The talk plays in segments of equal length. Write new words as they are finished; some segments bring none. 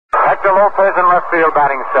Hector Lopez in left field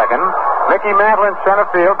batting second. Mickey Mantle in center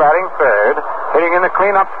field batting third. Hitting in the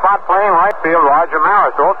cleanup spot playing right field, Roger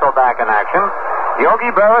Maris also back in action. Yogi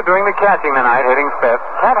Berra doing the catching tonight, hitting fifth.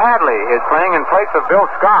 Ted Hadley is playing in place of Bill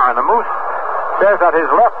Scarr, and the Moose says that his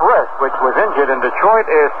left wrist, which was injured in Detroit,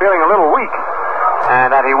 is feeling a little weak, and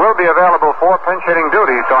that he will be available for pinch hitting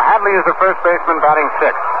duty. So Hadley is the first baseman batting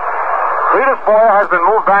sixth. Cletus Boyer has been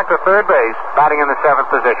moved back to third base, batting in the seventh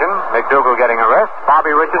position. McDougal getting a rest.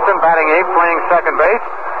 Bobby Richardson batting eighth, playing second base.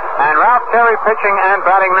 And Ralph Terry pitching and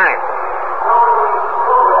batting ninth.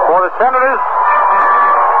 For the Senators,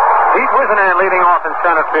 Pete Wisenan leading off in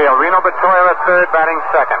center field. Reno Betoyer at third, batting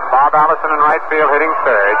second. Bob Allison in right field, hitting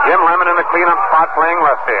third. Jim Lemon in the cleanup spot, playing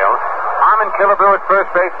left field. Armin Killebrew at first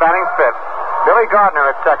base, batting fifth. Billy Gardner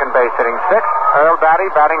at second base, hitting sixth. Earl Batty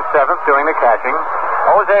batting seventh, doing the catching.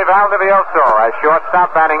 Jose Valdivieso as shortstop,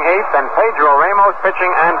 batting eighth, and Pedro Ramos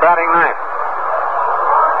pitching and batting ninth.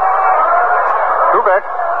 Kubek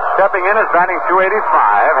stepping in is batting .285,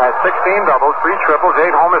 has 16 doubles, 3 triples,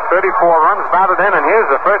 8 homers, 34 runs batted in, and here's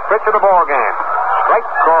the first pitch of the ball game. Strike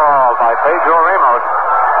call by Pedro Ramos.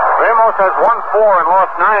 Ramos has won 4 and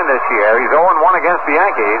lost 9 this year. He's 0-1 against the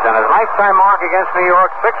Yankees, and his lifetime mark against New York,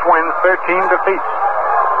 6 wins, 13 defeats.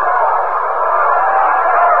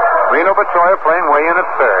 Reno Betoyer playing way in at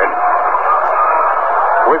third.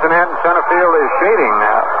 Wisenan in center field is shading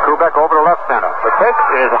Kubek over to left center. The pitch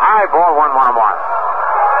is high, ball 1-1-1.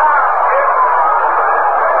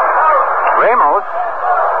 Ramos,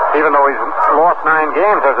 even though he's lost 9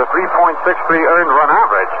 games, has a 3.63 earned run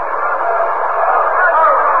average.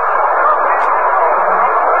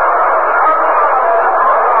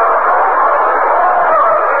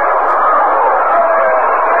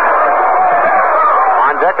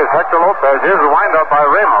 Is Hector Lopez. Here's the windup by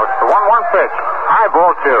Ramos. The 1-1 pitch. High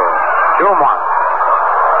ball 2. 2-1.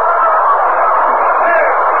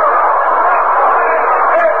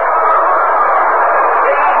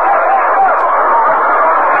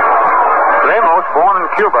 Ramos, born in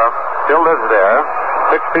Cuba, still lives there.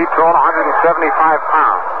 6 feet tall, 175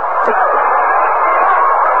 pounds.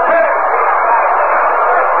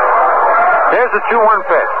 Here's the 2-1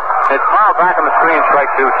 pitch. It's foul back on the screen. Strike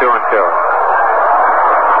 2, 2-2.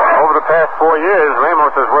 Over the past 4 years,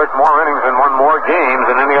 Ramos has worked more innings and won more games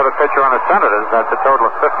than any other pitcher on the Senators. That's a total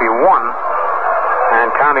of 51.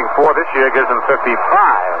 And counting 4 this year gives him 55.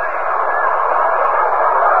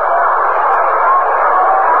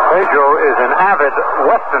 Pedro is an avid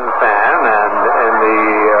Western fan, and in the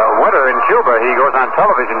winter in Cuba, he goes on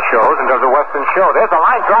television shows and does a Western show. There's a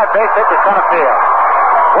line drive base hit to center field.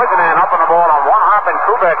 Wisenan up on the ball on one hop, and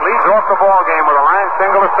Kubek leads off the ball game with a line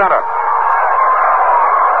single to center.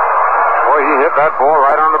 Boy, he hit that ball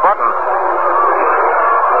right on the button.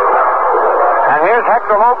 And here's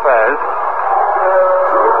Hector Lopez.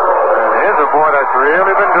 And here's a boy that's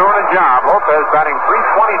really been doing a job. Lopez batting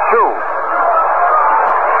 .322.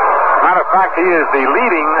 Matter of fact, he is the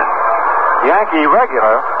leading Yankee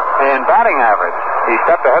regular in batting average. He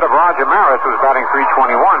stepped ahead of Roger Maris, who's batting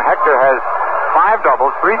 .321. Hector has 5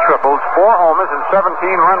 doubles, 3 triples, 4 homers, and 17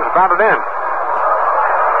 runs batted in.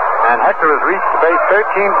 And Hector has reached the base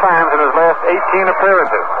 13 times in his last 18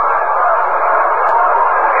 appearances.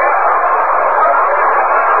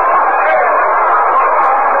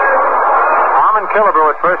 Armin Killebrew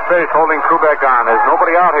at first base holding Kubek on. There's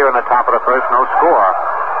nobody out here in the top of the first, no score.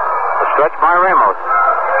 A stretch by Ramos.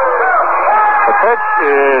 The pitch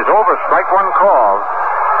is over, strike 1 call.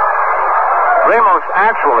 Ramos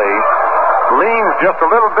actually leans just a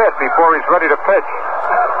little bit before he's ready to pitch.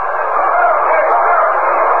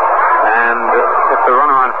 And if the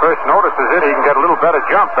runner on first notices it, he can get a little better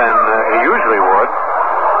jump than he usually would.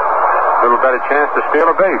 A little better chance to steal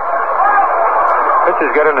a base.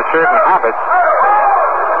 Pitchers get into certain habits,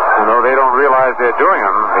 and though they don't realize they're doing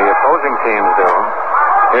them, the opposing teams do.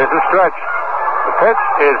 Here's the stretch. The pitch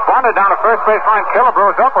is bunted down the first base line.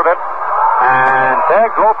 Killebrew is up with it and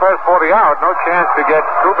tags Lopez for the out. No chance to get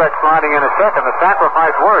Kubek sliding in a second. The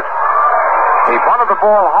sacrifice works. He bunted the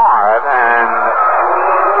ball hard, and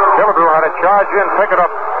Killebrew had to charge in, pick it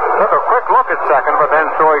up, took a quick look at second, but then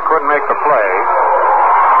saw he couldn't make the play.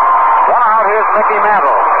 1 out, here's Mickey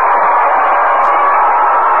Mantle.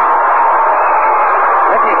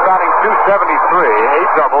 Mickey's batting .273,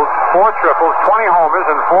 8 doubles, 4 triples, 20 homers,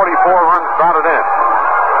 and 44 runs batted in.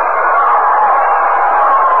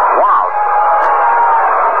 1 out.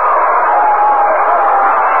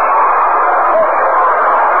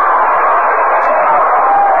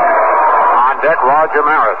 On deck, Roger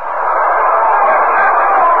Maris.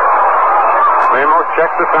 Ramos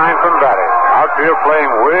checks the sign from Batty. Outfield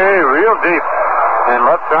playing way real deep. in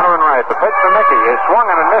left center and right. The pitch to Mickey is swung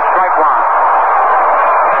and a miss, strike one.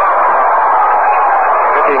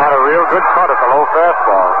 Mickey had a real good cut at the low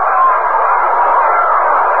fastball.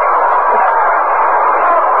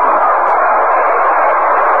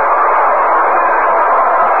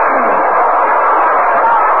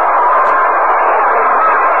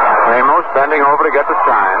 Ramos bending over to get the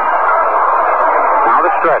sign. Now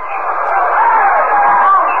the stretch.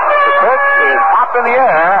 The pitch is up in the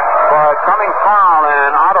air, but coming foul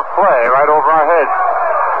and out of play right over our heads.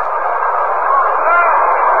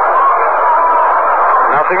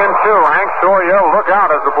 0-2. Hank Shaw yelled, "Look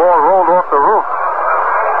out," as the ball rolled off the roof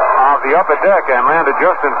of the upper deck and landed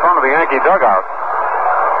just in front of the Yankee dugout.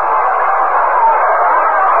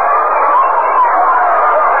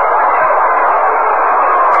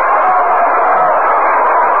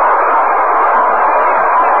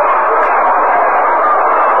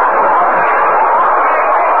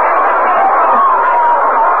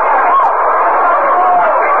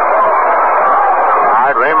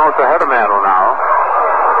 Ramos ahead of Mantle now.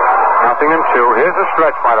 0-2. Here's a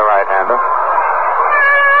stretch by the right-hander.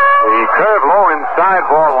 The curve low inside,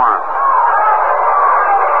 ball one.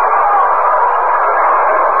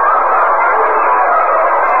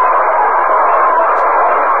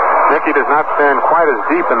 Mickey does not stand quite as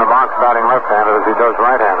deep in the box batting left-handed as he does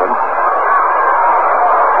right-handed.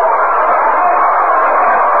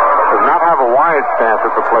 Does not have a wide stance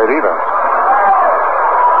at the plate either.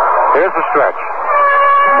 Here's the stretch.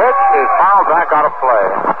 Pitch is fouled back out of play.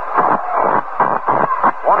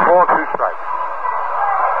 1 ball, 2 strikes.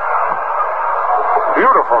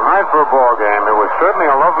 Beautiful night for a ball game. It was certainly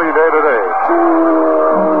a lovely day today.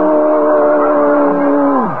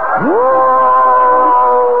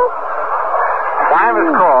 Time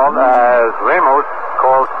is called as Ramos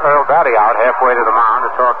calls Earl Batty out halfway to the mound to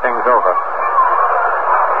talk things over.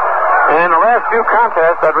 In the last few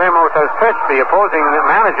contests that Ramos has pitched, the opposing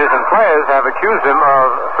managers and players have accused him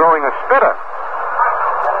of throwing a spitter.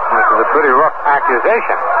 This is a pretty rough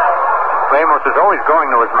accusation. Ramos is always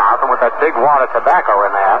going to his mouth, and with that big wad of tobacco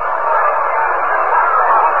in there,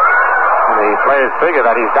 the players figure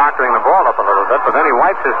that he's doctoring the ball up a little bit, but then he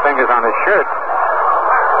wipes his fingers on his shirt.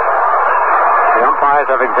 The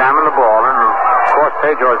umpires have examined the ball, and of course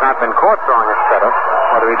Pedro has not been caught throwing a spitter.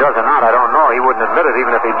 Whether he does or not, I don't know. He wouldn't admit it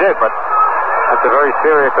even if he did, but that's a very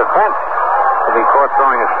serious offense to be caught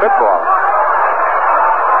throwing a spitball.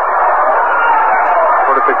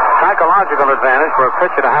 But it's a psychological advantage for a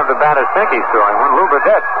pitcher to have the batters think he's throwing one. Lou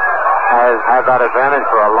Burdette has had that advantage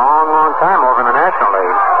for a long, long time over in the National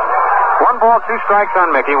League. 1 ball, 2 strikes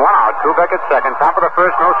on Mickey, 1 out. Kubek at second. Top of the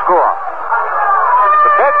first, no score.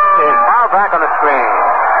 The pitch is fouled back on the screen.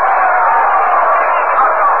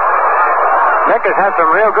 Mick has had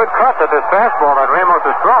some real good cuts at this fastball that Ramos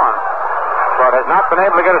is throwing, but has not been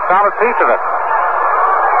able to get a solid piece of it.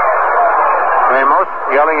 Ramos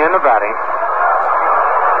yelling in the batting.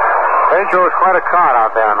 Pedro is quite a card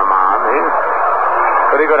out there on the mound. He's a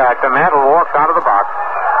pretty good actor. Mantle walks out of the box.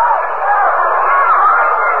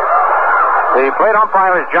 The plate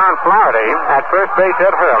umpire is John Flaherty. At first base,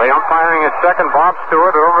 Ed Hurley. Umpiring at second, Bob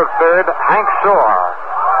Stewart. Over at third, Hank Shaw.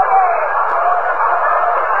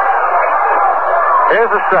 Here's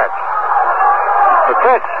the stretch. The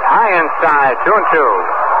pitch, high inside, 2-2.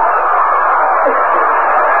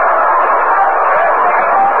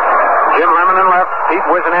 Jim Lemon in left, Pete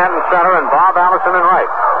Wisenant in center, and Bob Allison in right.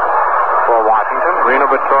 For Washington, Reno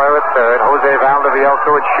Batoya at third, Jose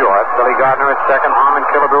Valdivielso at short, Billy Gardner at second, Harmon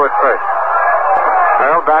Killebrew at first.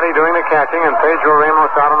 Earl Batty doing the catching, and Pedro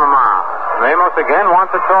Ramos out on the mound. Ramos again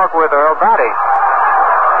wants to talk with Earl Batty.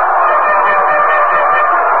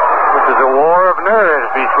 This is a war of nerves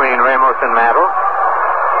between Ramos and Mantle.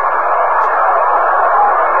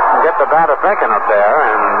 Get the batter thinking up there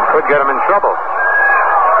and could get him in trouble.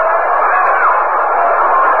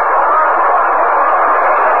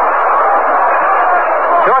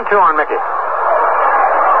 Two and two on Mickey.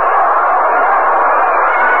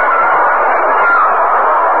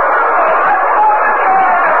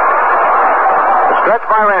 The stretch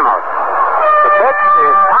by Ramos. The pitch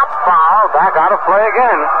is top foul, back out of play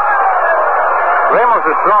again. Ramos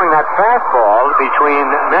is throwing that fastball between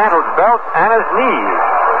Mantle's belt and his knees.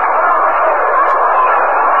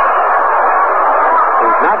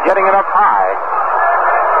 He's not getting it up high.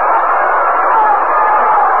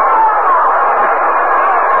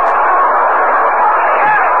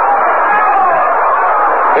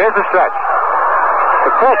 Here's the stretch.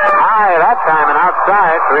 The pitch high that time and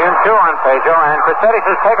outside. 3-2 on Pedro. And Crissetti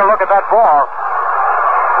says, take a look at that ball.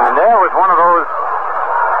 And there was one of those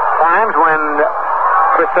times when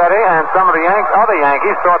Crosetti and some of the other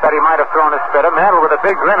Yankees thought that he might have thrown a spitter. Mantle with a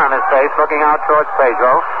big grin on his face, looking out towards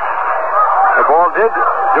Pedro. The ball did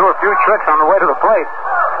do a few tricks on the way to the plate.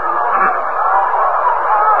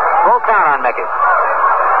 Full count on Mickey.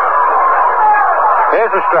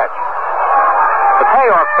 Here's the stretch. The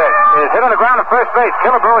payoff pitch is hit on the ground at first base.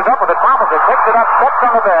 Killebrew is up with it. Thomas picks it up, steps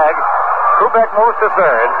on the bag. Kubek moves to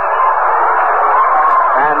third.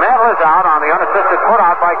 And Mantle is out on the unassisted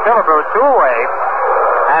put-out by Killebrew, 2 away.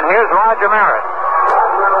 And here's Roger Maris.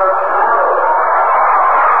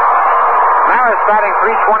 Maris batting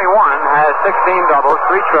 .321, has 16 doubles,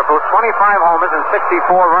 3 triples, 25 homers, and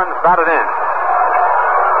 64 runs batted in.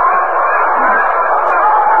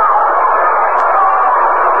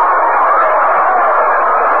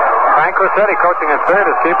 Frank Crosetti, coaching at third,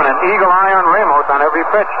 is keeping an eagle eye on Ramos on every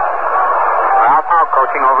pitch. Ralph Howe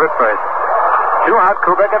coaching over at first. 2 out,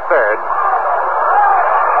 Kubek at third.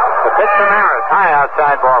 The pitch to Maris, high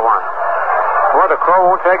outside, ball 1. Boy, the Crow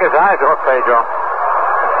won't take his eyes off Pedro.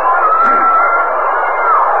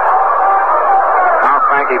 Now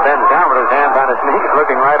Frankie bends down with his hands on his knees,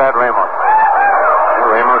 looking right at Ramos.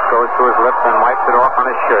 Ramos goes to his lips and wipes it off on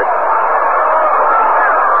his shirt.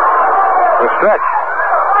 The stretch.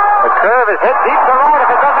 The curve is hit deep to right if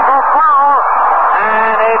it doesn't go foul.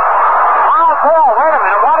 And it's foul ball. Wait a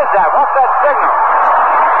minute, what is that? What's that signal?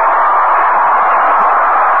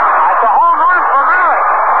 That's a home run for Maris.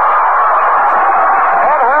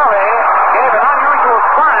 Ed Hurley gave an unusual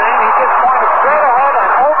sign. He just pointed straight ahead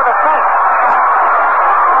and over the fence.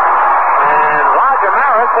 And Roger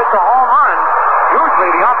Maris hits a home run. Usually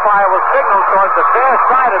the umpire will signal towards the fair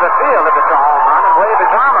side of the field if it's a home run and wave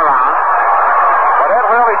his arm around. But Ed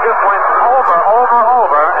Hurley just went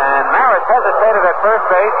over, and Maris hesitated at first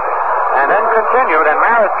base and then continued, and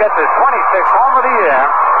Maris gets his 26th home of the year.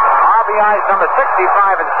 RBIs number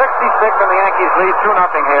 65 and 66, and the Yankees lead 2-0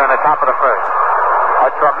 here in the top of the first. A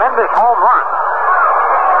tremendous home run.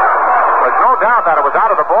 There's no doubt that it was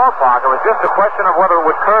out of the ballpark. It was just a question of whether it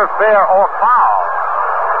would curve fair or foul.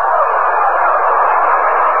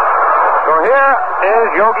 So here is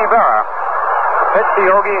Yogi Berra. The pitch to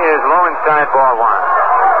Yogi is low inside, ball 1.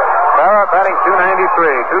 Berra batting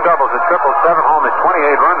 .293, 2 doubles, a triple, 7 homers,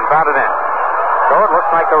 28 runs batted in. So it looks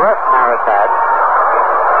like the rest Maris had,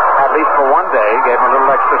 at least for one day, gave him a little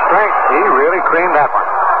extra strength. He really creamed that one.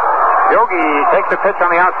 Yogi takes the pitch on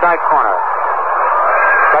the outside corner.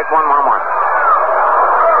 Strike 1-1-1.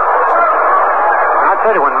 I'll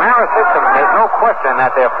tell you, when Maris hits them, there's no question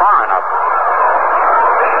that they're far enough.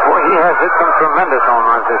 Boy, he has hit some tremendous home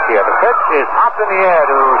runs this year. The pitch is popped in the air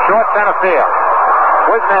to short center field.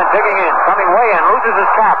 Woodman digging in, coming way in, loses his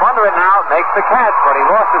cap. Under it now, makes the catch, but he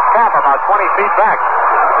lost his cap about 20 feet back.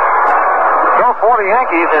 So for the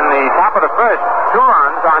Yankees in the top of the first, 2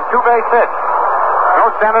 runs on 2 base hits. No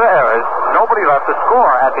Senator errors, nobody left to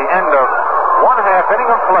score at the end of 1/2 inning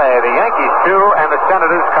of play. The Yankees 2 and the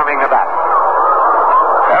Senators coming back.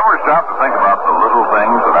 Ever stop to think about the little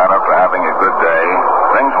things that add up to having a good day?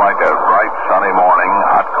 Things like a bright, sunny morning,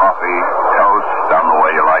 hot coffee, toast done the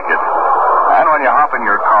way you like it. And when you hop in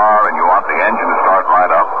your car and you want the engine to start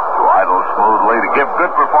right up, to idle smoothly, to give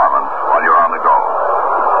good performance while you're on the go.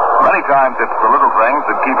 Many times it's the little things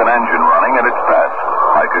that keep an engine running at its best,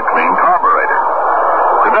 like a clean carburetor.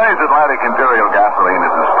 Today's Atlantic Imperial gasoline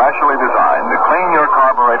is especially designed to clean your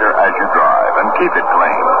carburetor as you drive and keep it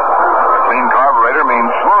clean. A clean carburetor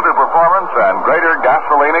means smoother performance and greater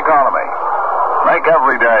gasoline economy. Make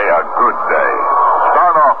every day a good day.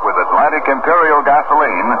 Start off with Atlantic Imperial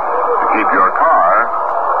gasoline to keep your car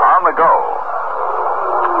on the go.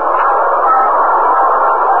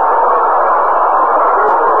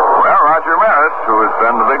 Well, Roger Maris, who has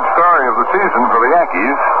been the big story of the season for the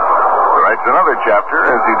Yankees, writes another chapter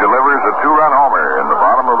as he delivers a 2-run homer in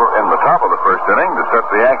the top of the first inning to set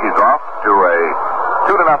the Yankees off to a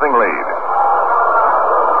 2-0 lead.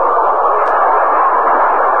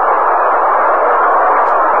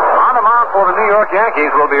 On the mound for the New York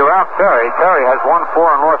Yankees will be Ralph Terry. Terry has won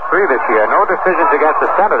 4 and lost 3 this year. No decisions against the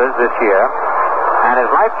Senators this year. And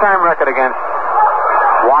his lifetime record against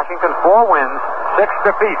Washington, 4 wins, 6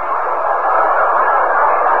 defeats.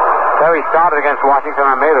 Terry started against Washington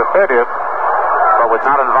on May the 30th, but was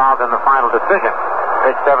not involved in the final decision.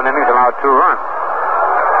 Pitched 7 innings, allowed 2 runs.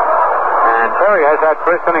 And Terry has had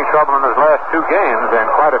first inning trouble in his last 2 games and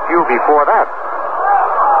quite a few before that.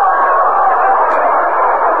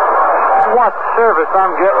 What service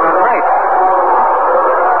I'm getting tonight.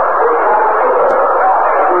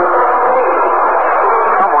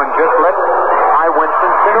 Someone just lit my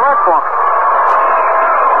Winston cigarette for me.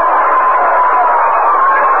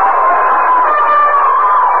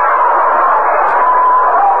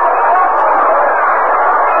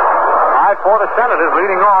 for the Senators,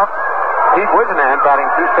 leading off Pete Wisenan, batting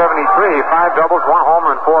 .273, 5 doubles, 1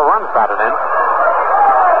 homer, and 4 runs batted in.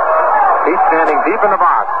 Pete standing deep in the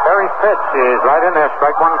box. Perry's pitch is right in there,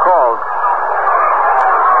 strike one called.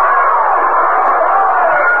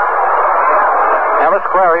 Ellis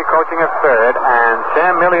Clary coaching at third, and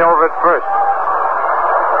Sam Milley over at first.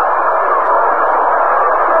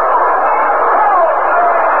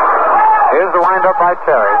 Here's the windup by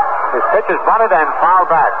Terry. His pitch is bunted and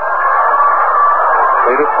fouled back.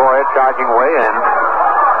 Cletus Boyer charging way in.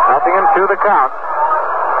 0-2 the count.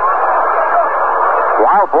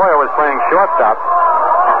 While Boyer was playing shortstop,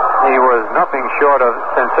 he was nothing short of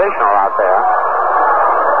sensational out there.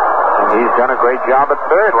 And he's done a great job at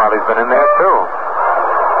third while he's been in there, too.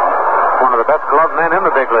 One of the best gloved men in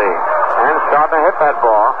the big league. And starting to hit that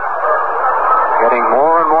ball. Getting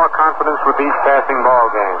more and more confidence with each passing ball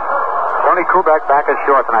game. Tony Kubek back at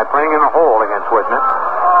short tonight, playing in the hole against Wisner.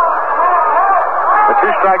 The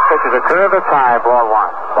two-strike pitch is a curve to tie, ball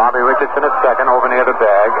one. Bobby Richardson at second, over near the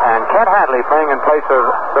bag. And Cat Hadley playing in place of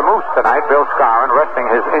the Moose tonight, Bill Scarron, resting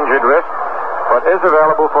his injured wrist, but is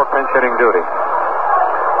available for pinch hitting duty.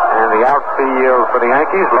 And the outfield for the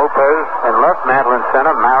Yankees, Lopez in left, Mantle in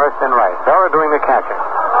center, Maris in right. Bella doing the catching.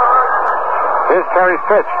 Here's Terry's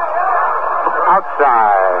pitch.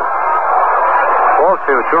 Outside. Ball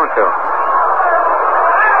 2-2.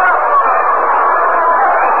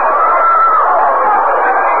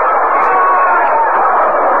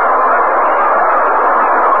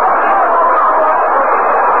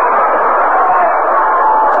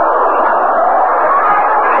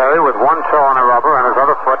 On a rubber and his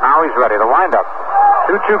other foot. Now he's ready. The windup.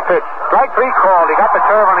 2-2 pitch. Strike 3 called. He got the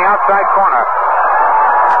curve on the outside corner.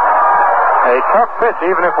 A tough pitch,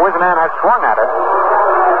 even if Wisenan had swung at it.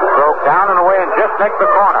 Broke down and away and just nicked the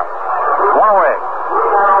corner. One away.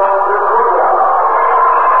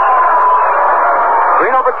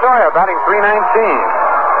 Reno Victoria batting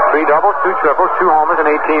 .319. 3 doubles, 2 triples, 2 homers, and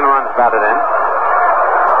 18 runs batted in.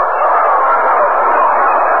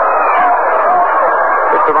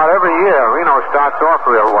 Just about every year, Reno starts off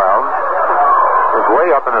real well. He's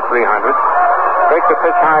way up in the 300s. Takes the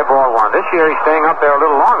pitch high, ball one. This year he's staying up there a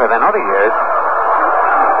little longer than other years.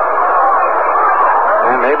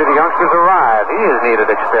 And maybe the youngsters arrive. He has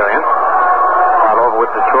needed experience. While over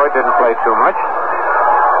with Detroit, didn't play too much.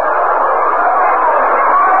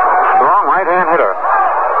 Strong right-hand hitter.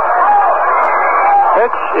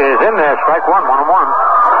 Pitch is in there. Strike one, 1-1.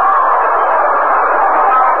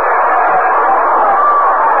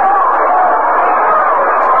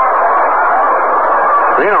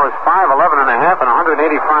 Reno is 5'11 and a half and 185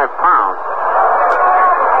 pounds.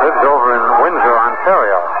 Lives over in Windsor,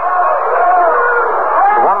 Ontario.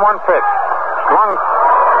 The 1-1 pitch. Swung.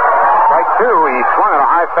 Strike two. He swung at a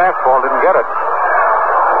high fastball, didn't get it.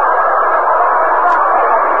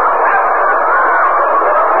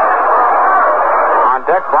 On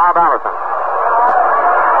deck, Bob Allison.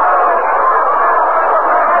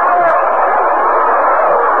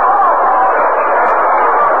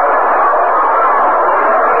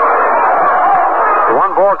 The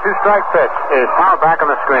 1-ball, 2-strike pitch is fouled back on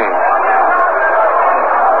the screen.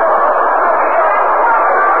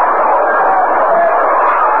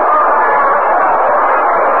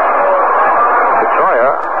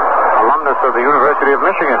 Of the University of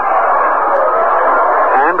Michigan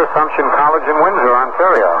and Assumption College in Windsor,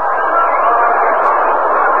 Ontario.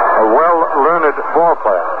 A well-learned ball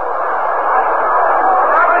player.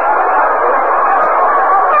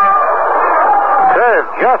 Curve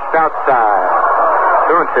just outside.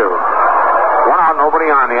 2-2. 1 out, nobody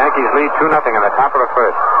on. The Yankees lead 2-0 in the top of the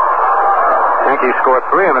first. Yankees scored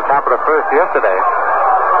 3 in the top of the first yesterday.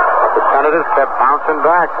 But the Senators kept bouncing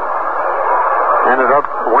back. Ended up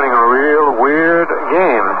winning a real weird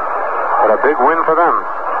game, but a big win for them.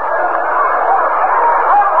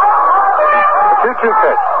 The 2-2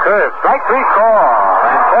 pitch, curve, strike 3 call,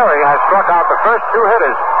 and Terry has struck out the first 2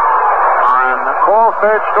 hitters on call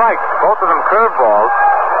third strikes, both of them curve balls.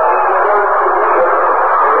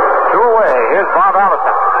 2 away. Here's Bob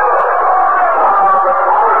Allison.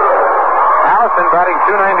 Allison batting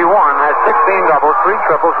 .291, has 16 doubles, 3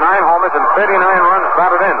 triples, 9 homers, and 39 runs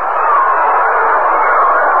batted in.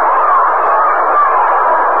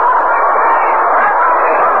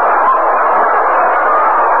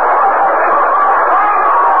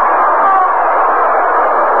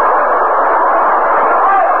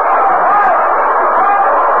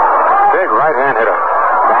 Right-hand hitter,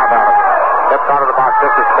 Bob Allison. Steps out of the box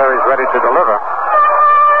just as Terry's ready to deliver.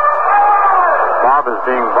 Bob is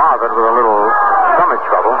being bothered with a little stomach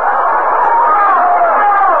trouble.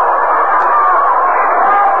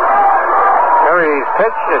 Terry's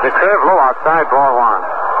pitch is a curve low outside, ball one.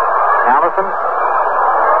 Allison,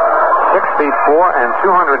 6 feet 4 and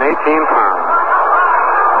 218 pounds.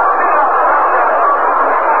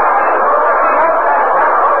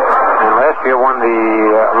 And last year won the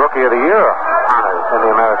Rookie of the Year honors in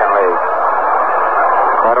the American League.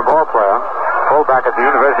 Quite a ball player. Fullback at the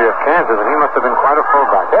University of Kansas, and he must have been quite a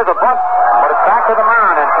fullback. There's a bunt, but it's back to the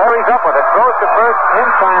mound, and Terry's up with it. Throws to first in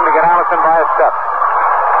time to get Allison by a step.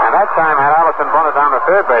 And that time, had Allison bunted down the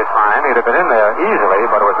third base line, he'd have been in there easily,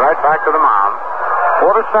 but it was right back to the mound.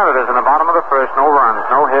 For the Senators in the bottom of the first, no runs,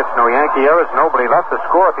 no hits, no Yankee errors, nobody left to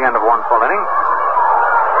score at the end of one full inning.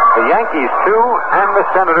 The Yankees 2 and the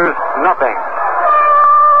Senators nothing.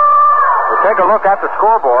 We'll take a look at the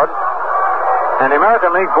scoreboard. And the American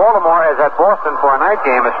League, Baltimore is at Boston for a night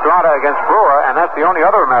game, Estrada against Brewer, and that's the only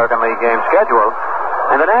other American League game scheduled.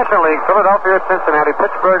 In the National League, Philadelphia at Cincinnati,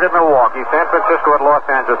 Pittsburgh at Milwaukee, San Francisco at Los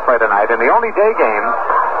Angeles play tonight. In the only day game,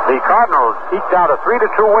 the Cardinals eked out a 3-2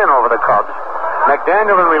 win over the Cubs.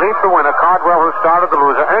 McDaniel in relief the winner, Cardwell who started the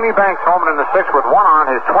loser. Ernie Banks homered in the sixth with one on,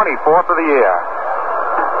 his 24th of the year.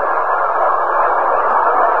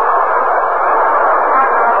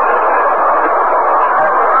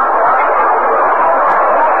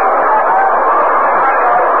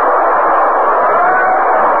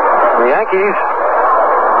 The Yankees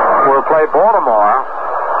will play Baltimore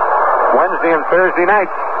Wednesday and Thursday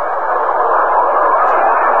nights.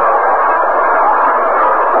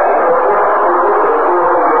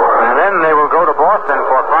 And then they will go to Boston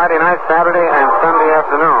for Friday night, Saturday, and Sunday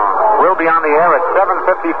afternoon. We'll be on the air at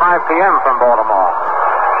 7:55 p.m. from Baltimore.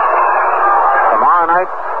 Tomorrow night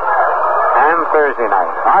and Thursday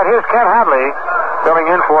night. All right, here's Kent Hadley filling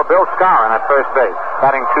in for Bill Skowron at first base.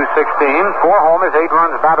 Batting .216, 4 homers, 8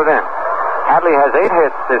 runs batted in. Hadley has 8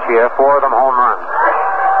 hits this year, 4 of them home runs.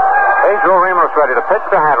 Pedro Ramos ready to pitch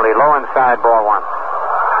to Hadley, low inside, ball one.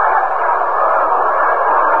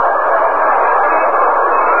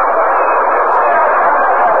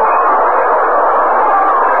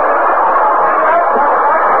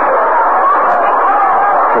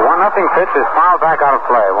 The 1-0 pitch is fouled back out of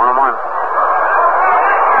play, 1-1.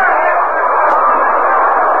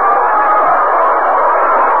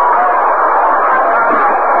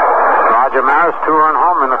 Roger Maris 2-run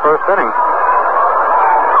home in the first inning,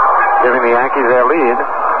 giving the Yankees their lead.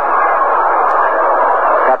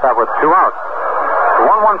 Got that with 2 outs. The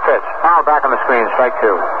 1-1 pitch, foul back on the screen, strike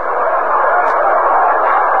 2.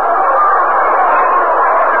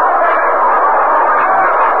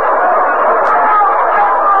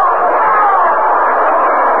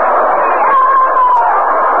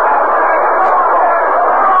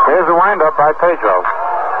 Here's the windup by Pedro.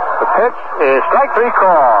 The pitch is strike 3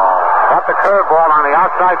 call. Got the curveball on the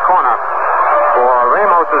outside corner for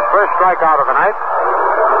Ramos' first strikeout of the night.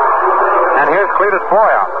 And here's Cletus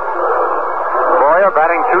Boyer. Boyer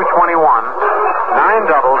batting .221,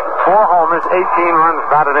 9 doubles, 4 homers, 18 runs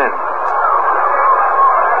batted in.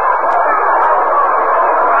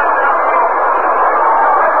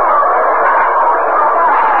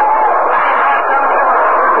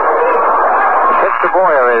 The pitch to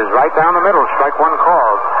Boyer is right down the middle, strike 1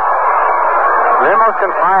 called. Ramos can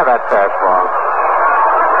fire that fastball.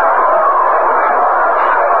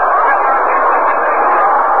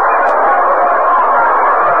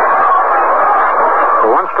 The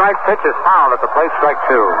 1-strike pitch is fouled at the plate, strike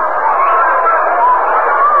 2.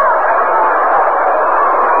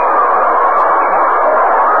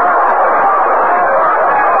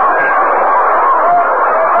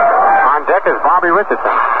 On deck is Bobby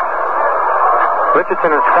Richardson.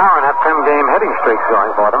 Richardson and Skowron have 10-game hitting streaks going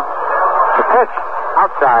for them. The pitch,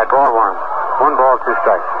 outside, ball 1. 1 ball, 2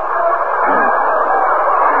 strikes.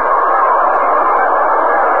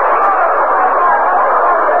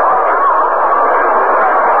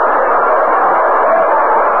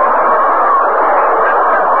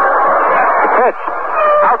 The pitch,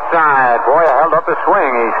 outside. Boyer held up the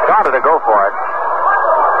swing. He started to go for it.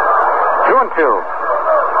 2-2.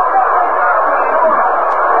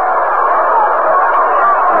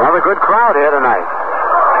 Another good crowd here tonight.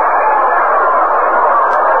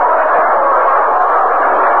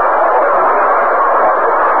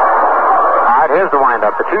 Here's the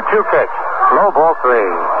windup. The 2-2 pitch. Low, ball 3.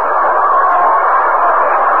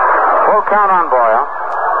 Full count on Boyer.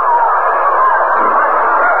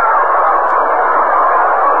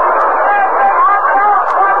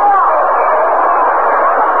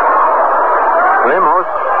 Ramos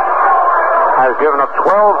has given up 12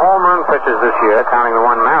 home run pitches this year, counting the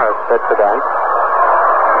one Maris hit today.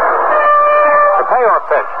 The payoff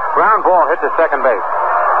pitch. Ground ball hit to second base.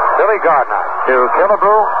 Billy Gardner to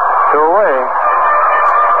Killebrew, to away.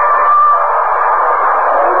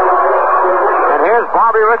 Here's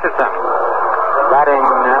Bobby Richardson, batting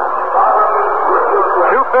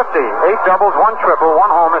 250, 8 doubles, 1 triple, 1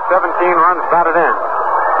 homer, 17 runs batted in.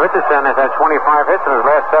 Richardson has had 25 hits in his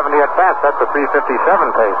last 70 at-bats. That's a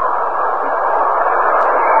 357 pace.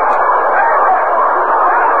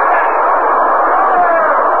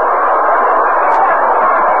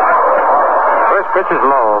 First pitch is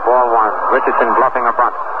low, ball 1. Richardson bluffing a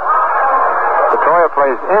bunt. Petoia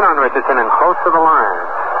plays in on Richardson and close to the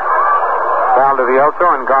line.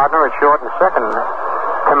 Valdivielso and Gardner at short and second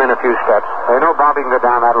come in a few steps. They know Bobby can go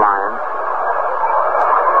down that line.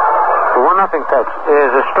 The 1-0 pitch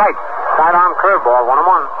is a strike. Sidearm curveball,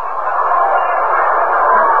 1-1.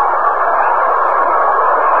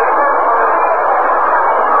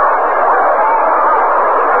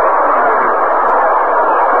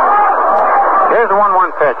 Here's the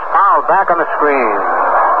 1-1 pitch. Foul back on the screen.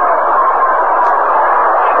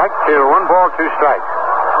 Strike 2. 1 ball, 2 strikes.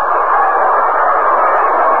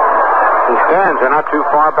 He stands. They're not too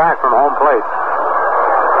far back from home plate.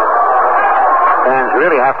 Fans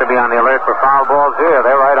really have to be on the alert for foul balls here.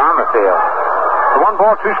 They're right on the field. The 1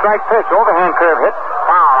 ball, 2 strike pitch. Overhand curve hit.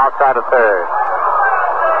 Foul outside of third.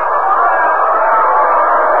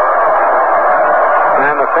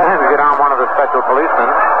 And the fans get on one of the special policemen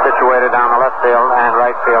situated down the left field and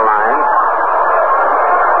right field lines.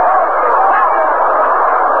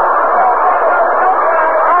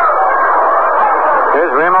 Here's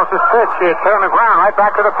Ramos's pitch. He hits on the ground. Right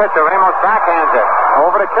back to the pitcher. Ramos backhands it.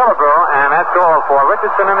 Over to Killebrew, and that's all for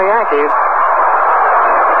Richardson and the Yankees.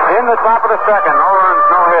 In the top of the second. No runs,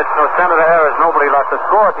 no hits, no Senator errors. Nobody left to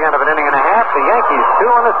score at the end of an inning and a half. The Yankees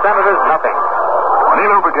 2 and the Senators nothing. When he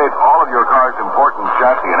lubricates all of your car's important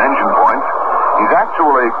chassis and engine points, he's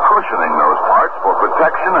actually cushioning those parts for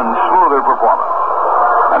protection and smoother performance.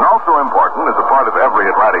 And also important, as a part of every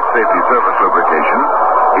Atlantic safety service lubrication,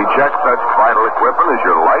 he checks such vital equipment as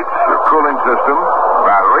your lights, your cooling system,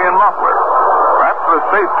 battery, and muffler. That's the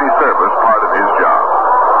safety service part of his job.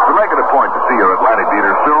 So make it a point to see your Atlantic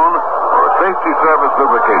dealer soon for a safety service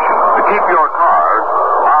lubrication to keep your cars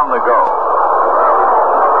on the go.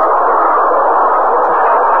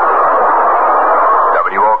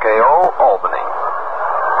 WOKO, Albany.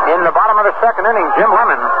 In the bottom of the second inning, Jim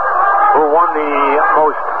Lemon, who won the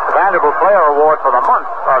most valuable player award for the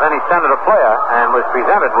month of any Senator player and was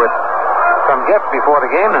presented with some gifts before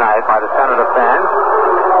the game tonight by the Senator fans,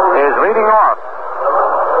 is leading off.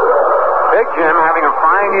 Big Jim having a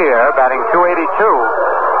fine year, batting .282,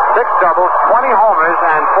 6 doubles, 20 homers,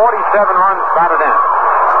 and 47 runs batted in.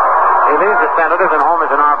 He leads the Senators in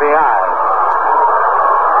homers and RBIs.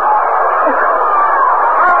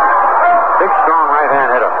 Big, strong right-hand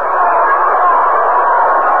hitter.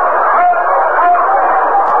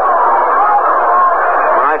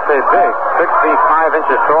 When I say big, 6 feet 5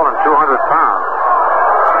 inches tall and 200 pounds.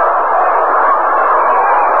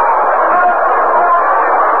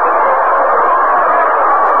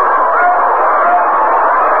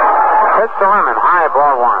 Pitch to Lemon, high,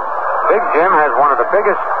 ball 1. Big Jim has one of the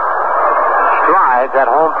biggest strides at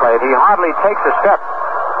home plate. He hardly takes a step.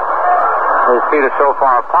 His feet are so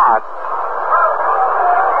far apart.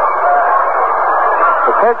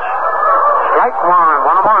 The pitch, strike 1,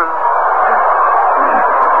 1-1.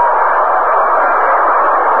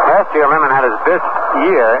 Last year, Lemon had his best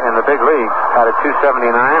year in the big leagues. Batted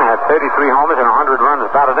 .279, had 33 homers and 100 runs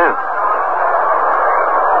batted in.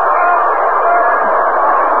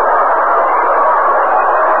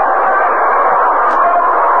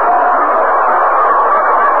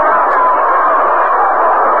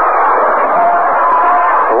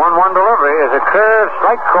 The 1-1 delivery is a curved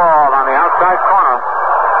strike call on the outside corner.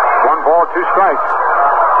 1 ball, 2 strikes.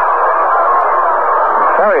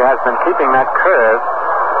 Terry has been keeping that curve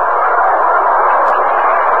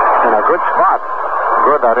in a good spot.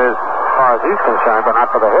 Good, that is, as far as he's concerned, but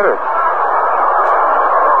not for the hitters.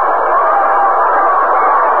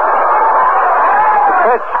 The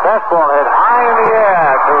pitch, fastball hit high in the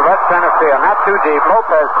air to left center field. Not too deep.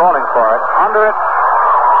 Lopez calling for it. Under it,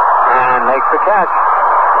 and makes the catch.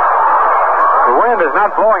 The wind is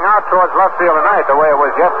not blowing out towards left field tonight the way it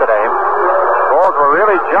was yesterday. Balls were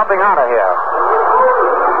really jumping out of here.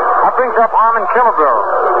 That brings up Armin Killebrew,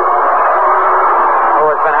 who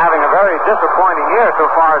has been having a very disappointing year so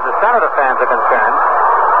far as the Senator fans are concerned.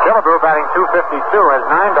 Killebrew batting .252, has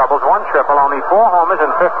 9 doubles, 1 triple, only 4 homers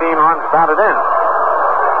and 15 runs batted in.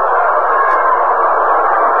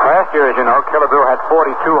 Last year, as you know, Killebrew had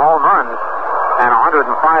 42 home runs and 105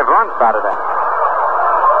 runs batted in.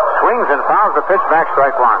 Swings and fouls the pitch back,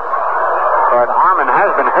 strike 1. But Armin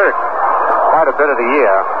has been hurt quite a bit of the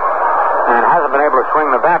year and hasn't been able to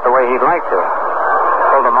swing the bat the way he'd like to.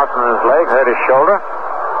 Pulled a muscle in his leg, hurt his shoulder.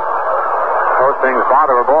 Those things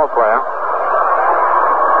bother a ball player.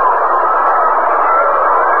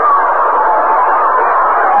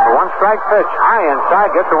 The one-strike pitch, high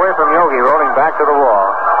inside, gets away from Yogi, rolling back to the wall.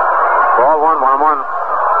 Ball 1-1.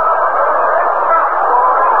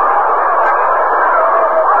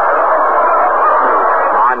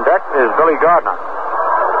 On deck is Billy Gardner.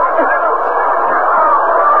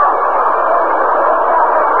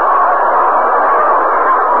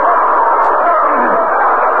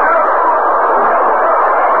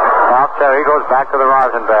 Terry goes back to the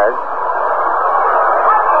rosin bed.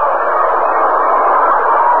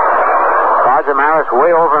 Roger Maris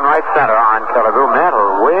way over in right center on Killebrew.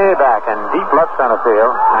 Mantle way back in deep left center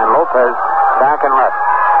field. And Lopez back and left.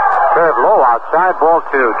 Curve low outside, ball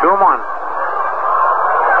 2. 2-1.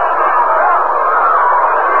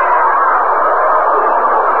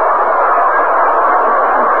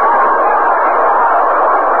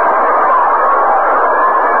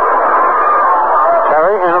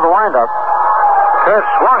 Curve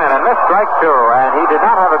swung it and missed strike 2, and he did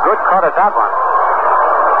not have a good cut at that one.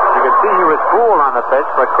 You could see he was fooled on the pitch,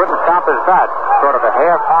 but couldn't stop his bat. Sort of a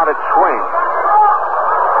half-hearted swing.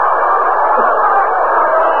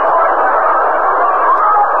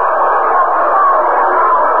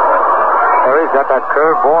 Terry's got that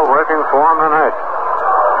curve ball working for him tonight.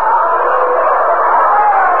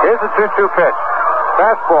 Here's the 2-2 pitch.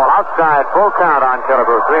 Fastball outside, full count on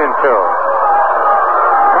Killebrew, 3-2.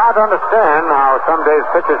 Hard to understand how some days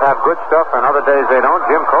pitchers have good stuff and other days they don't.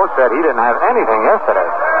 Jim Coates said he didn't have anything yesterday.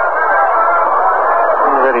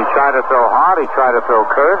 He said he tried to throw hard, he tried to throw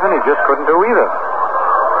curves, and he just couldn't do either.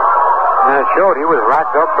 And it showed he was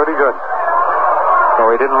racked up pretty good.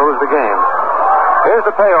 So he didn't lose the game. Here's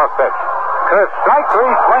the payoff pitch. Curve, strike 3,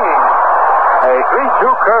 swinging. A 3-2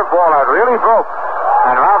 curveball that really broke.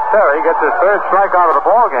 And Ralph Terry gets his third strikeout of the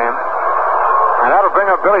ball game. And that'll bring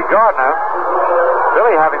up Billy Gardner.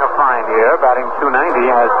 Billy having a fine year, batting .290,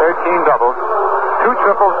 has 13 doubles, 2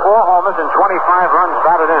 triples, 4 homers, and 25 runs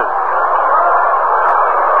batted in.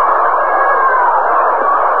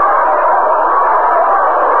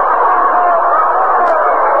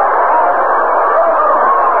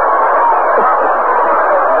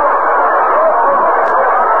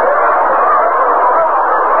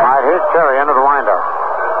 All right, here's Terry, end of the windup.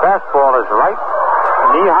 Fastball is right,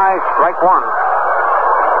 knee-high, strike 1.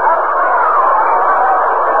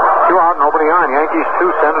 2 out, nobody on. Yankees 2,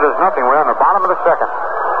 Senators nothing. We're on the bottom of the second.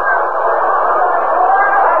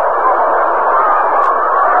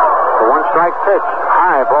 The one-strike pitch.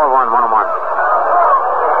 High, ball 1, 1-1.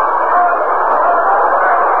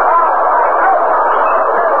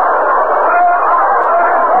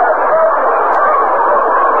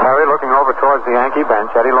 Terry looking over towards the Yankee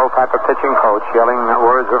bench. Eddie Lopat, the pitching coach, yelling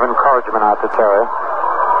words of encouragement out to Terry.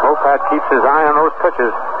 Lopat keeps his eye on those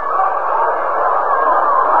pitches.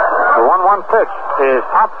 The 1-1 pitch is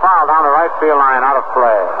top foul down the right field line, out of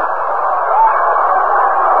play.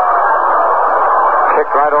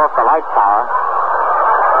 Kicked right off the light tower.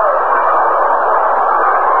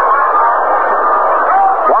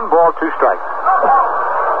 1 ball, 2 strikes.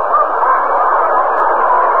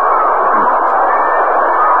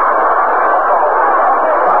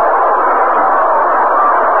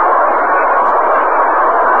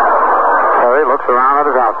 Terry looks around at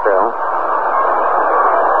his outfield.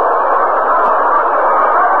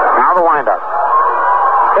 The windup.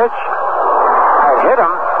 Pitch. It hit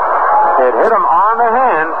him. It hit him on the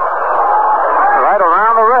hand, right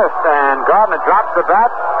around the wrist, and Gardner drops the bat,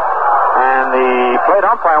 and the plate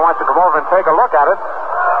umpire wants to come over and take a look at it,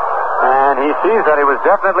 and he sees that he was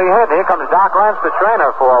definitely hit. Here comes Doc Lance, the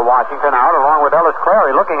trainer for Washington, out, along with Ellis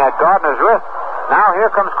Clary, looking at Gardner's wrist. Now here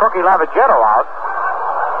comes Cookie Lavagetto out.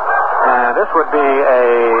 And this would be a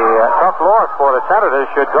tough loss for the Senators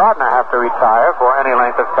should Gardner have to retire for any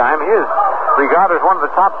length of time. He is regarded as one of the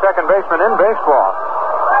top second basemen in baseball.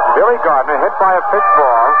 Billy Gardner, hit by a pitch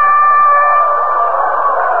ball,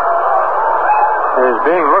 is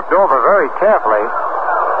being looked over very carefully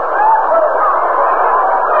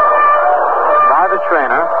by the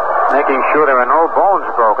trainer, making sure there are no bones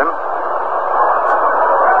broken.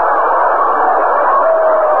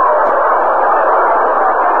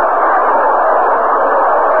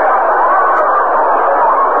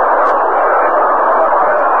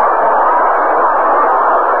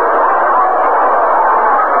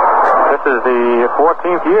 This is the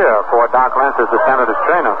 14th year for Doc Lance as the Senators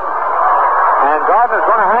trainer. And Gardner's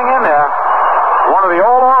going to hang in there. One of the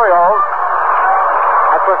old Orioles.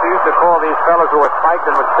 That's what they used to call these fellas who were spiked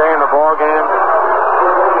and would stay in the ball game.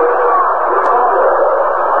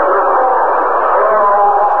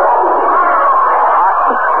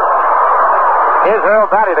 Here's Earl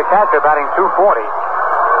Batty, the catcher, batting .240.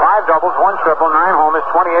 5 doubles, 1 triple, 9 homers,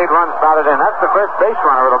 28 runs batted in. That's the first base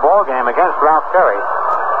runner of the ball game against Ralph Terry.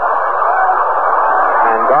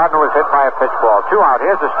 And Gardner was hit by a pitch ball. 2 out.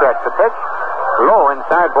 Here's the stretch. The pitch, low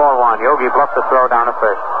inside ball 1. Yogi bluffed the throw down to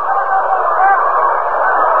first.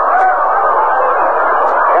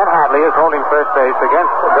 Ed Hadley is holding first base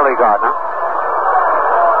against Billy Gardner.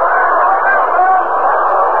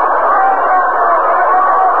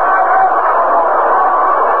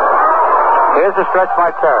 Here's the stretch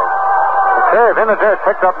by Terry. The curve in the dirt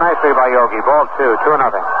picked up nicely by Yogi. Ball 2, 2-0.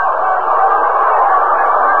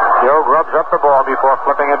 Yogi rubs up the ball before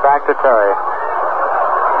flipping it back to Terry.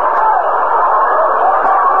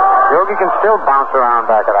 Yogi can still bounce around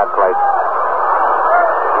back at that plate.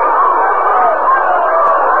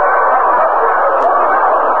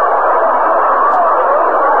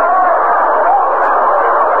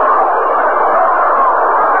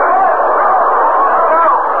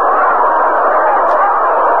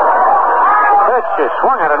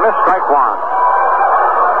 Swung at it, missed, strike 1.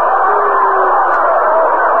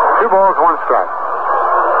 2 balls, 1 strike.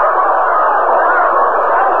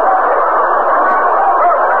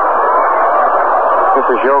 This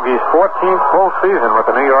is Yogi's 14th full season with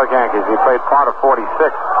the New York Yankees. He played part of 46,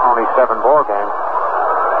 only 7 ball games.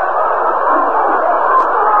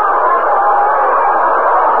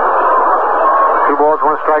 Two balls,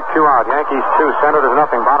 1 strike, 2 out. Yankees 2, Senators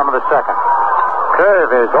nothing, bottom of the second.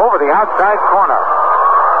 Curve is over the outside corner.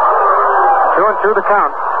 2-2 the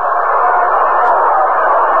count.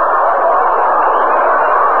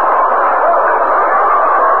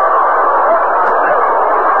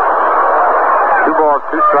 Two balls,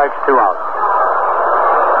 2 strikes, 2 out.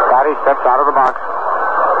 Batty steps out of the box.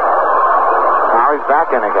 Now he's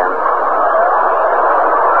back in again.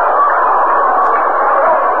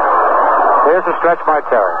 Here's the stretch by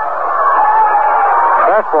Terry.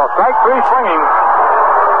 Fastball, strike 3, swinging.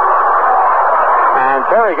 And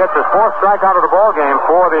Terry gets his 4th strikeout of the ball game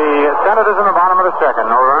for the Senators in the bottom of the second.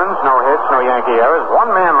 No runs, no hits, no Yankee errors.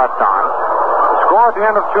 1 man left on. The score at the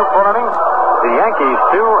end of 2 full innings, the Yankees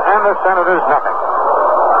 2 and the Senators nothing.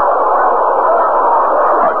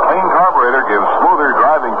 A clean carburetor gives smoother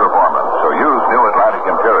driving performance, so use New Atlantic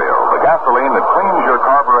Imperial, the gasoline that cleans your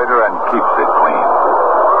carburetor and keeps it clean.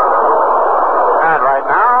 And right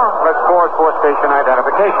now, let's pause for station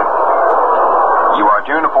identification. You are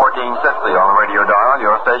tuned to 1460 on the radio dial,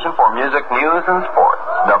 your station for music, news, and sports.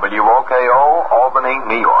 WOKO, Albany,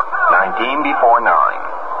 New York. 19 before 9.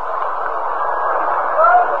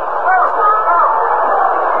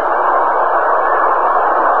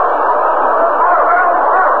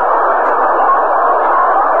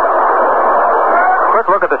 Quick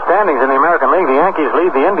look at the standings in the American League. The Yankees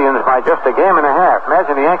lead the Indians by just a game and a half.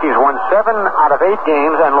 Imagine the Yankees won 7 out of 8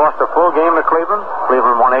 games and lost a full game to Cleveland.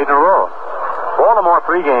 Cleveland won 8 in a row. Baltimore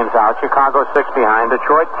 3 games out, Chicago 6 behind,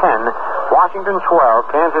 Detroit 10, Washington 12,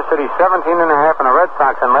 Kansas City 17 and a half, and the Red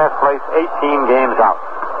Sox in last place 18 games out.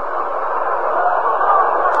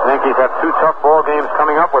 The Yankees have 2 tough ball games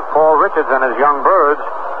coming up with Paul Richards and his young birds.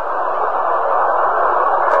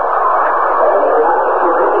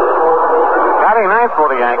 Batting 9th for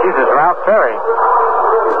the Yankees is Ralph Terry.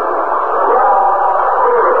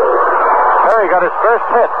 Terry got his first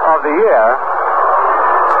hit of the year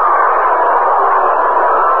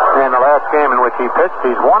in the last game in which he pitched.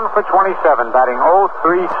 He's 1 for 27, batting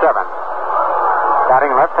 .037.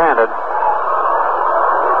 Batting left-handed.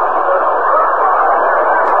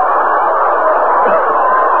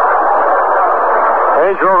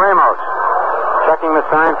 Pedro Ramos checking the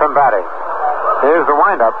sign from Batty. Here's the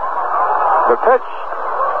windup. The pitch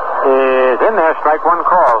is in there, strike 1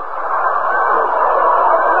 called.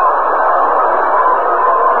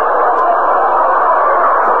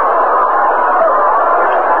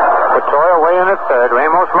 Betoya way in at third.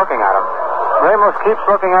 Ramos looking at him. Ramos keeps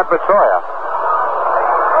looking at Betoya.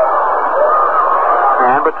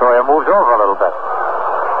 And Betoya moves over a little bit.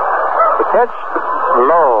 The pitch,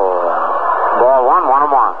 low. Ball 1,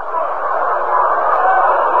 1-1.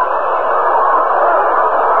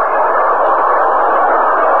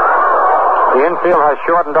 The infield has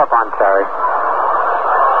shortened up on Terry.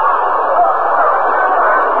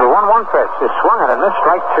 The 1-1 pitch is swung at, and this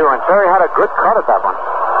strike 2, and Terry had a good cut at that one.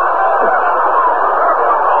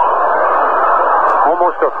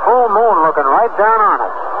 Almost a full moon looking right down on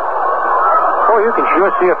it. Oh, you can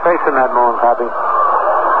sure see a face in that moon, Pappy.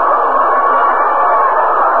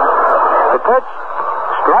 The pitch,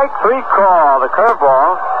 strike 3 call. The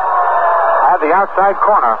curveball at the outside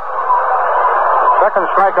corner. Second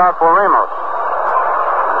strikeout for Ramos.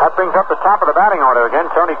 That brings up the top of the batting order again.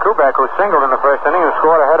 Tony Kubek, who singled in the first inning and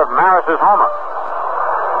scored ahead of Maris's homer.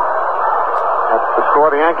 That's the score.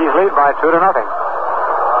 The Yankees lead by 2-0.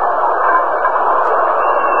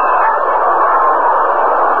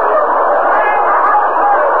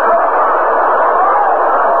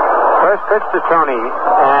 First pitch to Tony,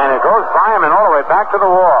 and it goes by him and all the way back to the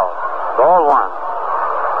wall. Ball one.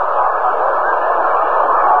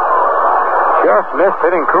 Just missed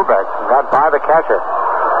hitting Kubek. Got by the catcher.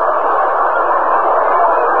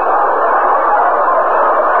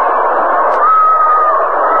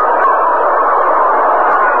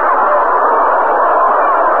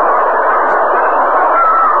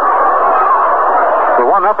 The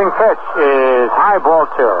 1-0 pitch is high, ball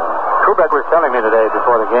two. Kubek was telling me today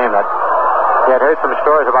before the game that he had heard some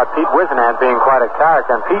stories about Pete Wisenant being quite a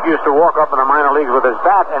character, and Pete used to walk up in the minor leagues with his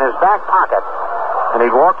bat in his back pocket, and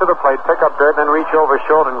he'd walk to the plate, pick up dirt, and then reach over his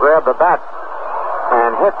shoulder and grab the bat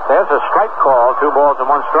and hit. There's a strike call, 2 balls and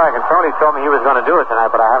 1 strike, and Tony told me he was going to do it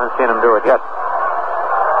tonight, but I haven't seen him do it yet.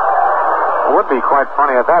 It would be quite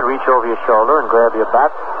funny at that, reach over your shoulder and grab your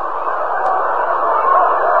bat.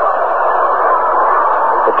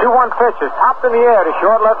 The 2-1 pitch is topped in the air to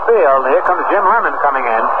short left field. Here comes Jim Lemon coming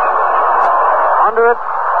in. Under it,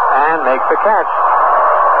 and makes the catch.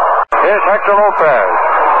 Here's Hector Lopez.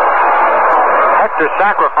 Hector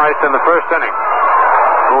sacrificed in the first inning,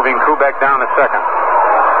 moving Kubek down to second.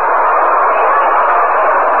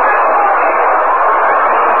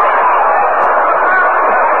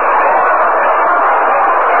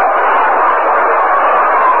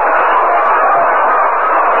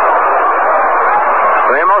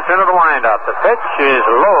 Ramos into the windup. The pitch is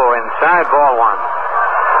low inside, ball one.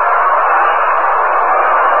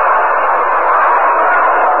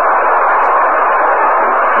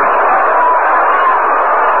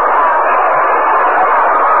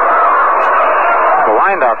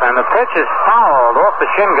 And the pitch is fouled off the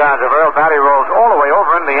shin guards of Earl Batty, rolls all the way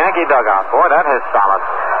over into the Yankee dugout. Boy, that is solid.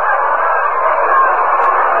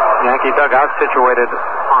 Yankee dugout situated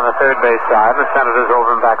on the third base side, and the Senators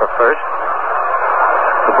over and back of first.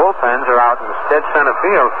 The bullpens are out in the dead center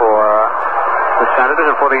field for the Senators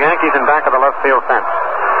and for the Yankees in back of the left field fence.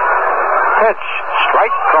 Pitch,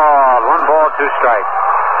 strike called, 1 ball, 2 strikes.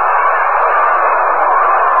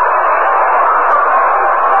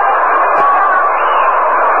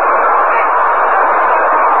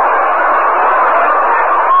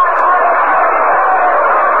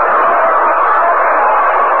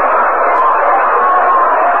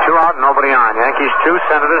 Nobody on. Yankees 2,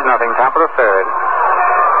 Senators nothing. Top of the third.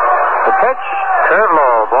 The pitch, curve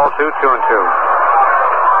low. Ball 2, 2-2.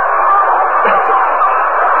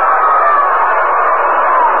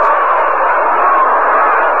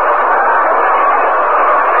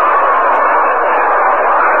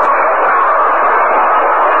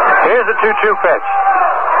 Here's the 2-2 pitch.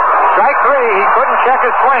 Strike 3. He couldn't check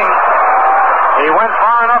his swing. He went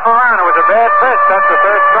far enough around. It was a bad pitch. That's the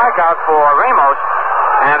third strikeout for Ramos.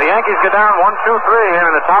 And the Yankees go down 1-2-3 here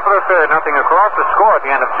in the top of the third. Nothing across the score at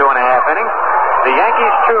the end of 2.5 innings. The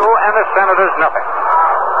Yankees 2 and the Senators nothing.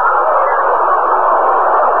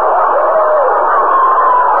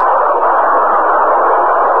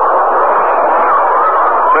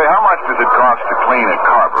 Say, how much does it cost to clean a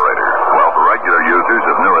carburetor? Well, for regular users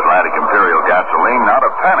of New Atlantic Imperial gasoline, not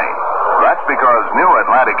a penny. That's because New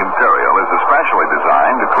Atlantic Imperial is especially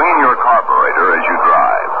designed to clean your carburetor as you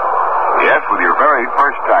drive. Yes, with your very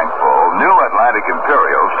first tank full, New Atlantic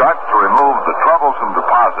Imperial starts to remove the troublesome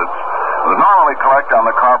deposits that normally collect on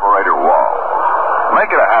the carburetor wall.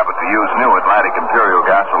 Make it a habit to use New Atlantic Imperial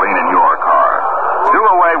gasoline in your car. Do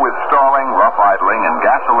away with stalling, rough idling, and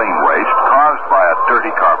gasoline waste caused by a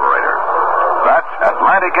dirty carburetor. That's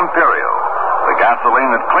Atlantic Imperial, the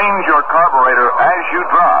gasoline that cleans your carburetor as you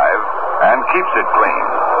drive and keeps it clean.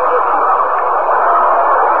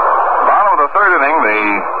 Bottom of the third inning, the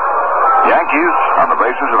Yankees on the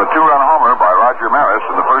basis of a 2-run homer by Roger Maris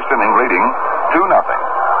in the first inning, leading 2-0.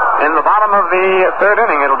 In the bottom of the third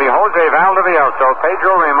inning, it'll be Jose Valdivieso,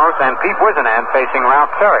 Pedro Ramos, and Pete Wisenant facing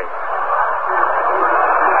Ralph Terry.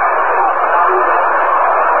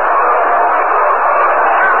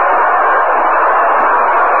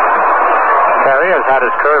 Terry has had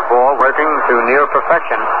his curveball working to near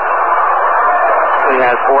perfection. He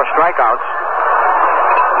has 4 strikeouts.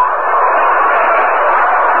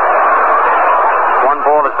 1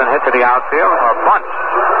 ball has been hit to the outfield, a bunt,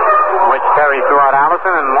 which Terry threw out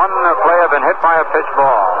Allison, and 1 player been hit by a pitch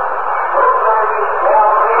ball.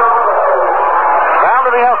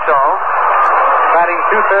 Valdivieso, batting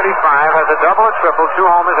 .235, has a double, a triple, 2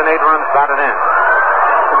 homers, and 8 runs batted in.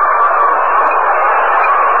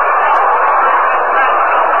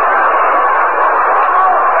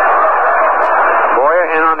 Boyer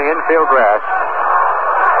in on the infield grass.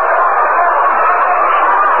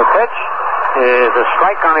 The pitch is a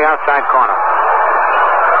strike on the outside corner.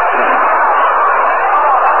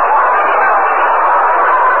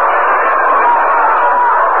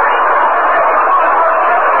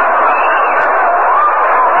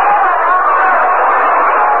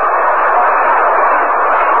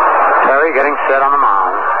 Terry getting set on the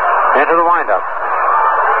mound. Into the windup.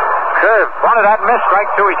 Curve, bunted at, missed, strike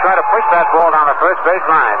two. He tried to push that ball down the first base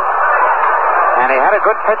line. And he had a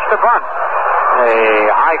good pitch to bunt. A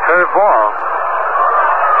high curve ball.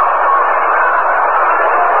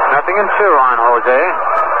 0-2 on Jose.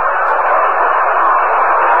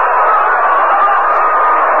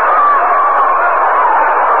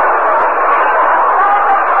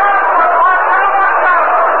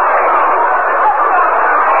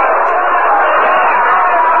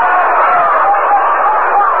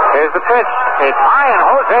 Here's the pitch. It's high, and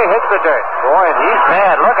Jose hits the dirt. Boy, and he's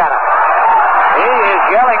mad. Look at him. He is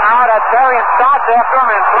yelling out at Terry and starts after him,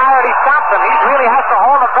 and Flaherty stops him. He really has to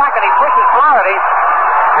hold him back, and he pushes Flaherty.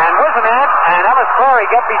 And Wisenant and Ellis Clary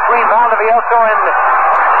get between Valdivieso and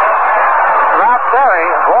Ralph Terry.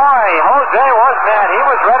 Boy, Jose was mad. He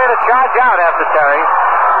was ready to charge out after Terry.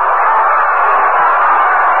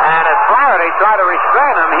 And as Flaherty tried to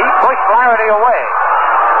restrain him, he pushed Flaherty away.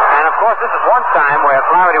 And, of course, this is one time where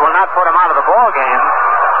Flaherty will not put him out of the ball game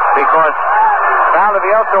because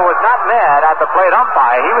Valdivieso was not mad at the plate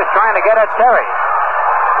umpire. He was trying to get at Terry.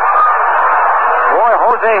 Boy,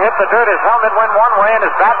 Jose hit the dirt. His helmet went one way and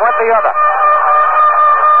his bat went the other.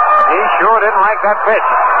 He sure didn't like that pitch.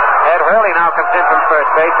 Ed Hurley now comes in from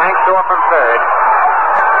first base. Hank Shaw from third.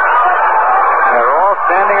 They're all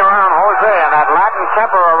standing around Jose, and that Latin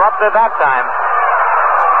temper erupted that time.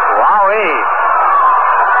 Wowee.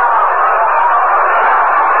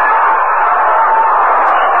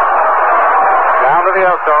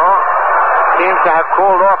 Valdivieso seems to have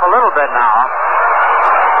cooled off a little bit now.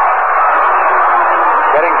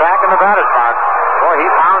 Getting back in the batter's box. Boy, he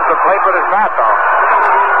pounds the plate with his bat, though.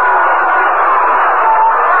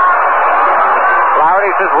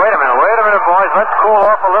 Flaherty says, wait a minute, boys. Let's cool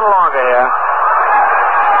off a little longer here.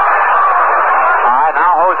 All right,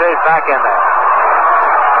 now Jose's back in there.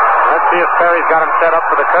 Let's see if Perry's got him set up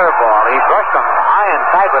for the curveball. He brushed him high and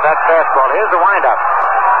tight with that fastball. Here's the windup.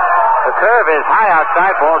 The curve is high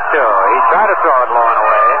outside, ball two. He tried to throw it low and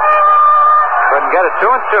away. Couldn't get it.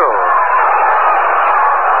 2-2.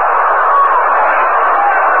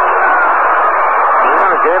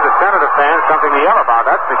 Gave the Senator fans something to yell about,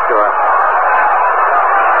 that's for sure.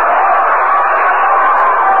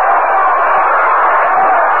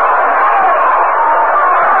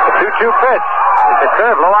 The 2-2 pitch. It's a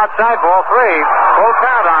curve, low outside, ball three. Full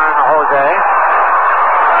count on Jose.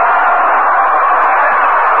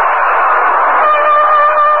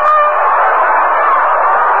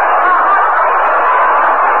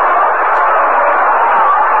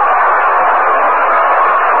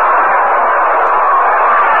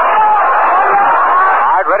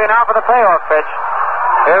 Now for the payoff pitch.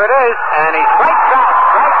 Here it is, and he strikes out.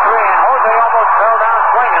 Strike three, and Jose almost fell down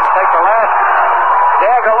swinging. Take the last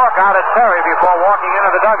dagger look out at Terry before walking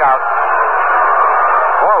into the dugout.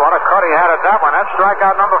 Boy, what a cut he had at that one. That's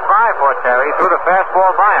strikeout number 5 for Terry. He threw the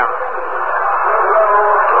fastball by him.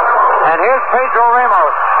 And here's Pedro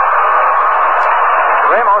Ramos.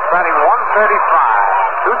 Ramos batting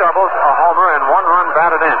 135. 2 doubles, a homer, and 1 run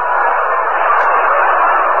batted in.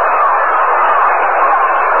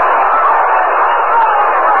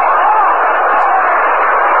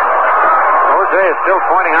 Jose is still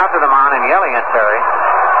pointing out to the mound and yelling at Terry.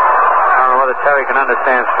 I don't know whether Terry can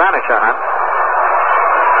understand Spanish or not.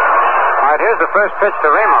 All right, here's the first pitch to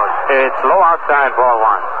Ramos. It's low outside, ball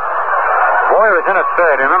 1. Boyer is in at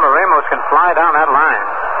third. Remember, Ramos can fly down that line.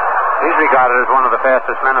 He's regarded as one of the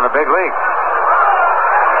fastest men in the big league.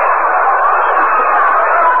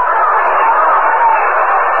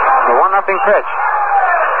 The 1-0 pitch.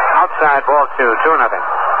 Outside, ball 2, 2-0.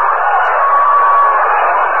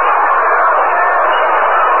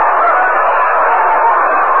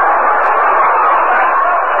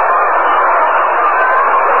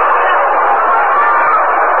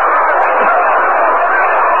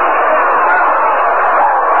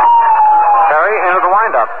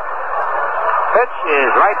 Pitch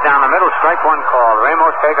is right down the middle, strike 1 call.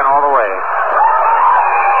 Ramos taken all the way.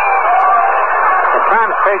 At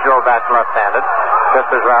times Pedro bats left-handed, just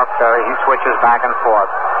as Ralph Terry. He switches back and forth.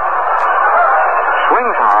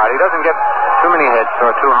 Swings hard. He doesn't get too many hits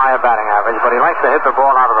or too high a batting average, but he likes to hit the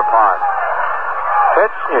ball out of the park.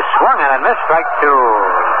 Pitch is swung and missed, strike 2.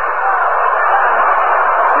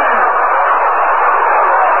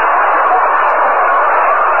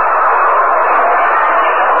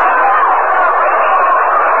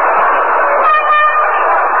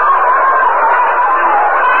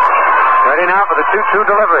 now for the 2-2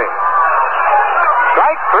 delivery.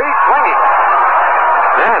 Strike 3 swinging.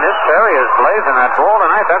 Man, this Terry is blazing that ball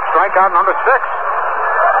tonight. That's strikeout number 6.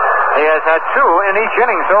 He has had 2 in each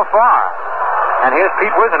inning so far. And here's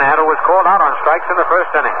Pete Wisenant, who was called out on strikes in the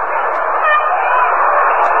first inning.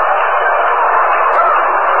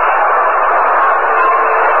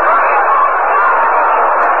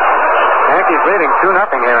 Yankees leading 2-0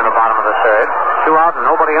 here in the bottom of the third. 2 out and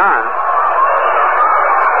nobody on.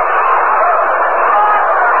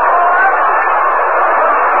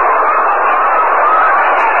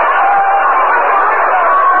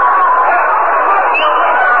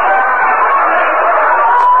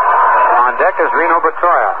 On deck is Reno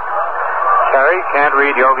Bertoya. Terry can't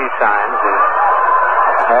read Yogi's signs. He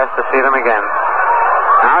has to see them again.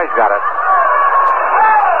 Now he's got it.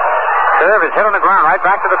 Serve is hit on the ground, right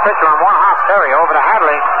back to the pitcher on one hop. Terry over to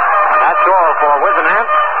Hadley. That's all for Wisenant.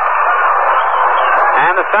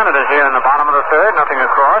 And the Senators here in the bottom of the third, nothing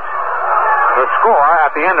across. The score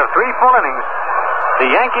at the end of 3 full innings,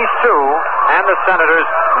 the Yankees 2 and the Senators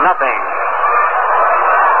nothing.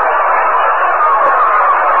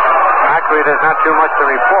 Actually, there's not too much to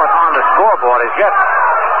report on the scoreboard as yet.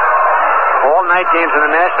 All night games in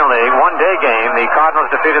the National League, one-day game. The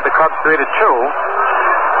Cardinals defeated the Cubs 3-2.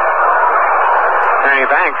 Ernie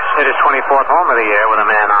Banks hit his 24th home of the year with a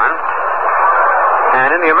man on.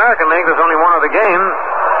 And in the American League, there's only one other game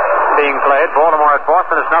being played. Baltimore at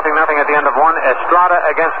Boston. It's 0-0 at the end of one. Estrada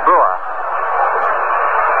against Brewer.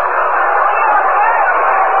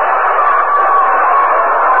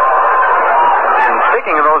 And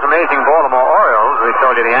speaking of those amazing Baltimore Orioles, we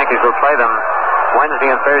told you the Yankees will play them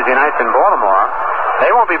Wednesday and Thursday nights in Baltimore. They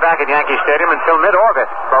won't be back at Yankee Stadium until mid-August,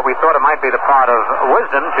 but we thought it might be the part of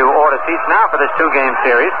wisdom to order seats now for this 2-game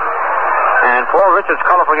series. And Paul Richards'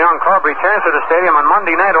 colorful young club returns to the stadium on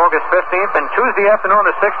Monday night, August 15th, and Tuesday afternoon,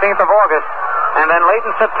 the 16th of August, and then late in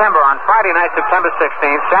September on Friday night, September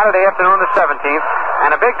 16th, Saturday afternoon, the 17th,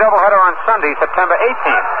 and a big doubleheader on Sunday, September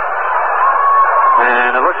 18th.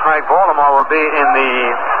 And it looks like Baltimore will be in the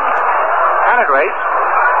pennant race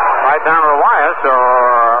right down to the wire, so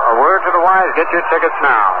a word to the wise, get your tickets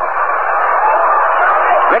now.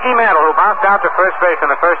 Mickey Mantle, who bounced out to first base in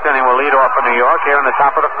the first inning, will lead off for New York here in the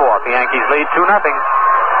top of the fourth. The Yankees lead 2-0 on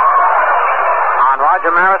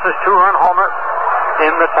Roger Maris's 2-run homer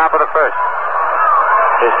in the top of the first.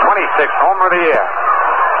 His 26th homer of the year.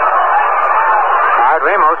 All right,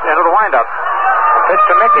 Ramos into the windup. Pitch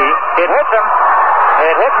to Mickey. It hits him.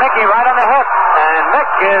 It hit Mickey right on the hip. And Mick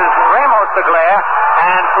gives Ramos the glare.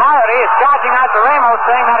 And Flaherty is charging out to Ramos,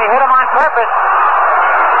 saying that he hit him on purpose.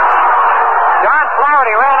 John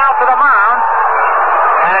Flaherty ran out to the mound.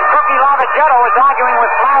 And Cookie Lavagetto is arguing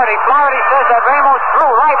with Flaherty. Flaherty says that Ramos threw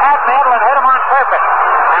right at Mantle and hit him on purpose.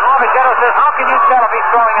 And Lavagetto says, how can you tell if he's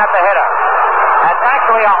throwing at the hitter? That's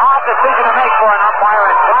actually a hard decision to make for an umpire,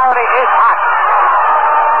 and Flaherty is hot.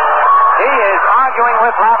 He is arguing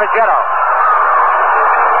with Lavagetto.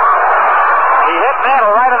 He hit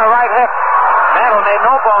Mantle right in the right hip. Mantle made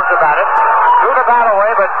no bones about it. Threw the bat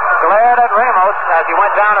away, but glared at Ramos as he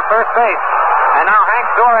went down to first base. And now Hank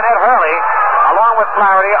Dorr and Ed Hurley, along with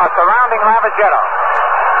Flaherty, are surrounding Lavagetto.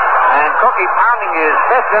 And Cookie pounding his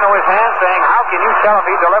fist into his hand, saying, how can you tell if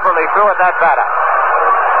he deliberately threw at that batter?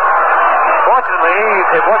 Fortunately,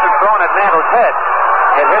 it wasn't thrown at Mantle's head.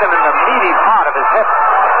 It hit him in the meaty part of his hip.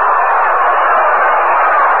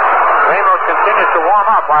 Ramos continues to warm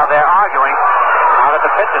up while they're arguing out at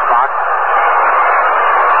the pitcher's box.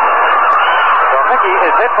 So Mickey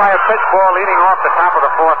is hit by a pitch ball leading off the top of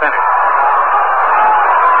the fourth inning.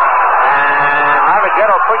 And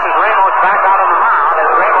Lavagetto pushes Ramos back out on the mound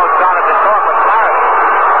as Ramos started to talk with Flaherty.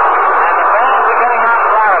 And the fans are getting on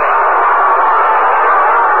Flaherty.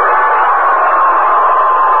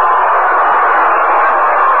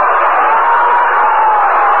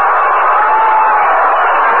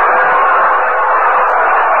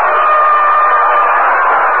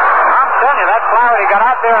 Flaherty got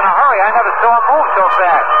out there in a hurry. I never saw him move so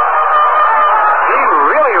fast. He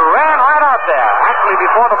really ran right out there. Actually,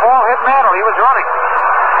 before the ball hit Mantle, he was running.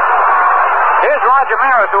 Here's Roger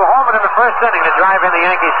Maris, who homered in the first inning to drive in the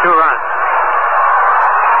Yankees 2 runs.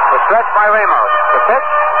 The stretch by Ramos. The pitch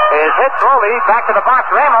is hit slowly back to the box.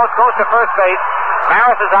 Ramos goes to first base.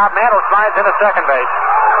 Maris is out. Mantle slides into second base.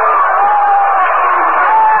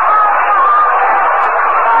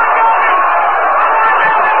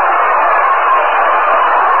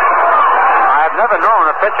 Never known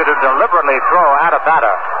a pitcher to deliberately throw at a batter.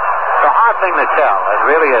 It's a hard thing to tell. It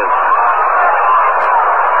really is.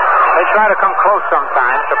 They try to come close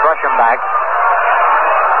sometimes to brush him back.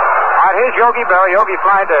 All right, here's Yogi Berra. Yogi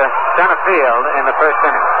flied to center field in the first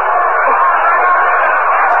inning.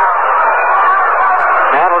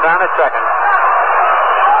 Field down at second.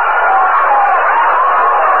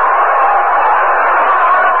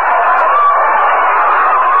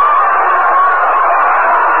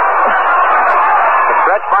 The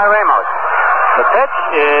stretch by Ramos. The pitch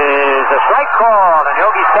is a strike called, and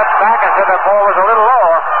Yogi steps back and said that ball was a little low.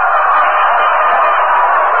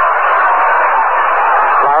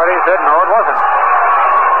 Flaherty said no, it wasn't.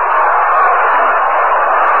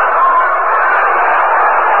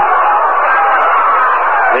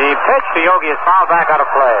 The pitch to Yogi is fouled back out of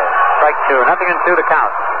play. Strike two. 0-2 to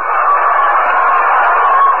count.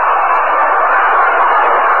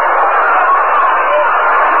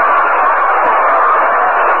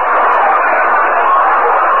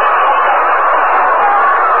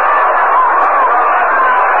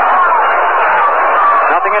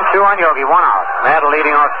 Two on Yogi, 1 out. Madden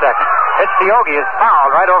leading off second. Pitch to Yogi is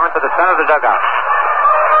fouled right over into the center of the dugout.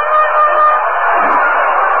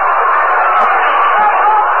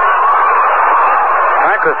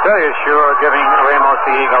 Frank Costello is sure giving Ramos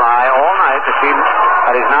the eagle eye all night to see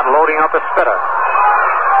that he's not loading up a spitter.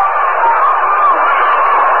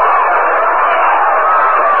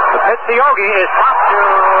 The pitch to Yogi is popped to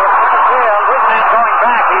center field. Whitman going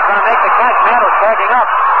back. He's going to make the catch. Mantle tagging up.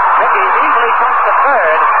 Mickey easily comes to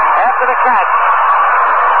third after the catch.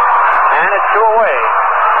 And it's 2 away.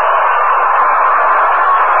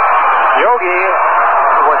 Yogi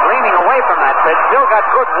was leaning away from that pitch. Still got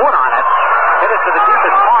good wood on it. Hit it to the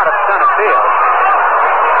deepest part of center field.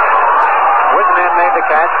 Whitman made the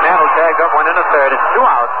catch. Mantle tagged up, went into third. It's 2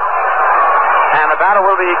 out. And the batter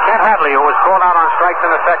will be Kent Hadley, who was called out on strikes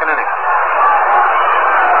in the second inning.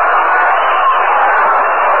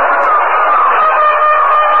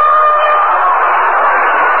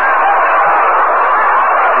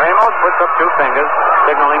 Ramos puts up 2 fingers,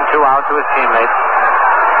 signaling 2 out to his teammates.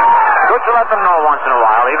 Good to let them know once in a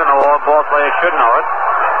while, even though all ball players should know it.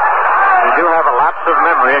 You do have a lapse of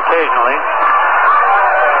memory occasionally.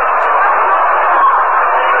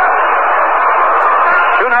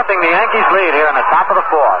 2-0, the Yankees lead here in the top of the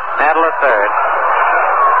fourth. Mantle at third.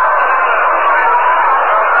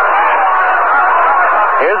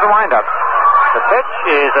 Here's the windup. The pitch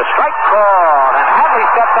is a strike call, and Hadley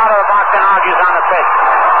steps out of the box and argues on the pitch.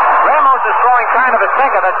 Ramos is throwing kind of a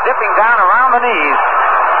sinker that's dipping down around the knees.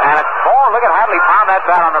 And it's ball. Look at Hadley pound that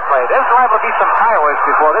bat on the plate. There's liable to be some fireworks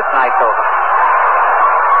before this night's over.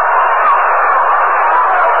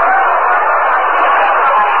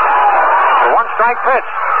 The 1-strike pitch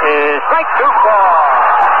is strike 2 ball.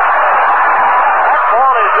 That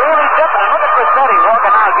ball is really dipping. And look at Griffith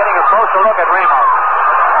walking out, getting a closer look at Ramos.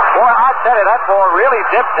 Boy, I tell you, that ball really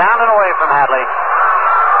dipped down and away from Hadley.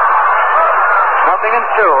 0-2.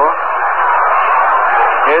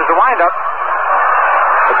 Here's the windup.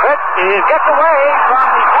 The pitch gets away from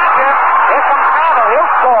the catcher. Here comes Mantle.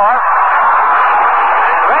 He'll score.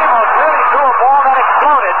 Ramos really threw a ball that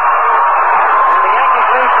exploded. And the Yankees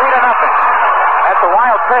lead 3-0. That's a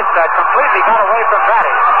wild pitch that completely got away from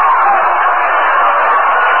Batty.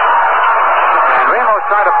 And Ramos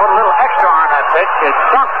tried to put a little extra on that pitch. It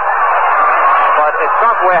sunk. But it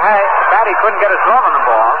sunk where Batty couldn't get his glove on the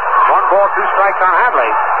ball. 1 ball, 2 strikes on Hadley.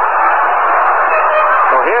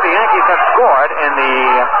 So here the Yankees have scored in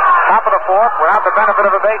the top of the fourth without the benefit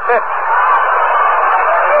of a base hit.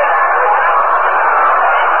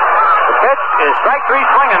 The pitch is strike 3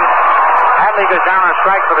 swinging. Hadley goes down on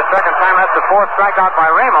strike for the second time. That's the 4th strikeout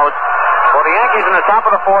by Ramos. For the Yankees in the top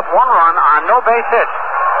of the fourth, 1 run on no base hits.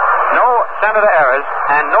 No Senator errors,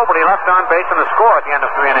 and nobody left on base in the score at the end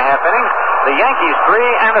of 3.5 innings. The Yankees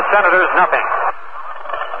 3 and the Senators nothing.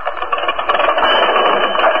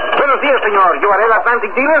 Buenos dias, senor. You are El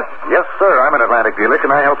Atlantic dealer? Yes, sir. I'm an Atlantic dealer.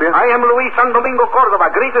 Can I help you? I am Luis San Domingo Cordova,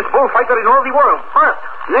 greatest bullfighter in all the world. First,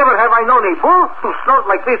 never have I known a bull to snort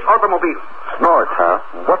like this automobile. Snorts,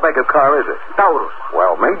 huh? What make of car is it? Taurus.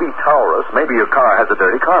 Well, maybe Taurus. Maybe your car has a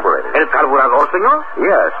dirty carburetor. El carburador, senor?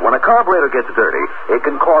 Yes. When a carburetor gets dirty, it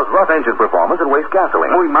can cause rough engine performance and waste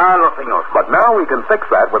gasoline. Muy malo, senor. But now we can fix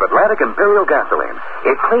that with Atlantic Imperial gasoline.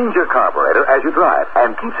 It cleans your carburetor as you drive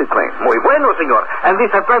and keeps it clean. Muy bueno, senor. And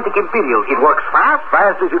this Atlantic Imperial, it works fast?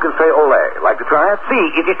 Fast as you can say ole. Like to try it?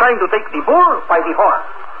 See, it is time to take the bull by the horn.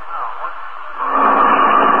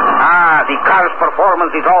 The car's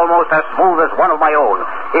performance is almost as smooth as one of my own.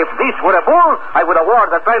 If this were a bull, I would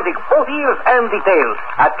award Atlantic both ears and the tail.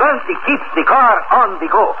 Atlantic keeps the car on the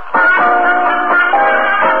go.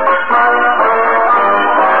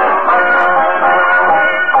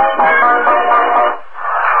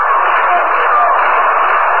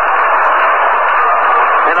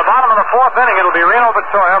 In the bottom of the fourth inning, it'll be Reno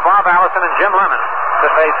Victoria, Bob Allison, and Jim Lemon to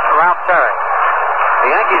face Ralph Terry. The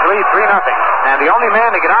Yankees lead 3-0. And the only man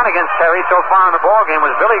to get on against Terry so far in the ball game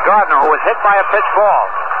was Billy Gardner, who was hit by a pitch ball.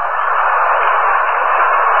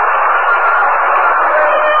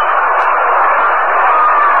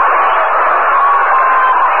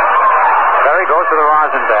 Terry goes to the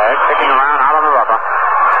rosin bag, picking around out on the rubber.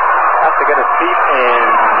 Has to get his feet in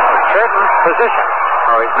a certain position,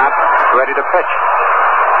 or he's not ready to pitch.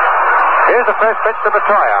 Here's the first pitch to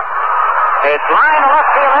Betoya. It's line to left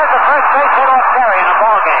field. There's the first base hit off Terry in the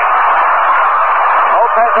ball game.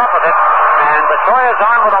 Lopez up with it, and Betoya's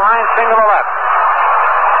on with a line single to left.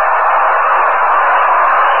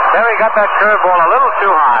 Terry got that curveball a little too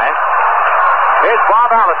high. Here's Bob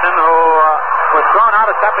Allison, who was thrown out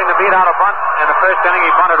attempting to beat out a bunt in the first inning. He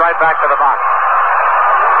bunted right back to the box.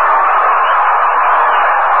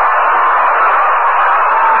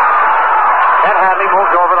 Ted Hadley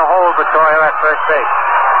moves over to hold Betoya at first base.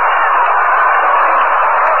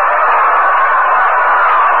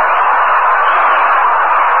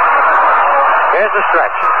 Here's the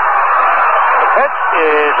stretch. The pitch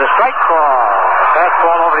is a strike call.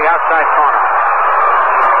 Fastball over the outside corner.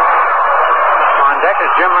 On deck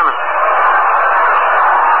is Jim Lemon.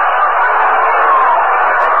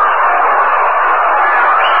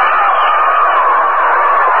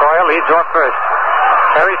 Betoya leads off first.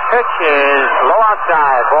 Terry's pitch is low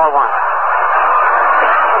outside, ball one.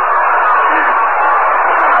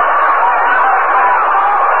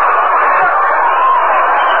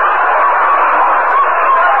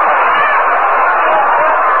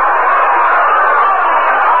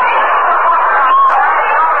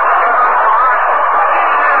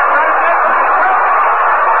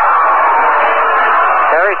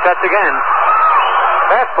 Terry sets again.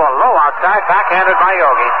 Fastball low outside, backhanded by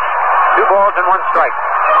Yogi. 2 balls and 1 strike.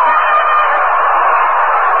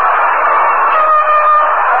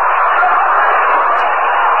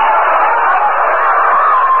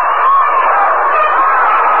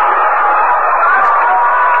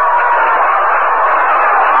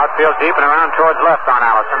 Outfield deep and around towards left on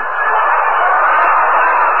Allison.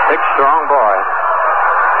 Big, strong boy.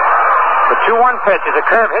 The 2-1 pitch is a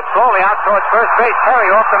curve hit slowly out towards first base. Terry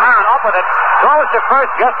off the mound, up with it. Throws to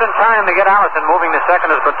first just in time to get Allison moving to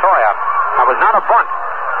second as Betoya. That was not a bunt.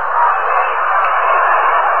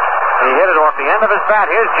 He hit it off the end of his bat.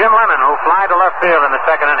 Here's Jim Lemon, who flied to left field in the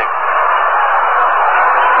second inning.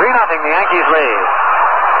 3-0, the Yankees lead.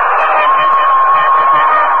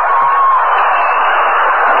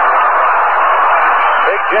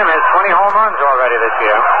 Big Jim has 20 home runs already this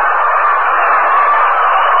year.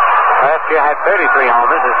 Last year had 33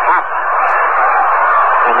 homers, his top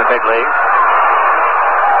in the big league.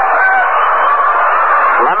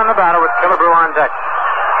 Lemon the batter with Killebrew on deck.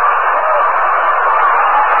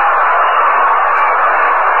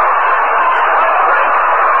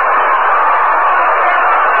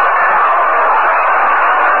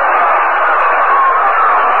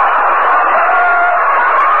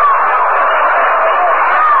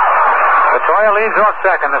 Betoya leads off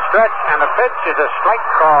second. The stretch and the pitch is a strike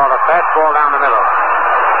call. A fastball down the middle.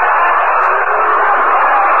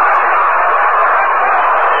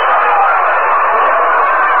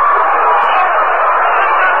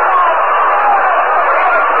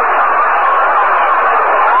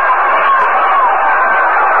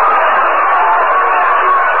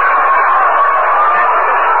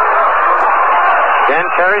 Again,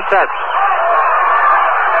 Terry sets.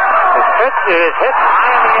 His pitch is hit high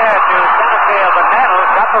in the air to center field, but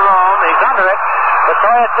Mantle's got the roam. He's under it.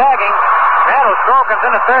 Betoya tagging. Mantle throw comes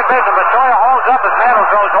into third base, and Betoya hauls up as Mantle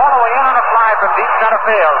goes all the way in on a fly from deep center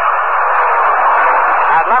field.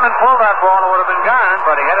 Had Lemon pulled that ball, it would have been gone,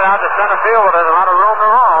 but he headed out to center field with a lot of room to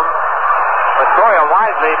roam. Betoya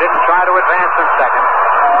wisely didn't try to advance from second.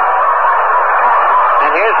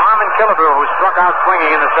 And here's Harmon Killebrew, who struck out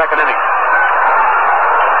swinging in the second inning.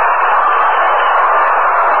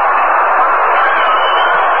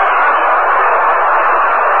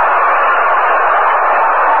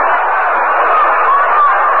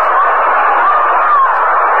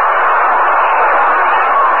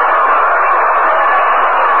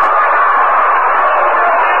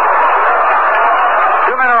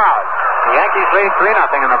 Yankees lead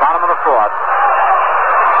 3-0 in the bottom of the fourth.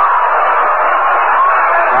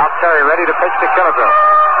 Now Terry ready to pitch to Killebrew.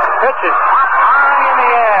 Pitch is popped high in the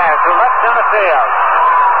air to left center field.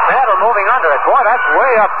 Mantle moving under it. Boy, that's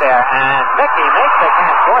way up there. And Mickey makes the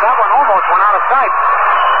catch. Boy, that one almost went out of sight.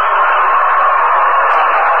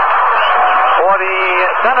 For the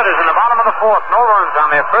Senators in the bottom of the fourth, no runs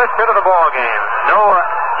on their first hit of the ball game. No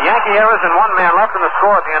Yankee errors and 1 man left in the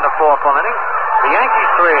score at the end of 4 full innings. The Yankees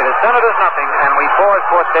 3, the Senators nothing, and we pause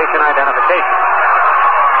for station identification.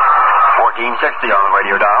 For 1460 on the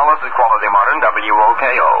radio dial. This is Quality Modern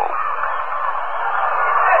WOKO.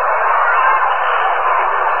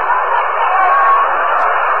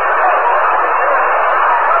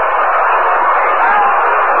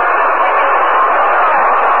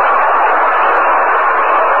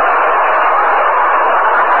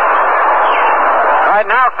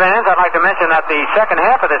 Now, fans, I'd like to mention that the second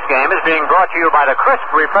half of this game is being brought to you by the Crisp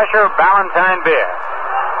Refresher Ballantine Beer.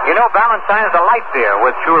 You know, Ballantine is a light beer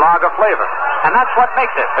with true lager flavor, and that's what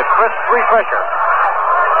makes it the Crisp Refresher.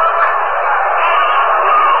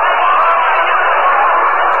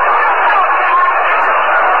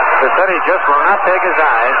 Cassetti just will not take his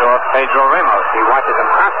eyes off Pedro Ramos. He watches him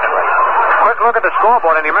constantly. Quick look at the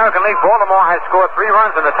scoreboard in the American League. Baltimore has scored 3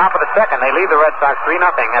 runs in the top of the second. They lead the Red Sox 3-0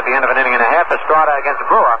 at the end of an inning and a half. The starter against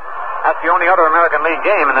Brewer. That's the only other American League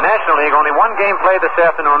game. In the National League, only one game played this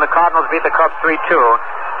afternoon. The Cardinals beat the Cubs 3-2.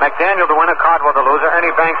 McDaniel the winner, Cardwell the loser.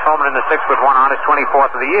 Ernie Banks homer in the 6th with 1 on, his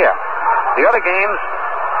 24th of the year. The other games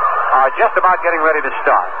are just about getting ready to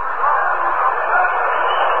start.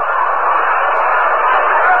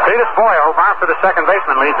 Cletus Boyer, who bounced to the second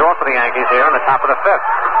baseman, leads off for the Yankees here in the top of the 5th.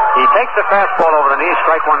 He takes the fastball over the knee,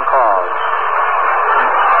 strike one called.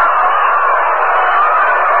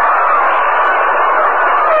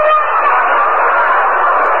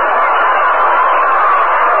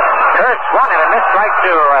 Kurt swung at a missed strike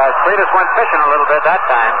two as Cletus went fishing a little bit that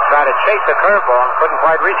time. Tried to chase the curveball and couldn't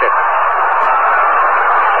quite reach it.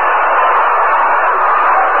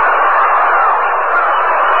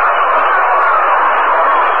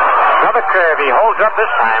 Another curve. He holds up this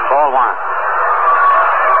time. Ball 1.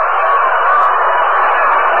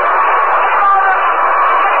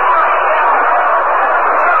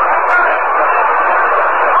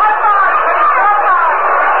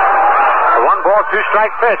 The 1-ball,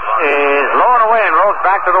 2-strike pitch is low and away and rolls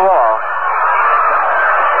back to the wall.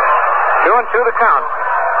 2-2 the count.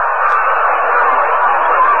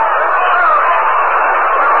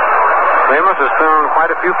 Ramos has thrown quite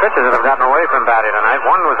a few pitches that have gotten away from Batty tonight.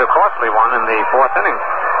 One was a costly one in the 4th inning.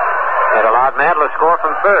 It allowed Madler to score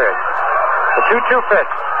from third. The 2-2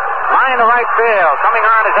 pitch. Line to right field. Coming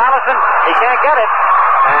on is Allison. He can't get it.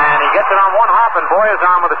 And he gets it on one hop, and Boyer's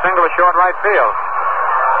on with a single to short right field.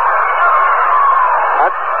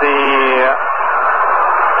 That's the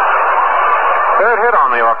third hit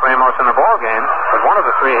only off Ramos in the ball game. But one of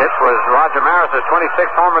the 3 hits was Roger Maris's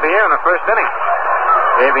 26th home of the year in the first inning.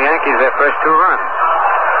 Gave the Yankees their first 2 runs.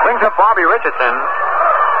 Brings up Bobby Richardson.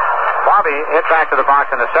 Bobby hit back to the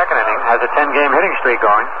box in the second inning, has a 10-game hitting streak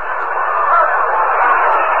going.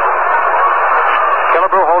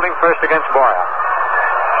 Killebrew holding first against Boyer.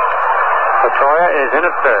 Latoya is in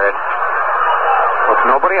at third with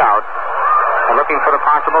nobody out and looking for the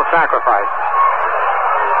possible sacrifice.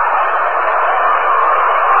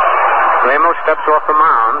 Ramos steps off the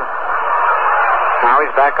mound. Now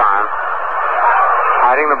he's back on.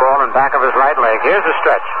 Hiding the ball in back of his right leg. Here's the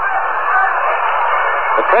stretch.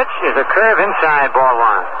 The pitch is a curve inside ball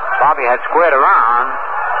 1. Bobby had squared around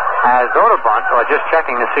as though to bunt or just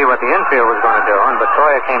checking to see what the infield was going to do. And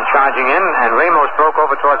Batoya came charging in and Ramos broke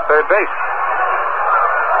over towards third base.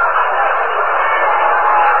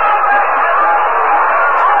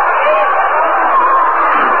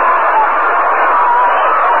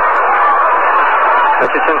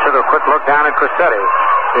 Richardson took a quick look down at Cassetti.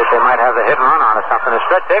 See if they might have the hit and run on or something. The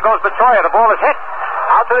stretch. There goes Batoya. The ball is hit.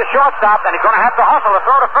 Out to the shortstop, and he's going to have to hustle to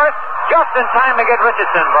throw to first just in time to get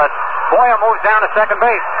Richardson. But Boyer moves down to second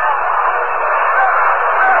base.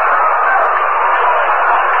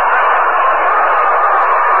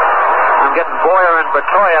 I'm getting Boyer and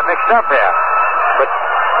Batoya mixed up here. But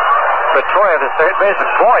Batoya, the third baseman,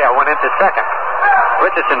 Boyer went into second.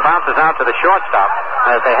 Richardson bounces out to the shortstop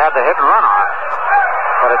as they have the hit and run on.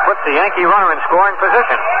 But it puts the Yankee runner in scoring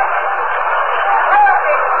position.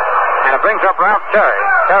 And it brings up Ralph Terry.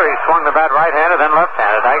 Terry swung the bat right-handed, then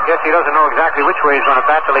left-handed. I guess he doesn't know exactly which way he's going to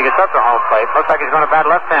bat till he gets up to home plate. Looks like he's going to bat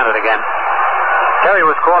left-handed again. Terry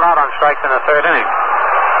was called out on strikes in the third inning.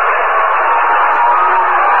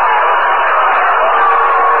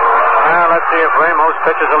 Well, let's see if Ramos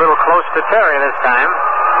pitches a little close to Terry this time.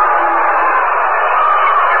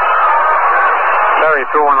 Terry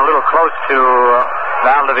threw one a little close to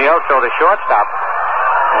Val DeVielso, the shortstop.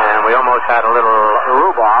 And we almost had a little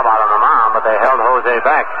rhubarb out on the mound, but they held Jose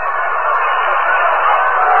back.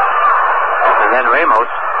 And then Ramos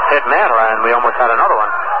hit Nadler, and we almost had another one.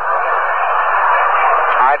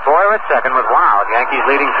 All right, Boyer at second with 1 out. Yankees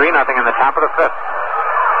leading 3-0 in the top of the 5th.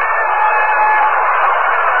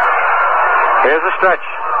 Here's the stretch.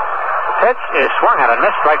 The pitch is swung at and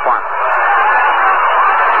missed, strike 1.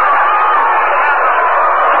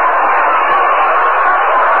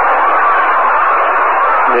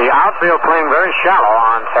 The outfield playing very shallow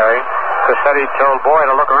on Terry. Cassetti told Boy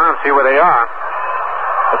to look around and see where they are.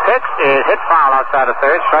 The pitch is hit foul outside of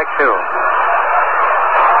third, strike two.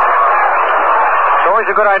 It's always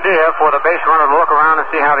a good idea for the base runner to look around and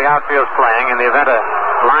see how the outfield's playing. In the event a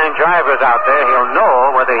line driver's out there, he'll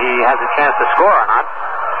know whether he has a chance to score or not.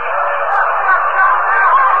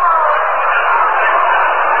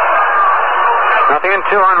 Nothing in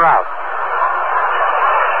two on route.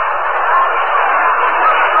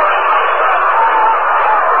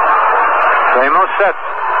 Ramos sets.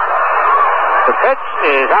 The pitch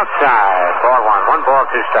is outside. Ball one. 1 ball,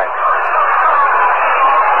 2 strikes.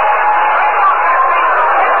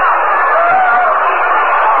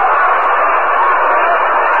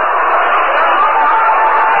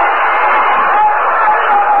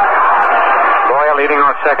 Boyle leading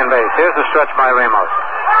off second base. Here's the stretch by Ramos.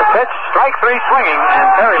 The pitch, strike three swinging, and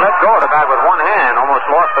Terry let go of the bat with one hand. Almost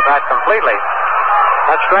lost the bat completely.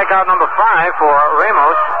 That's strikeout number 5 for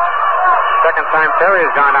Ramos. Second time Terry has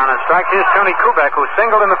gone down and strike. Here's Tony Kubek, who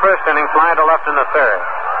singled in the first inning, fly to left in the third.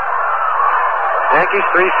 Yankees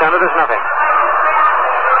 3, Senators nothing.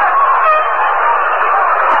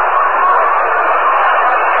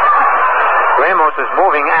 Ramos is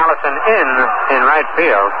moving Allison in right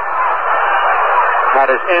field. That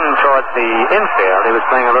is in towards the infield. He was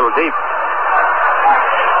playing a little deep.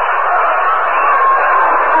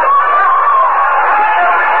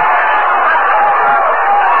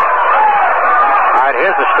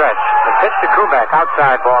 Here's the stretch. The pitch to Kubek,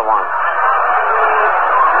 outside, ball one.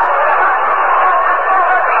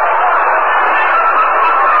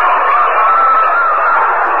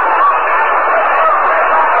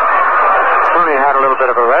 Tony had a little bit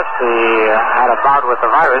of a rest. He had a bout with the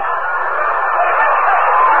virus.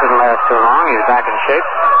 Didn't last too long. He's back in shape.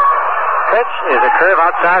 Pitch is a curve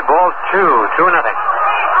outside, ball 2, 2-0.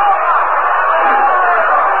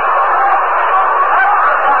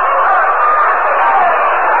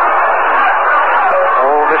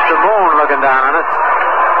 Mr. Moon looking down on us.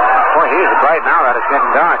 Boy, he is bright now that it's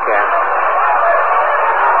getting dark here.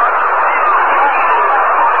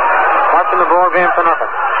 Watching the ball game for nothing.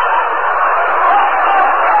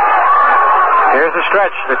 Here's the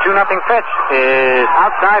stretch. The 2-0 pitch is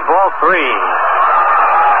outside, ball 3.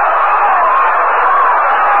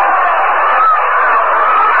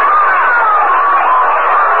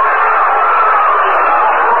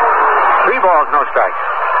 3 balls, no strikes.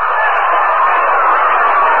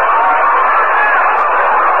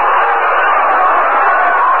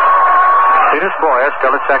 Peter Boyer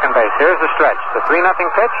still at second base. Here's the stretch. The 3-0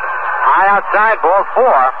 pitch. High outside, ball 4.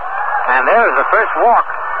 And there's the first walk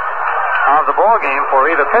of the ball game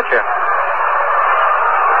for either pitcher.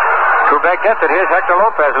 Kubek gets it. Here's Hector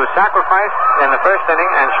Lopez, who sacrificed in the first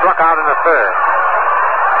inning and struck out in the third.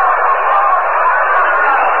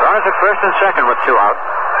 Runners at first and second with 2 out.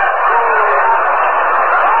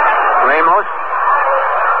 Ramos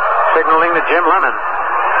signaling to Jim Lemon.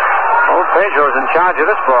 Old Pedro's in charge of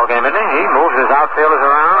this ball game, isn't he? He moves his outfielders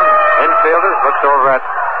around, infielders, looks over at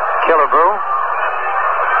Killebrew.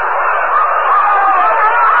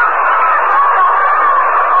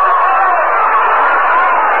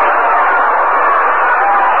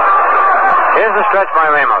 Here's the stretch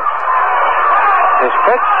by Ramos. His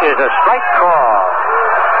pitch is a strike call.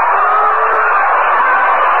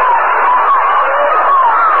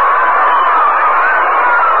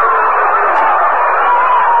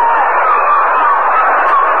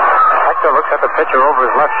 Looks at the pitcher over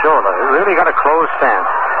his left shoulder. He really got a closed stance.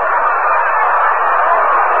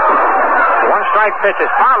 1 strike pitch is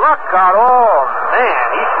foul. Look out. Oh, man.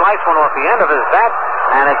 He sliced one off the end of his bat,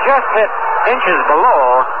 and it just hit inches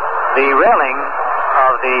below the railing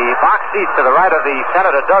of the box seats to the right of the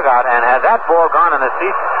Senator dugout, and had that ball gone in the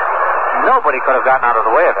seats, nobody could have gotten out of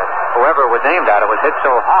the way of it. Whoever was aimed at it was hit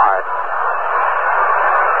so hard.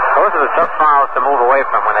 Those are the tough fouls to move away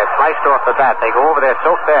from when they're sliced off the bat. They go over there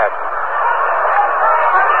so fast.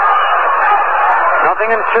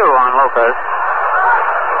 0-2 on Lopez.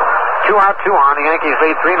 2 out, 2 on. The Yankees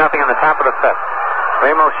lead 3-0 in the top of the 5th.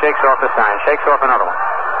 Ramos shakes off the sign. Shakes off another one.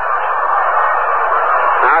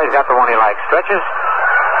 Now he's got the one he likes. Stretches.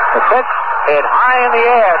 The pitch hit high in the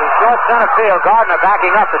air to short center field. Gardner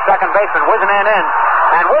backing up. The second baseman Wisnan in.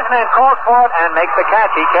 And Wisnan calls for it and makes the catch.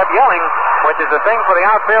 He kept yelling, which is the thing for the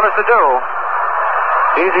outfielders to do.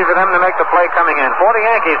 Easy for them to make the play coming in. For the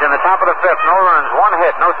Yankees in the top of the 5th. No runs, 1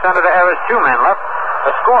 hit, no Senator errors, 2 men left. The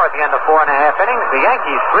score at the end of 4 1/2 innings. The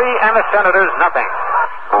Yankees 3 and the Senators nothing.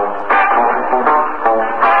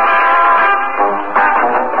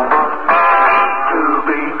 To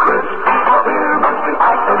be crisp, a beer must be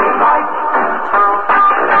ice and light.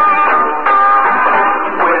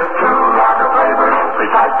 With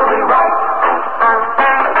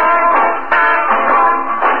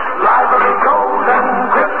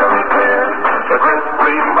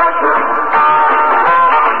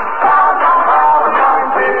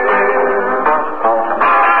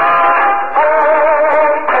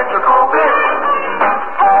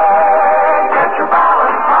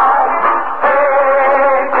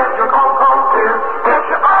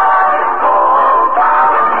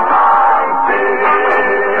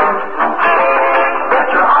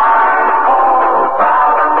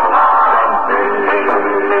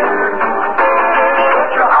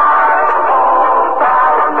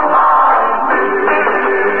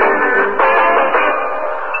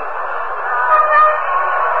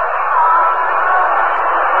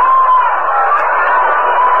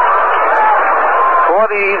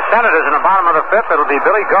Senators in the bottom of the fifth. It'll be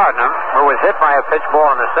Billy Gardner, who was hit by a pitch ball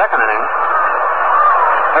in the second inning.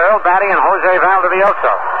 Earl Batty and Jose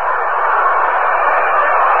Valdivieso.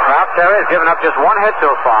 Ralph Terry has given up just one hit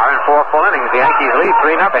so far in 4 full innings. The Yankees lead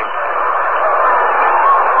 3-0.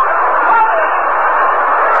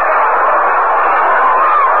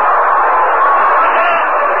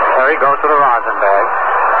 Terry goes to the rosin bag.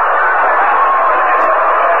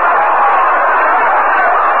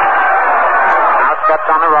 Now steps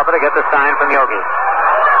on the rubber to get the sign from Yogi.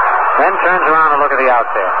 Then turns around to look at the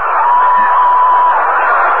outfield.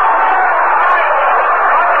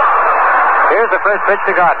 Here's the first pitch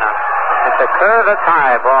to Gardner. It's a curve that's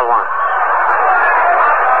high, ball 1.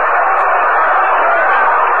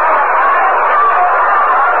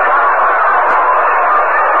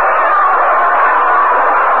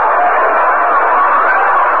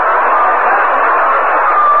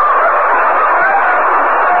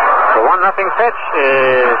 The 1-0 pitch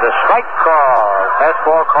is a strike call.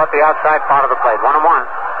 Fastball caught the outside part of the plate. 1-1.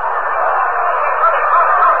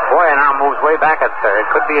 Boy, now moves way back at third.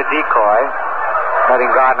 Could be a decoy,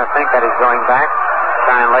 letting Gardner think that he's going back.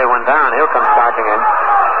 Try and lay one down. He'll come charging in.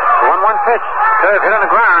 1-1 pitch. Curve hit on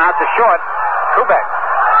the ground out to short. Kubek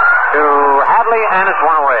to Hadley, and it's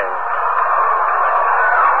one away.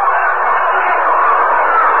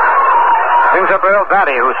 Brings up Earl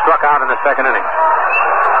Batty, who struck out in the second inning.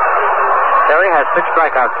 Terry has 6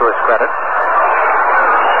 strikeouts to his credit.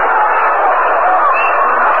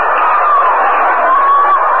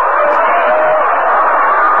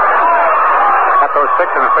 Those 6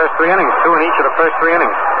 in the first 3 innings, 2 in each of the first 3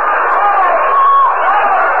 innings.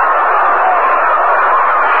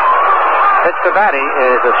 Pitch to Batty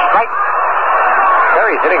is a strike.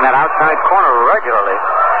 Terry's hitting that outside corner regularly.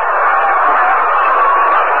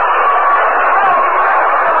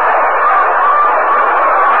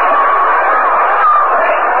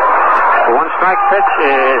 The 1-strike pitch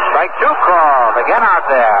is strike 2 called. Again out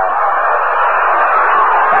there.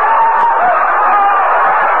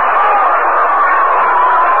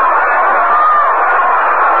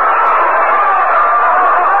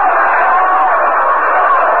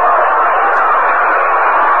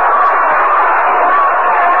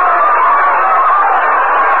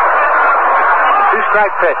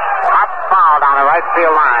 Strike pitch. Hop foul down the right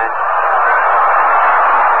field line.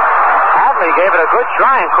 Hadley gave it a good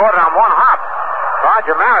try and caught it on one hop.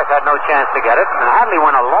 Roger Maris had no chance to get it, and Hadley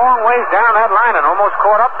went a long ways down that line and almost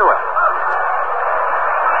caught up to it.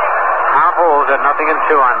 Count holds at 0-2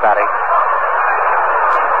 on Batty.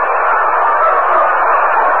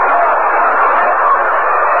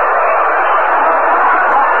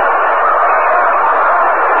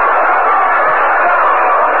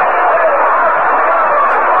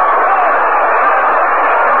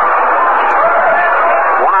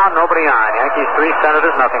 Nobody on. Yankees 3,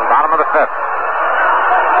 Senators nothing. Bottom of the fifth.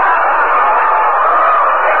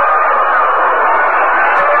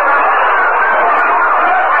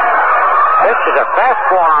 Pitch is a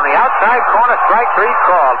fastball on the outside corner. Strike 3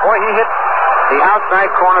 called. Boy, he hit the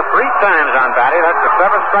outside corner 3 times on Batty. That's the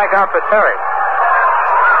 7th strikeout for Terry.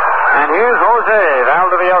 And here's Jose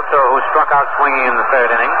Valdivieso, who struck out swinging in the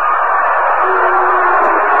 3rd inning.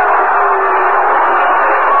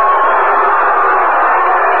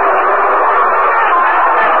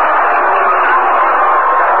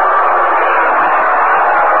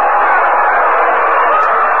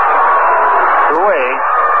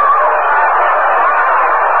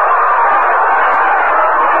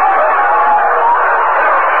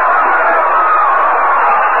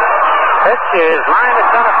 Is line to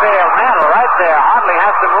center field. Mantle right there. Hardly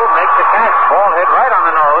has to move. Makes the catch. Ball hit right on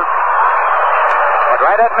the nose. But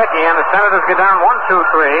right at Mickey, and the Senators get down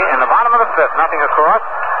 1-2-3 in the bottom of the fifth. Nothing across.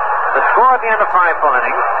 The score at the end of 5 full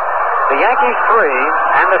innings. The Yankees 3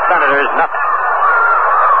 and the Senators nothing.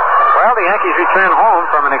 Well, the Yankees return home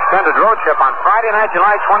from an extended road trip on Friday night,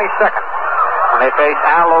 July 22nd, when they face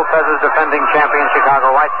Al Lopez's defending champion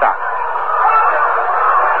Chicago White Sox.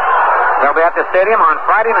 They'll be at the stadium on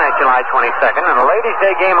Friday night, July 22nd, and a Ladies'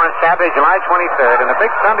 Day game on Saturday, July 23rd, and a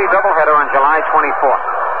big Sunday doubleheader on July 24th.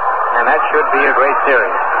 And that should be a great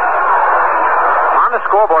series. On the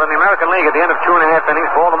scoreboard in the American League at the end of 2.5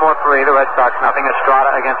 innings, Baltimore 3, the Red Sox nothing,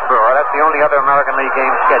 Estrada against Brewer. That's the only other American League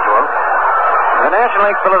game scheduled. The National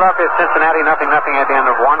League, Philadelphia, Cincinnati, 0-0 at the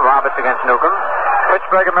end of 1, Roberts against Newcomb.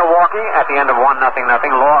 Pittsburgh and Milwaukee at the end of 1-0,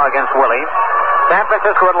 Law against Willie. San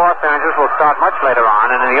Francisco at Los Angeles will start much later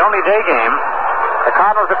on, and in the only day game, the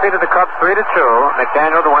Cardinals defeated the Cubs 3-2.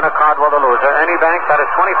 McDaniel the winner, Cardwell the loser. Ernie Banks had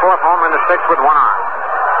his 24th home run, the 6th with 1 on.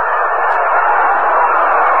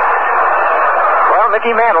 Well,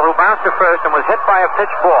 Mickey Mantle, who bounced to first and was hit by a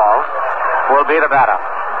pitch ball, will be the batter.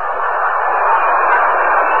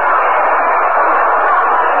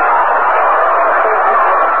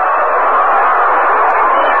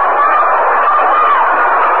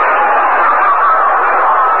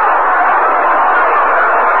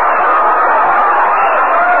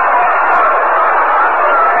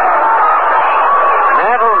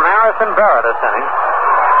 Berra this inning.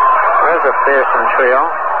 There's a fearsome trio.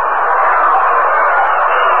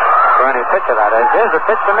 For any pitcher, that is. Here's the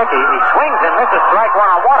pitch to Mickey. He swings and misses strike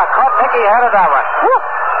one. What a cut. Mickey headed that one. Woo!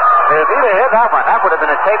 If he'd have hit that one, that would have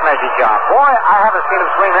been a tape measure job. Boy, I haven't seen him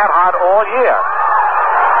swing that hard all year.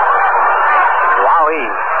 Wowee.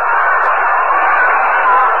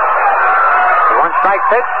 One strike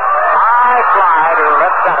pitch. High fly to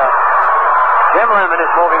left center. Jim Lemon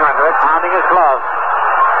is moving under it, pounding his glove.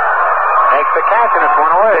 Takes the catch and it's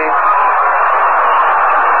one away.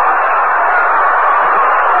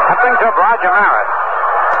 That brings up Roger Maris,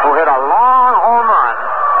 who hit a long home run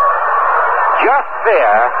just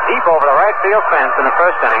there, deep over the right field fence in the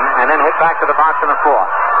first inning, and then hit back to the box in the fourth.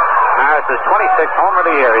 Maris is 26th homer of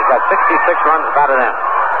the year. He's got 66 runs batted in.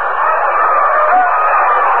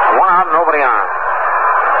 One out, nobody on.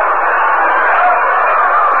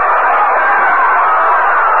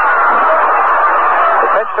 The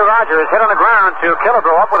pitch to Roger is hit on the ground to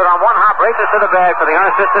Killebrew. Up with it on one hop, races to the bag for the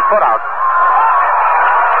unassisted putout.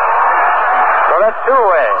 So that's two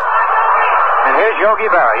away. And here's Yogi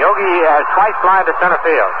Berra. Yogi has twice flied to center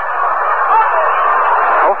field.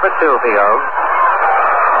 0 for 2 for Yogi.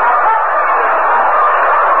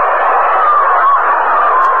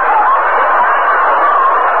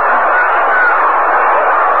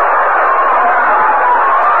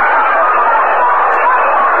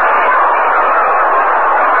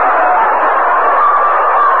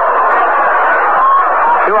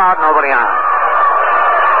 Two out, nobody on.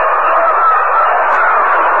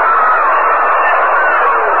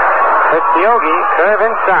 It's Yogi, curve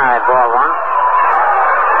inside, ball one.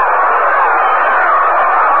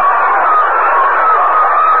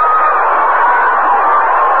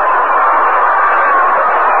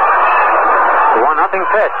 The 1-0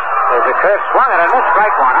 pitch. There's a curve swung at a missed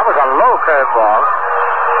strike one. That was a low curve ball.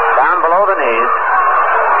 Down below the knees.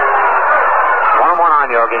 1-1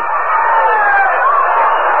 on Yogi.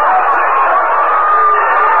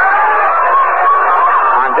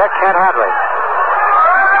 On deck, Kent Hadley.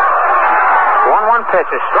 1-1 pitch.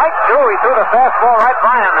 A strike two. He threw the fastball right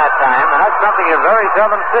by him that time, and that's something you very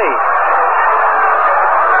seldom see.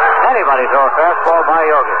 Anybody throw a fastball by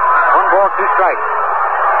Yogi. 1 ball, 2 strikes.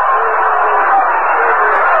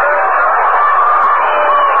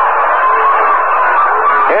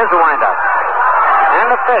 Here's the windup. And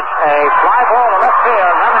the pitch. A fly ball to left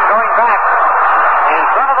field. Lemon going back. In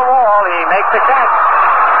front of the wall, he makes the catch.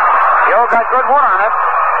 Yogi got good wood on it.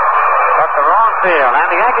 But the wrong field. And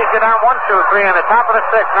the Yankees get down 1-2-3 on the top of the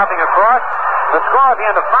 6th, nothing across. The score at the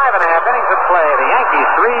end of 5.5 innings of play. The Yankees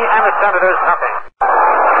 3 and the Senators nothing.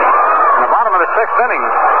 In the bottom of the 6th inning,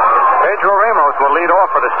 Pedro Ramos will lead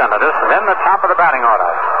off for the Senators, and then the top of the batting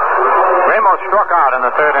order. Ramos struck out in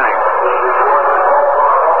the 3rd inning.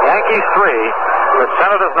 Yankees 3, the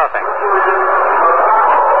Senators nothing.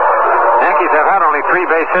 Yankees have had only 3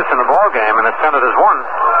 base hits in the ball game, and the Senators won.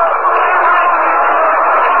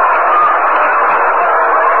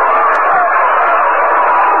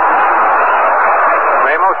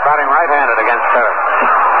 Batting right-handed against Terry.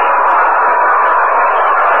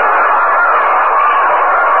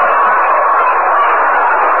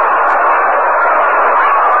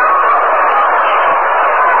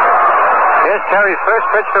 Here's Terry's first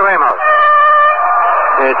pitch to Ramos.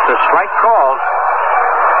 It's a strike called.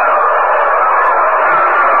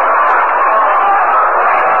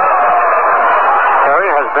 Terry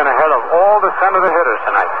has been ahead of all the Senator hitters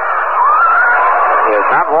tonight. He has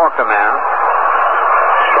not walked a man.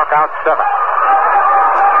 Struck out 7.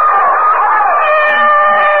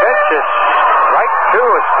 Pitch is strike 2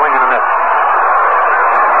 is swinging a miss.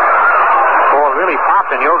 Ball really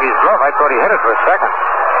popped in Yogi's glove. I thought he hit it for a second.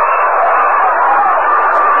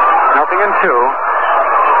 0-2.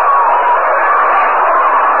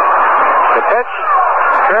 The pitch,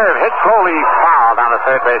 curve, hit slowly foul down the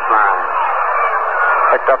third base line.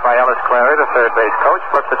 Picked up by Ellis Clary, the third base coach,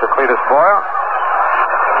 flips it to Cletus Boyle,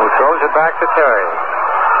 who throws it back to Terry.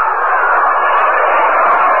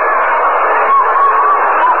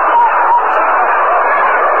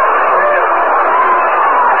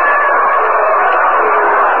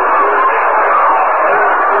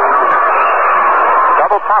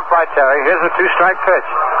 Pop by Terry. Here's a 2-strike pitch.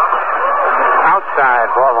 Outside,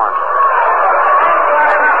 ball 1.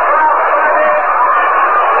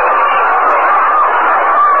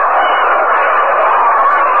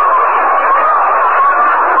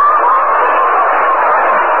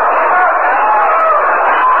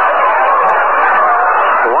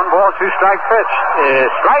 The 1-ball, 2-strike pitch is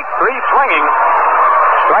strike 3 swinging.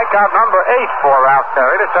 Strikeout number 8 for Ralph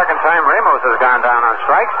Terry. The second time Ramos has gone down on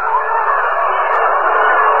strikes.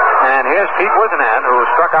 And here's Pete Wisenand, who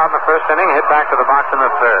struck out in the first inning, hit back to the box in the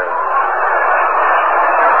third.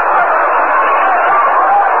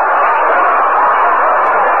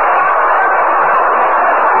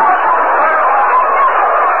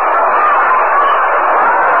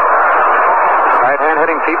 Right-hand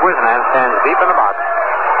hitting Pete Wisenand stands deep in the box.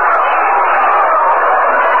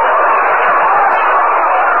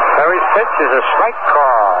 Perry's pitch is a strike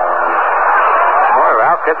call. Boy,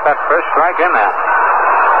 Ralph gets that first strike in there.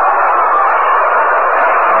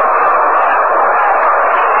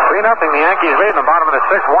 3-0, the Yankees lead in the bottom of the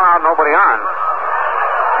sixth. 1 out, nobody on.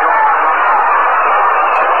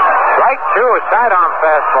 Strike 2, a sidearm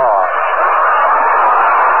fastball.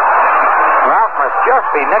 Ralph must just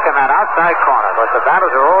be nicking that outside corner, but the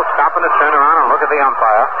batters are all stopping to turn around and look at the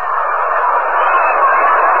umpire.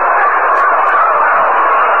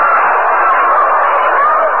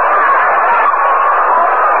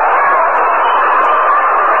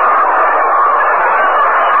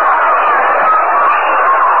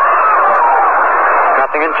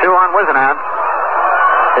 And 2 on Wisenand.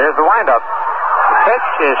 Here's the windup. The pitch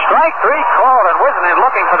is strike 3 called, and Wisenand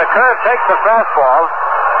looking for the curve takes the fastball.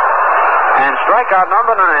 And strikeout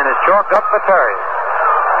number 9 is chalked up for Terry.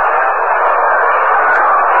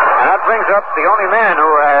 And that brings up the only man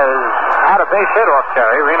who has had a base hit off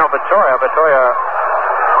Terry, Reno Batoya. Batoya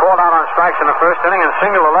called out on strikes in the first inning and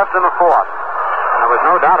singled to left in the fourth. And there was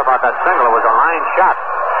no doubt about that single. It was a line shot.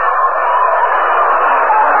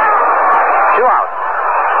 2 out.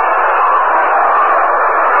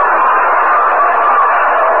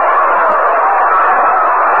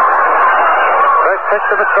 Pitch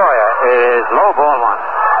to Batoya is low, ball 1. The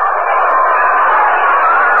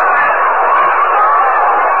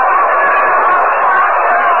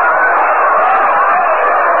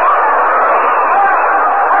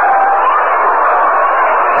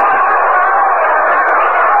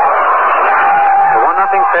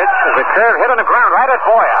 1-0 pitch is a curve hit on the ground right at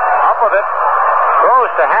Boyer. Up with it.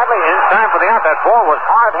 Throws to Hadley in time for the out. That ball was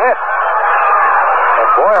hard hit.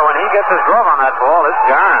 But Boyer, when he gets his glove on that ball, it's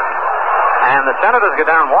gone. And the Senators go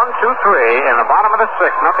down 1-2-3 in the bottom of the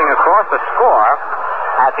sixth, nothing across the score.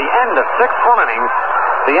 At the end of 6 full innings,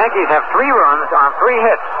 the Yankees have 3 runs on 3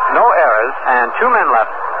 hits, no errors, and 2 men left.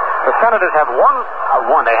 The Senators have one.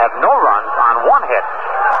 They have no runs on 1 hit,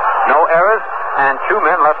 no errors, and 2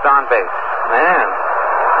 men left on base. Man,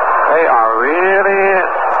 they are really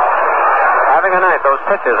having a night, those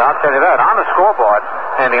pitchers, I'll tell you that. On the scoreboard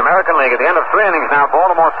in the American League, at the end of 3 innings now,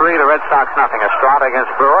 Baltimore 3, the Red Sox nothing. Estrada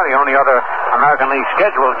against Brewer, the only other American League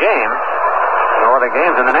scheduled game. No other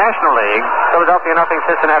games in the National League. Philadelphia nothing,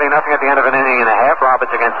 Cincinnati nothing at the end of an inning and a half.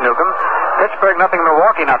 Roberts against Newcomb. Pittsburgh nothing,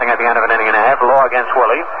 Milwaukee nothing at the end of an inning and a half. Law against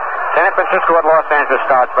Willie. San Francisco at Los Angeles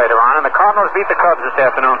starts later on. And the Cardinals beat the Cubs this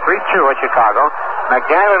afternoon 3-2 at Chicago.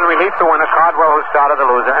 McGarren relieved the winner. Cardwell, who started the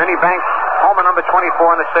loser. Ernie Banks, homer number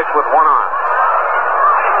 24 in the 6th with 1 on.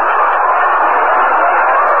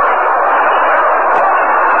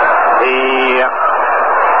 The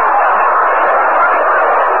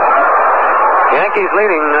Yankees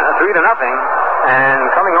leading 3-0, and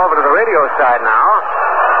coming over to the radio side now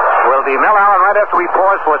will be Mel Allen right after we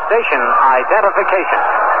pause for station identification.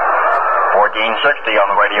 1460 on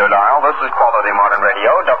the radio dial. This is Quality Modern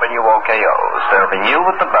Radio, WOKO, serving you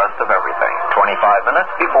with the best of everything. 25 minutes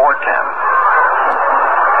before 10.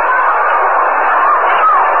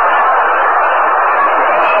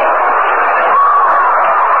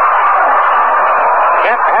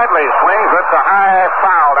 Hadley swings. It's a high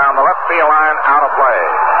foul down the left field line, out of play.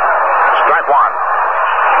 Strike 1.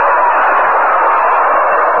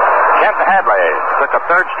 Kent Hadley took a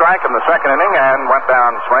 3rd strike in the 2nd inning and went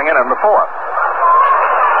down swinging in the 4th.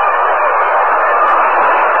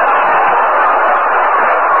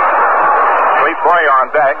 Clete Boyer on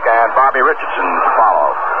deck and Bobby Richardson to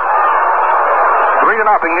follow. 3-0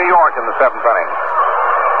 New York in the 7th inning.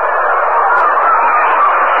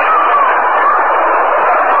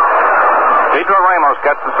 Pedro Ramos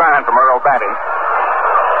gets the sign from Earl Batty.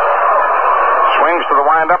 Swings to the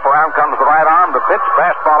windup. Around comes the right arm. The pitch,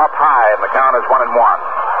 fastball up high, and the count is 1-1. 1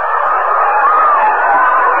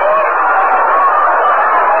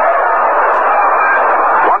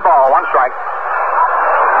 ball, 1 strike.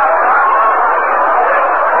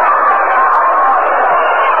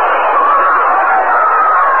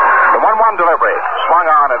 The 1-1 delivery.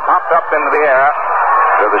 Swung on and popped up into the air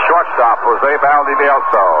to the shortstop, Jose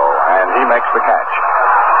Valdivieso, and he makes the catch.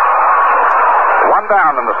 1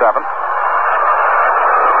 down in the 7th.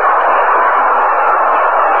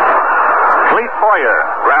 Clete Boyer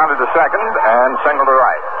grounded to second and singled to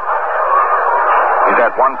right. He's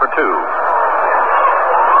at 1 for 2.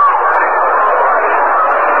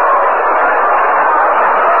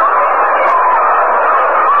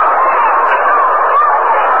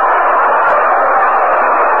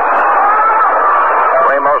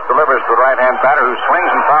 goes to the right-hand batter who swings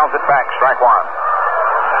and fouls it back. Strike one.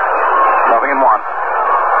 0-1.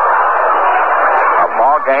 A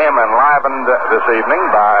ball game enlivened this evening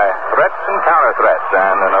by threats and counter-threats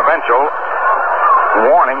and an eventual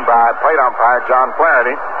warning by plate umpire John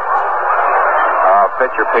Flaherty.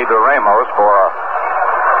 Pitcher Pedro Ramos for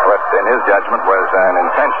what, in his judgment, was an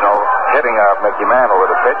intentional hitting of Mickey Mantle with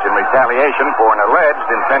a pitch in retaliation for an alleged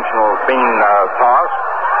intentional bean toss.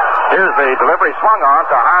 Here's the delivery swung on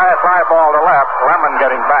to high fly ball to left. Lemon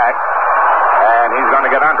getting back, and he's going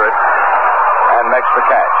to get under it and makes the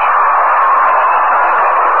catch.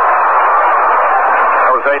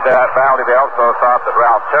 Jose Valdivia also thought that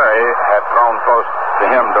Ralph Terry had thrown close to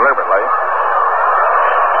him deliberately.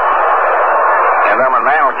 And then when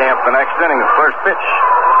Mantle came up the next inning, the first pitch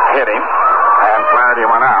hit him, and Flaherty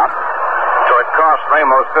went out. So it cost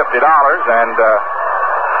Ramos $50, and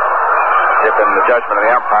if in the judgment of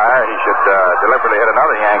the umpire he should deliberately hit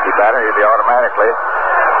another Yankee batter, he'd be automatically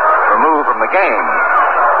removed from the game.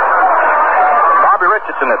 Bobby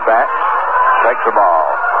Richardson at bat takes the ball.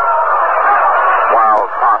 While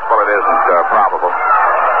possible, it isn't probable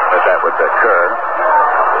that that would occur.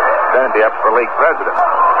 Then it'd be up to the league president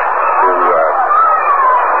to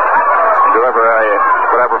deliver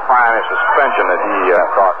whatever fine or suspension that he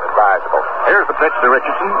thought advisable. Here's the pitch to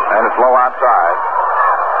Richardson, and it's low outside.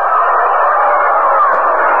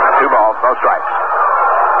 2 balls, no strikes.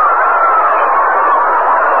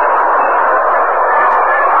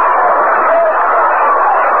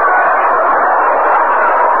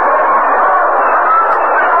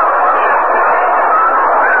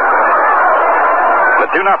 The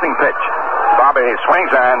 2-0 pitch. Bobby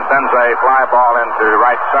swings and sends a fly ball into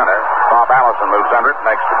right center. Bob Allison moves under it,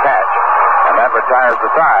 makes the catch, and that retires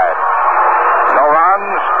the tie. No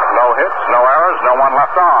runs, no hits, no errors, no one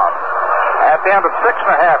left on. At the end of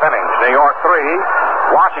 6.5 innings, New York 3,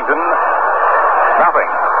 Washington nothing.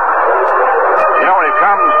 You know, when it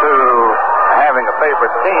comes to having a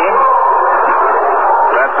favorite team,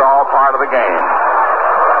 that's all part of the game.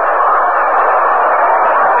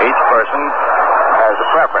 Each person has a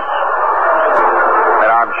preference. And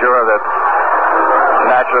I'm sure that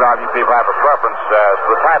naturally all you people have a preference for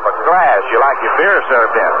the type of glass you like your beer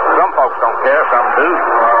served in. Some folks don't care, some do.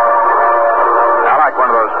 I like one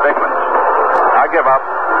of those big ones. I give up.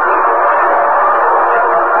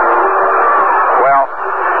 Well,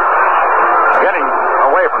 getting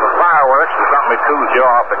away from the fireworks is something that cools you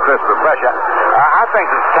off, the crisp refresher. I think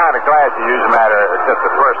the kind of glass you use matter just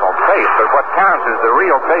a personal taste, but what counts is the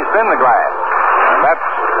real taste in the glass. And that's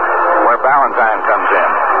where Ballantine comes in.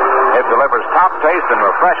 It delivers top taste and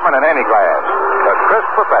refreshment in any glass. The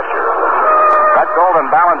crisp refresher. That golden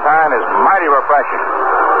Ballantine is mighty refreshing.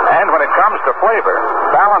 And when it comes to flavor,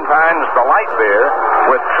 Ballantine's the light beer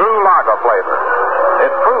with true lager flavor.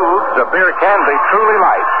 It proves a beer can be truly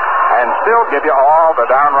light and still give you all the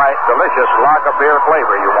downright delicious lager beer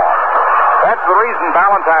flavor you want. That's the reason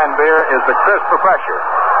Ballantine beer is the crisp refresher.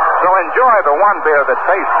 So enjoy the one beer that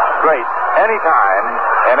tastes great anytime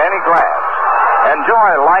in any glass. Enjoy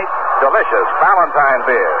light, delicious Ballantine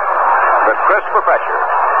beer, the crisp refresher.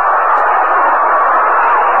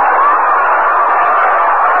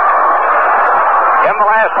 In the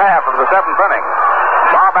last half of the 7th inning,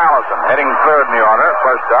 Bob Allison hitting third in the order.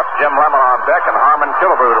 First up, Jim Lemon on deck and Harmon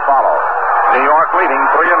Killebrew to follow. New York leading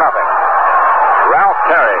 3-0. Ralph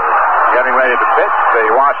Terry getting ready to pitch.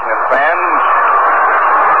 The Washington fans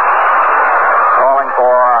calling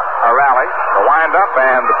for a rally. The wind-up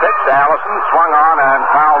and the pitch to Allison swung on and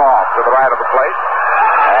fouled off to the right of the plate.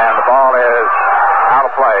 And the ball is out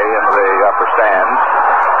of play into the upper stands.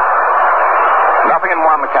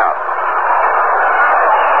 0-1 the count.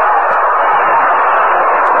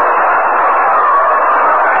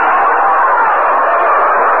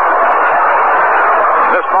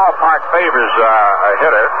 This ballpark favors a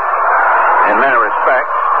hitter in many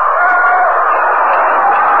respects.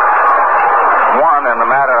 One, in the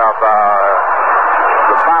matter of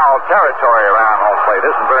the foul territory around home plate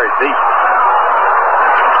isn't very deep.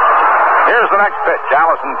 Here's the next pitch.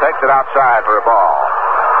 Allison takes it outside for a ball.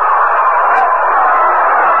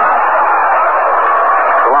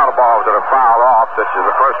 There's a lot of balls that are fouled off, such as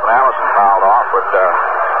the first one Allison fouled off, but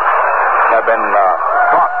have been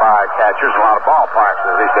caught by catchers. A lot of ballparks,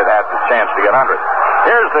 at least they'd have the chance to get under it.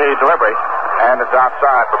 Here's the delivery, and it's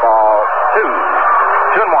outside for ball 2.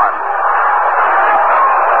 2-1.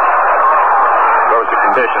 Those are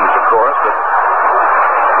conditions, of course, that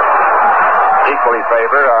equally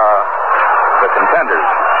favor the contenders.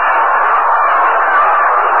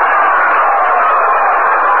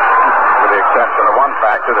 With the exception of one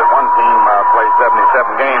factor, that one team plays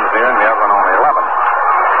 77 games here and the other one only 11.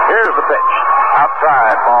 Here's the pitch.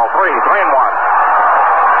 Outside, ball 3, 3-1.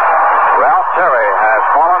 Ralph Terry has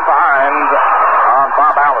fallen behind on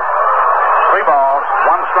Bob Allison. 3 balls,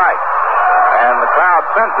 1 strike. And the crowd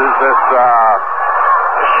senses this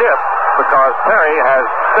shift because Terry has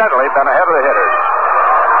steadily been ahead of the hitters.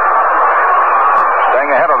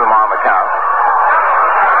 Staying ahead of them on the count.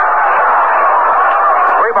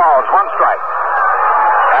 3 balls, 1 strike.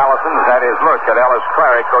 Allison has had his look at Ellis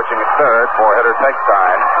Clary coaching at third for hitter take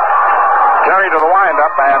time. Terry to the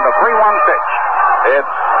windup and the 3-1 pitch.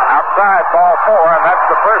 It's outside, ball 4, and that's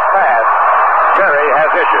the first pass Terry has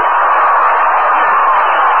issued.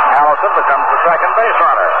 Allison becomes the second base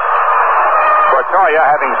runner. Bertoya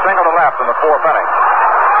having singled to left in the 4th inning.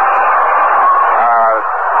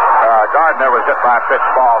 Gardner was hit by a pitch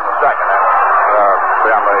ball in the second inning.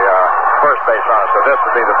 On the first base runner, so this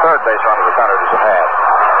would be the third base runner the Senators have had.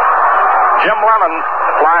 Jim Lemon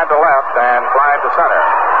flied to left and flied to center.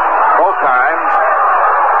 Both times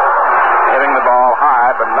hitting the ball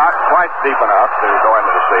high, but not quite deep enough to go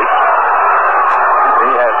into the seats.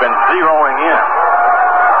 He has been zeroing in.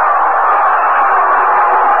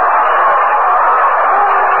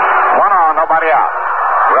 One on, nobody out.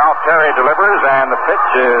 Ralph Terry delivers, and the pitch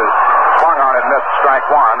is swung on and missed, strike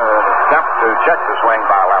 1. An attempt to check the swing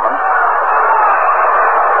by Lemon.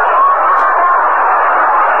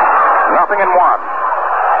 0-1.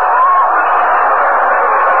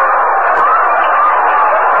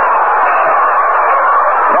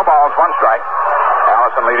 No balls, 1 strike.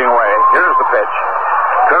 Allison leading away. Here's the pitch.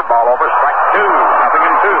 Curveball over, strike 2. 0-2.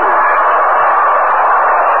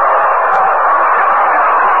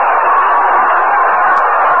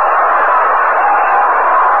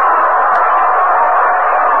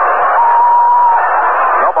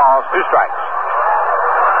 No balls, 2 strikes.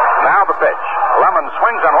 Now the pitch. Lemon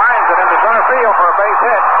swings and lines it into center field for a base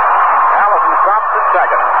hit. Allison stops at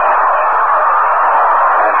second.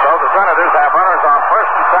 And so the Senators have runners on first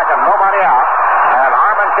and second, nobody out. And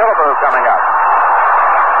Harmon Killebrew coming up.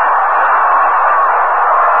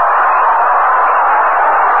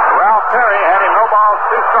 Ralph Terry had him no balls,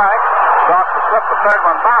 2 strikes. Sought to slip the third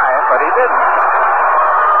one by him, but he didn't.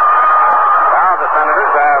 Now the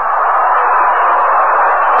Senators have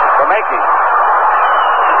the making.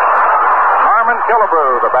 Harmon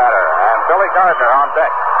Killebrew, the batter, and Billy Gardner on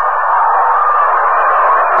deck.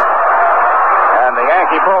 And the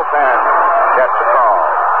Yankee bullpen gets the call.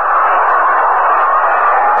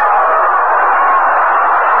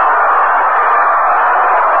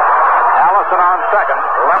 Allison on second,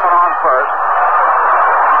 Lemon on first.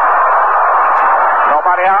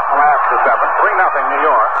 Nobody out in the last of the 7th. 3-0 New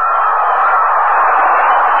York.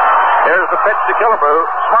 Here's the pitch to Killebrew.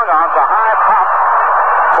 Swung on, it's a high pop.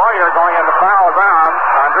 Boyer going into foul ground,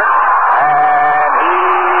 and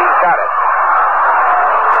he's got it.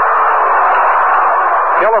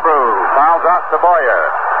 Killebrew fouls out to Boyer.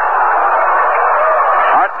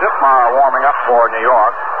 Art Ditmar warming up for New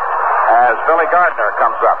York as Billy Gardner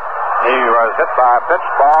comes up. He was hit by a pitch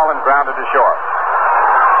ball and grounded to short.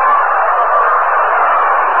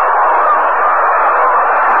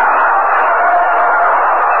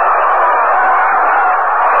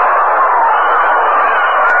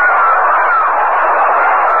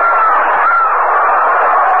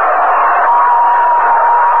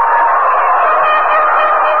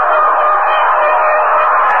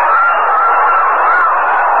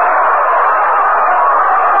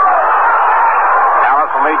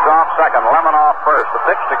 Second, Lemon off first. The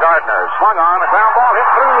pitch to Gardner. Swung on. A ground ball hit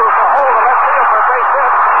through the hole to left field for a base hit.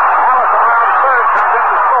 Allison around third comes in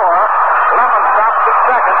to score. Lemon stops at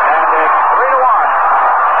second, and it's 3-1.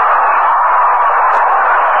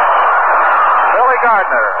 Billy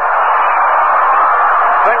Gardner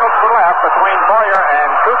singles to left between Boyer and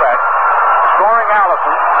Kubek, scoring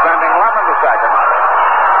Allison, sending Lemon to second.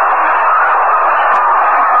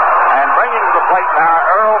 And bringing to the plate now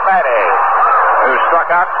Earl Batty, who struck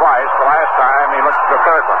out twice. The last time he looked at the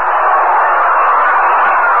third one.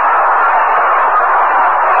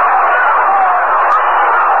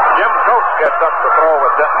 Jim Coates gets up to throw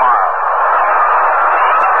with Ditmar.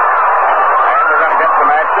 And we're going to get some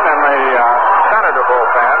action in the Senator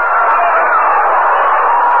bullpen.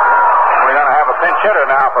 We're going to have a pinch hitter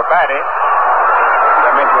now for Batty.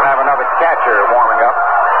 That means we'll have another catcher warming up.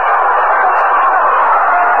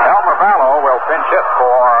 Elmer Vallow will pinch hit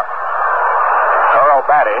for Earl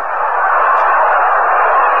Batty.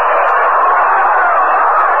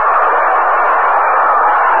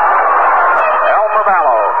 Elmer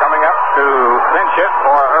Vallow coming up to pinch hit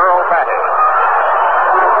for Earl Batty.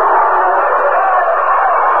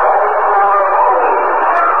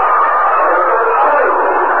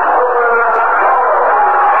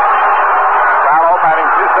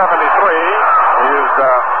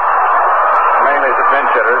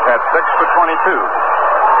 at 6 for 22.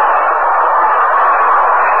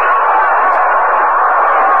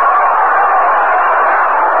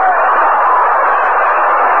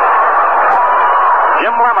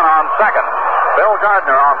 Jim Lemon on second. Bill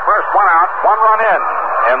Gardner on first, 1 out, 1 run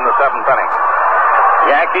in the 7th inning.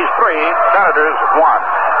 Yankees 3, Senators 1.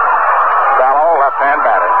 Ballo, left-hand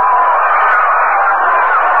batter.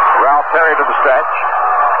 Ralph Terry to the stretch.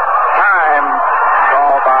 Time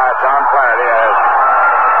called by John Flaherty as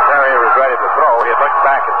Terry was ready to throw. He had looked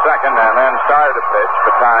back at second and then started to pitch,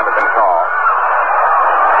 but time had been called.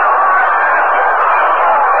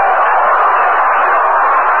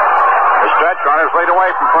 The stretch runners lead away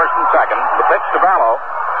from first and second. The pitch to Ballo.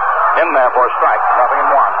 In there for a strike.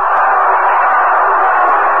 0-1.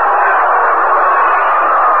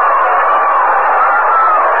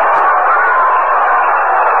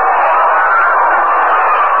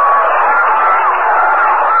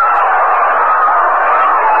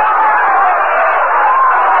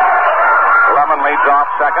 Off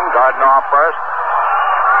second, Gardner off first.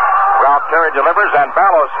 Ralph Terry delivers, and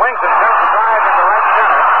Ballo swings and comes to drive into right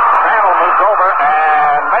center. Randall moves over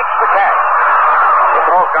and makes the catch. The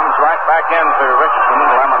throw comes right back into Richardson.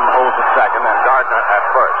 Lemon holds at second, and Gardner at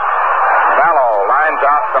first. Ballo lines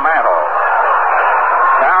out the Mantle.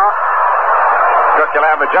 Now,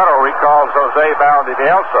 Cuculabajetto recalls Jose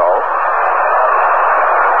Valdivieso,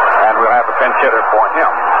 and we'll have a pinch hitter for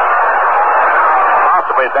him.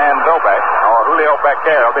 Possibly Dan Dobek or Julio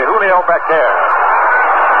Becker. It'll be Julio Becker.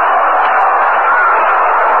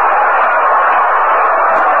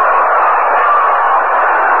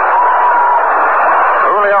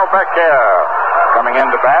 Julio Becker coming in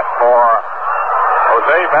to bat for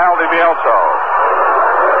Jose Valdivieso.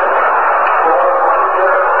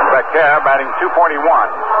 Becker batting .241.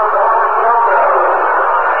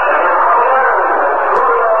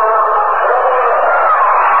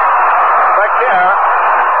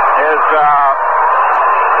 Is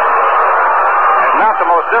not the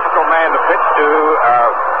most difficult man to pitch to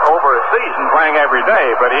over a season playing every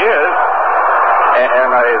day, but he is in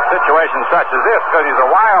a situation such as this because he's a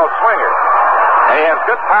wild swinger. And he has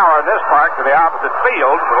good power in this park to the opposite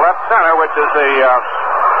field, the left center, which is the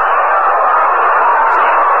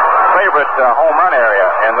favorite home run area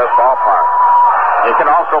in this ballpark. He can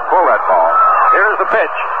also pull that ball. Here's the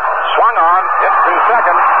pitch. Swung on, hit to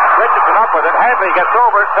second. Richardson up with it. Hadley gets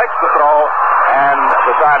over, takes the throw, and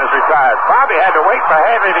the side is retired. Bobby had to wait for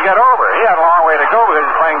Hadley to get over. He had a long way to go because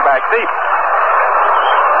he's playing back deep.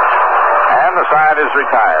 And the side is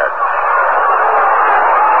retired.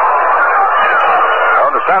 So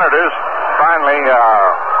the Senators finally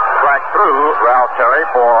cracked through Ralph Terry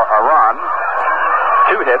for a run.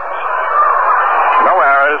 2 hits, no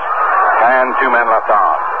errors, and 2 men left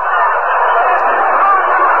on.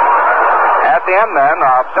 At the end, then,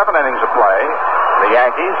 of 7 innings of play, the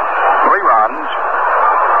Yankees, 3 runs,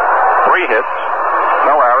 3 hits,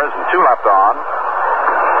 no errors, and 2 left on.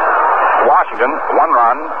 Washington, 1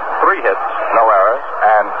 run, 3 hits, no errors,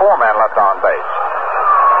 and 4 men left on base.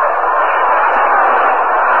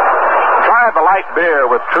 Try the light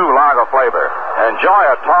beer with true lager flavor. Enjoy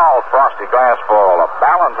a tall, frosty glass full of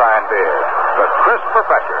Ballantine beer, the crisp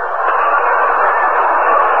perfecter.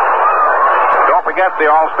 Don't forget the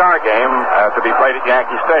All-Star game to be played at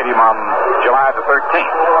Yankee Stadium on July the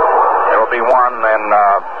 13th. There will be one in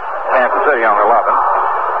Kansas City on the 11th.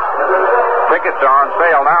 Tickets are on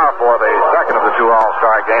sale now for the second of the 2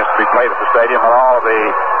 All-Star games to be played at the stadium at all of the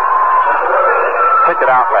ticket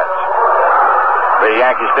outlets. The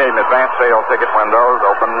Yankee Stadium advance sale ticket windows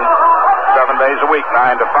open 7 days a week,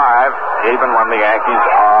 9 to 5, even when the Yankees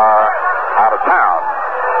are out of town.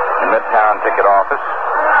 The Midtown ticket office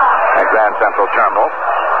at Grand Central Terminal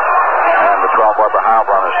and the 12 Weber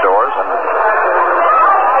Heilbronner stores. And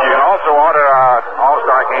you can also order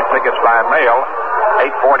All-Star game tickets by mail,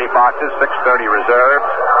 840 boxes, 630 reserved.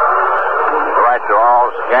 The right to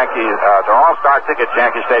All-Star tickets,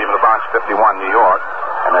 Yankee Stadium, the Bronx 51, New York,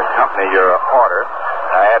 and accompany your order.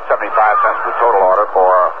 Add 75 cents to the total order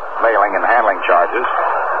for mailing and handling charges.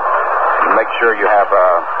 And make sure you have a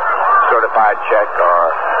certified check or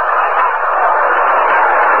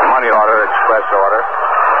money order, express order,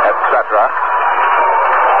 etc.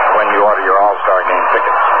 when you order your All-Star game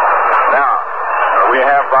tickets. Now, we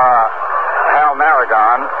have Hal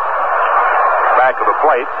Narragon back of the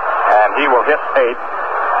plate, and he will hit 8.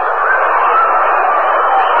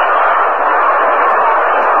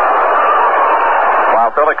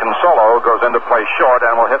 While Billy Consolo goes into play short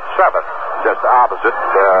and will hit 7, just opposite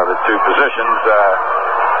the 2 positions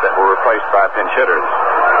that were replaced by pinch hitters.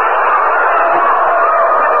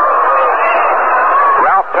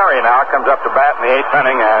 Ralph Terry Terry now comes up to bat in the 8th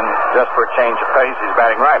inning, and just for a change of pace, he's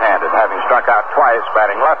batting right-handed, having struck out twice,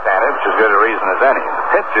 batting left-handed, which is as good a reason as any.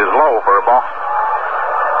 The pitch is low for a ball.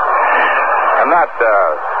 I'm not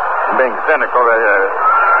being cynical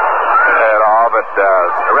at all, but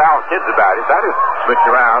around kids about it, I just switch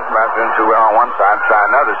around, not doing too well on one side, try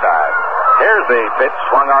another side. Here's the pitch,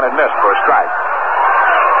 swung on and missed for a strike.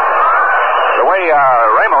 The way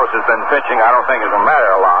Ramos has been pitching, I don't think is going to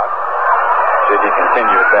matter a lot. Should he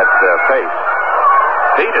continue at that pace.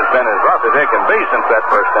 Pete has been as rough as he can be since that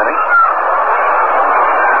first inning.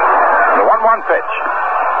 The 1-1 pitch.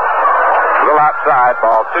 A little outside,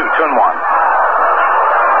 ball 2, 2-1.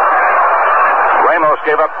 Ramos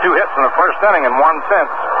gave up 2 hits in the first inning and 1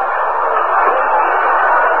 since.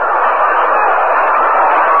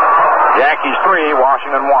 Yankees 3,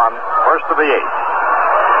 Washington 1, first of the 8th.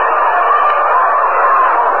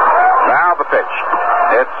 Now the pitch.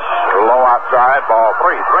 It's low outside, ball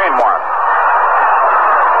 3, 3-1.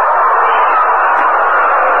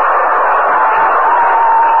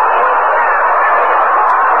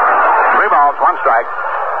 Balls, 1 strike.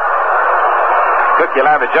 Cookie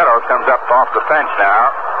Lavagettos comes up off the bench now.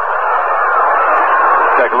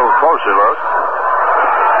 Take a little closer look.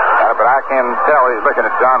 But I can tell he's looking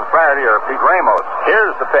at John Flaherty or Pete Ramos.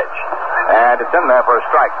 Here's the pitch. And it's in there for a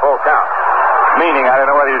strike, full count. Meaning, I don't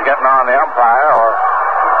know whether he was getting on the umpire or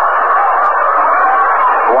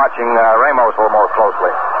watching Ramos a little more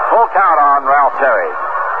closely. Full count on Ralph Terry.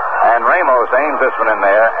 And Ramos aims this one in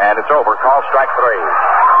there, and it's over. Call strike 3.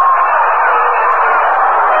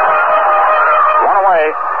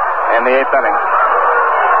 In the 8th inning.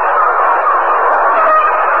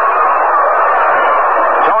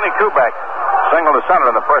 Tony Kubek singled to center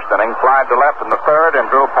in the first inning, flied to left in the 3rd, and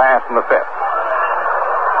drew a pass in the 5th.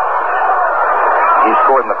 He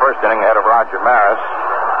scored in the first inning ahead of Roger Maris,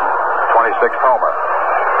 26th homer.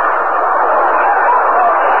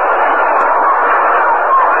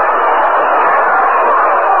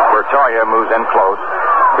 Bertoia moves in close.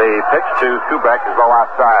 The pitch to Kubek is low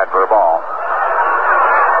outside for a ball.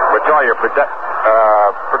 Bertoia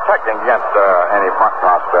protecting against any punt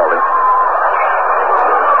possibility.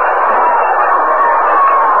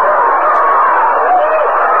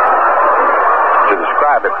 To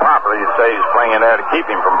describe it properly, you'd say he's playing in there to keep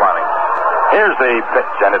him from bunting. Here's the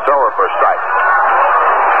pitch, and it's over for a strike.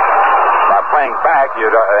 By playing back,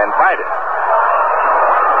 you'd invite it.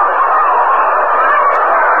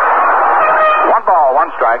 1 ball,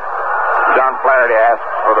 1 strike. John Flaherty asks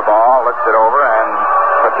for the ball, looks it over, and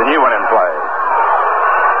puts a new one in play.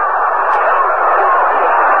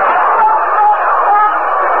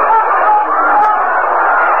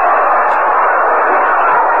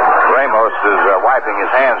 Ramos is wiping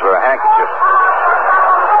his hands with a handkerchief.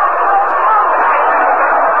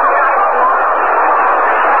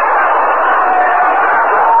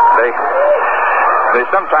 They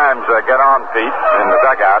sometimes get on Pete in the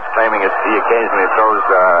dugouts, claiming he occasionally throws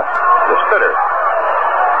the spitter.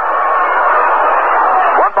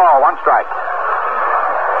 1 ball, 1 strike.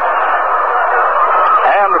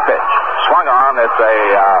 And the pitch. Swung on. It's a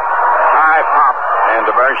high pop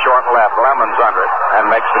into very short left. Lemons under it and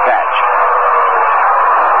makes the catch.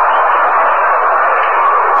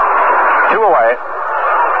 2 away.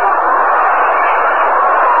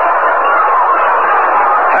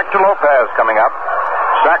 Hector Lopez coming up.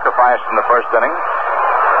 Sacrificed in the first inning.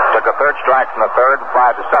 Took a 3rd strike in the 3rd and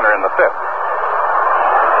flied to center in the 5th.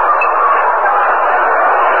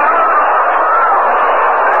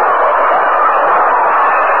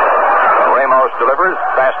 Ramos delivers.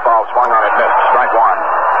 Fastball swung on and missed. Strike 1.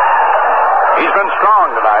 He's been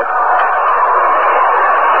strong tonight.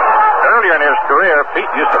 Earlier in his career,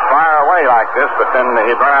 Pete used to fire away like this, but then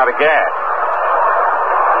he'd run out of gas.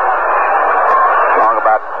 Along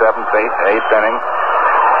about 7th, 8th inning.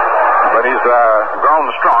 But he's grown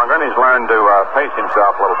stronger, and he's learned to pace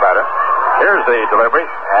himself a little better. Here's the delivery,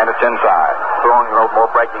 and it's inside. Throwing a little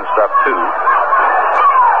more breaking stuff, too.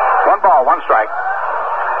 1 ball, 1 strike.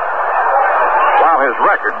 While his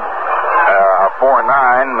record,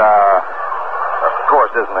 4-9, of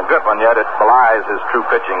course, isn't a good one yet, it belies his true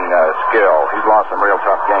pitching skill. He's lost some real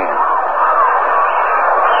tough games.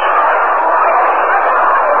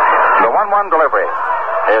 The 1-1 delivery.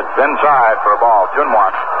 It's inside for a ball,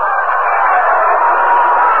 2-1.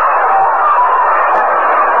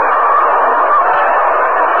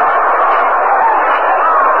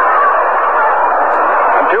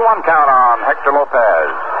 Count on Hector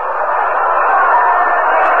Lopez.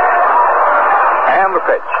 And the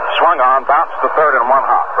pitch. Swung on, bounced to 3rd in 1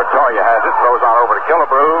 hop. Bertoia has it, throws on over to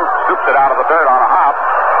Killebrew, scoops it out of the dirt on a hop.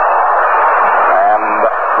 And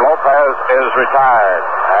Lopez is retired.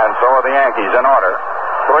 And and so are the Yankees in order.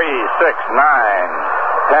 3, 6,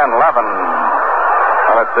 9, 10, 11.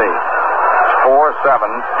 Let's see. 4, 7,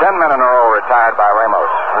 10 men in a row retired by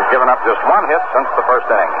Ramos. He's given up just one hit since the first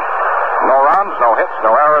inning. No runs, no hits,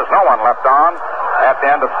 no errors, no one left on. At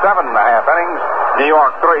the end of 7.5 innings, New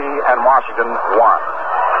York 3 and Washington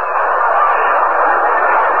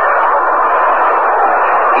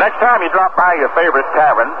 1. Next time you drop by your favorite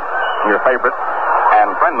tavern, your favorite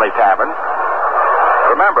and friendly tavern,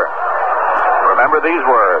 remember these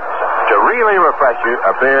words. To really refresh you,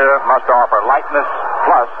 a beer must offer lightness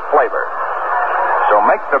plus flavor. So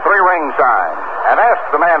make the 3-ring sign and ask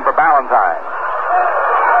the man for Ballantine.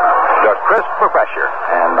 The crisp refresher.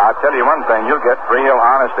 And I'll tell you one thing, you'll get real,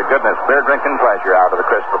 honest-to-goodness beer-drinking pleasure out of the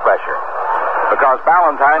crisp refresher. Because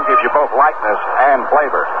Ballantine gives you both lightness and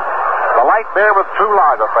flavor. The light beer with true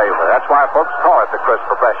lager flavor. That's why folks call it the crisp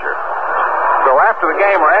refresher. So after the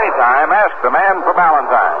game or any time, ask the man for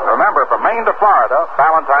Ballantine. Remember, from Maine to Florida,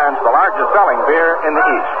 Ballantine's the largest selling beer in the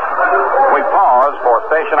East. We pause for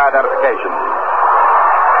station identification.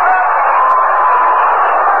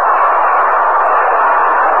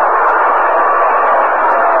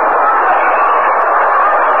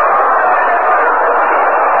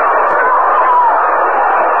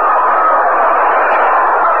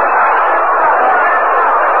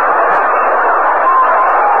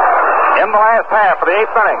 Half of the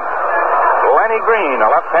 8th inning. Lenny Green, a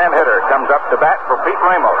left-hand hitter, comes up to bat for Pete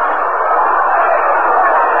Ramos.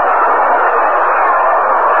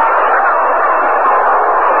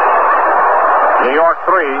 New York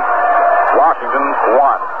 3, Washington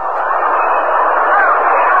 1.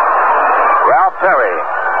 Ralph Terry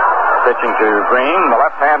pitching to Green. The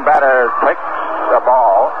left-hand batter takes a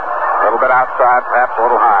ball a little bit outside, perhaps a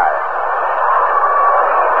little high.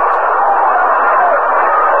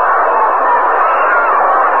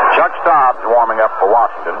 Chuck Stobbs warming up for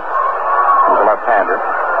Washington. He's a left-hander.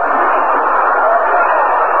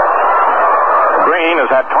 Green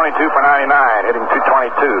has had 22 for 99, hitting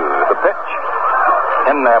 .222. The pitch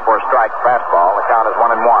in there for a strike fastball. The count is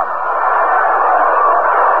 1-1.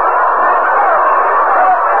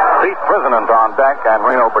 Pete President on deck and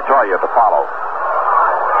Reno Bertoia to follow.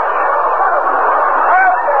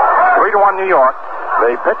 3-1 New York.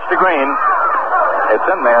 They pitch to Green. It's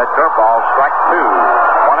in there. Curveball, strike 2.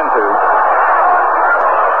 1-2.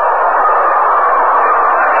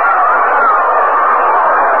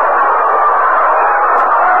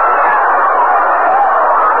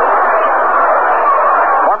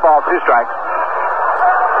 One ball, 2 strikes.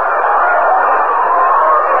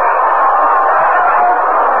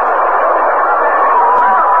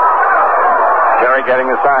 Terry getting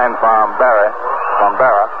the sign from Berra.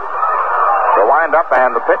 The wind up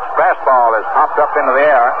and the pitch fastball is popped up into the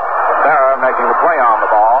air. Berra making the play on the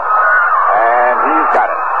ball, and he's got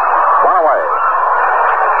it. 1 away.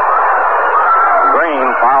 Green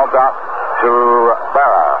fouls out to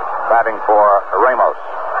Berra, batting for Ramos.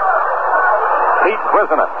 Pete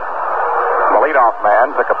Wisnant, the leadoff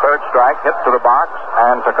man, took a 3rd strike, hit to the box,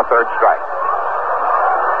 and took a 3rd strike.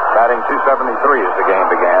 Batting .273 as the game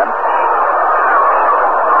began.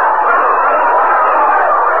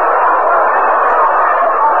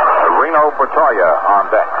 Reno Bertoia on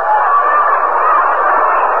deck.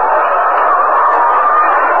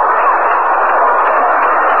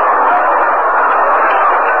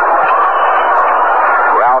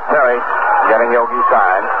 Ralph Terry getting Yogi's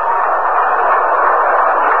sign.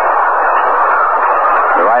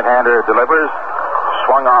 The right-hander delivers,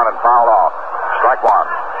 swung on and fouled off. Strike 1.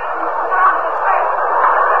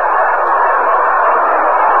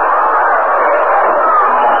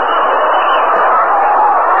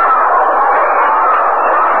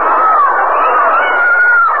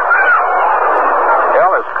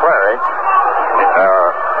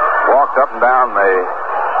 Walked up and down the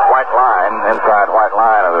white line, inside white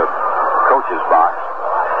line of the coach's box,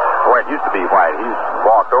 where it used to be white. He's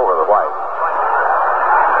walked over the white.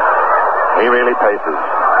 He really paces.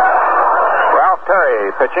 Ralph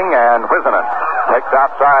Terry pitching, and Wisnant takes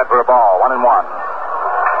outside for a ball. 1-1.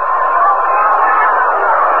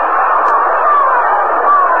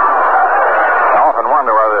 I often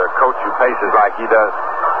wonder whether a coach who paces like he does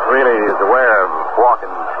really is aware of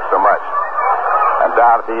walking so much.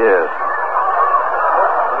 Undoubtedly he is.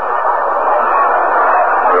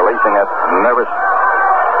 Releasing that nervous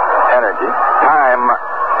energy. Time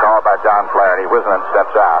called by John Flaherty. Wisnant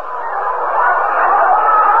steps out.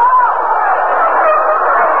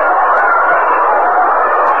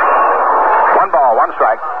 One ball, 1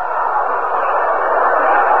 strike.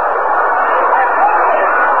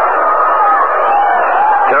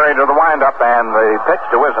 Terry Terry to the windup, and the pitch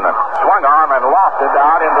to Wisnant. Swung on and lofted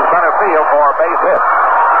out into center field for a base hit.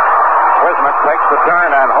 Wisnant takes the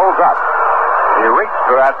turn and holds up. He reached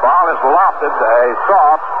for that ball, is lofted a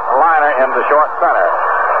soft liner into short center.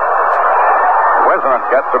 Wisnant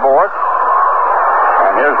gets aboard.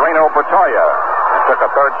 And here's Reno Bertoia. Took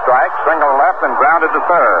a third strike, single left, and grounded to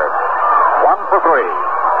third. 1 for 3.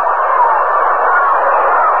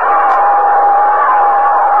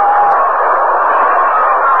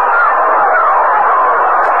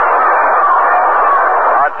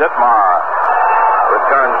 Art Ditmar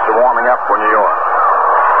returns to warming up for New York.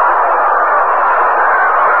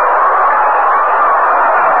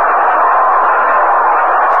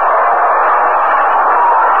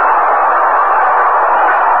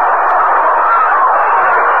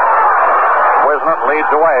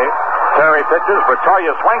 Leads away. Terry pitches.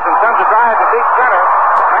 Bertoia swings and sends a drive to deep center.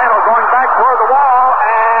 Mantle going back toward the wall,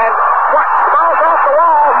 and what? The ball's off the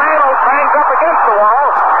wall. Mantle bangs up against the wall.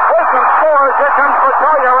 Wisnant scores. Here comes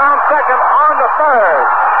Bertoia around second on to third.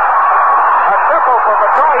 A triple for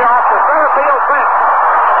Bertoia off the center field fence.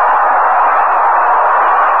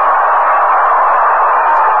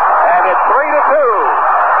 And it's 3-2.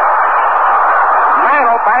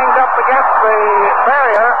 Mantle banged up against the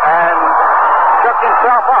barrier and shook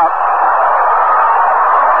himself up.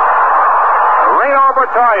 Reno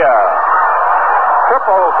Bertoia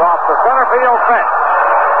triples off the center field fence,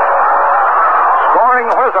 scoring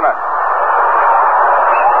Wisnant.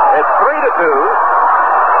 It's 3-2.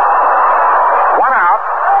 1 out.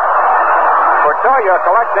 Bertoia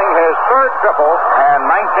collecting his third triple and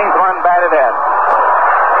 19th run batted in.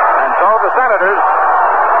 And so the Senators,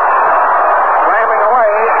 slamming away,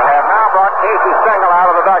 have now brought Casey Stengel out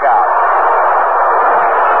of the dugout.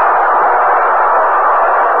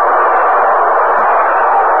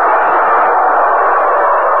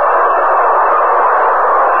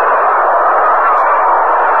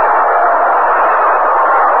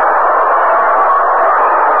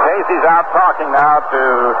 Casey's out talking now to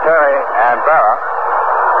Terry and Berra.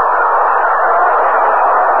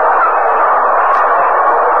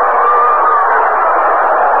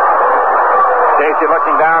 Casey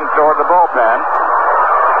looking down toward the bullpen.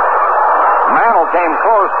 Mantle came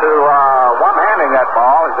close to one-handing that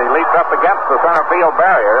ball as he leaped up against the center field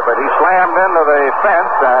barrier, but he slammed into the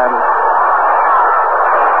fence and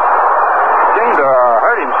seemed to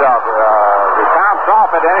hurt himself. He bounced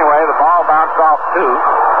off it anyway. The ball bounced off too.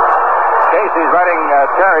 Casey's letting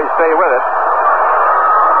Terry stay with it.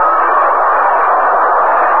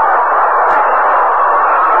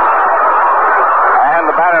 And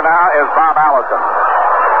the batter now is Bob Allison.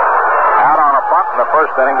 Out on a bunt in the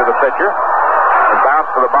first inning to the pitcher. He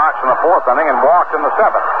bounced to the box in the fourth inning and walked in the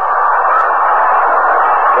seventh.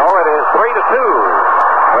 So it is 3-2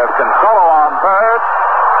 with Consolo on third.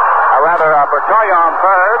 Bertoia on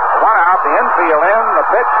third. 1 out, the infield in. The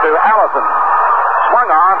pitch to Allison. Swung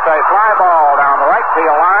on to a fly ball down the right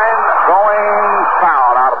field line, going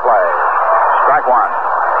foul, out of play. Strike 1.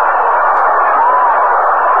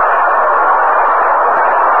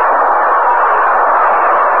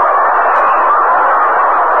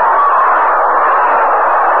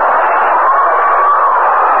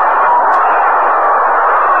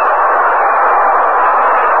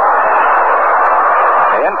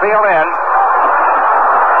 The infield in.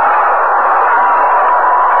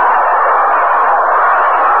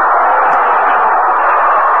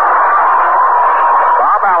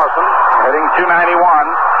 Hitting 291.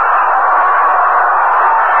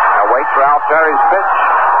 Awaits Ralph Terry's pitch.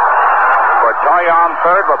 Bertoia on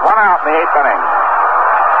third with 1 out in the 8th inning.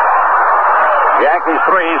 Yankees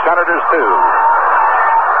 3, Senators 2.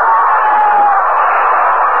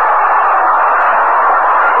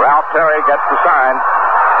 Ralph Terry gets the sign.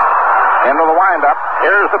 Into the windup.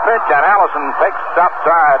 Here's the pitch, and Allison takes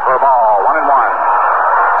outside for a ball. 1-1.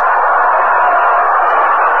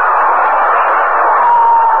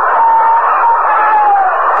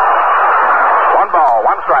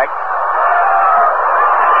 1 strike.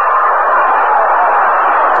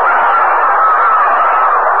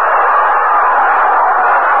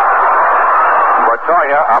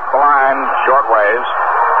 Bertoia up the line, short ways.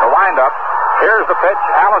 The windup. Here's the pitch.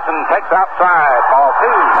 Allison takes outside. Ball 2.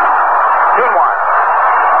 2-1.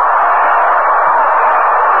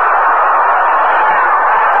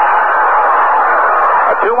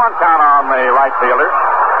 A 2-1 count on the right fielder.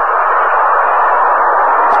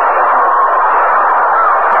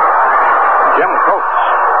 Jim Coates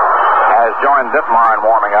has joined Ditmar in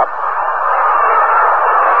warming up.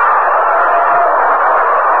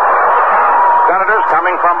 Senators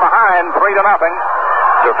coming from behind 3-0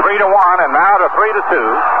 to 3-1 and now to 3-2.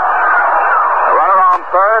 The runner on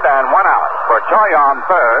third and one out. Bertoya on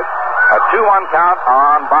third. A 2-1 count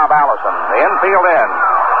on Bob Allison. The infield in.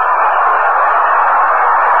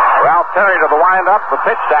 Ralph Terry to the windup. The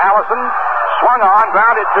pitch to Allison. Swung on,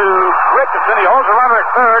 grounded to Richardson. He holds the runner at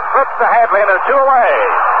third. Flips to Hadley, and there's 2 away.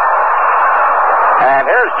 And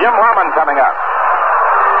here's Jim Lemon coming up.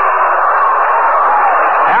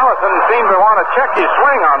 Allison seemed to want to check his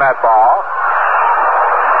swing on that ball.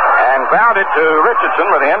 And grounded to Richardson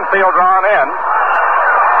with the infield drawn in.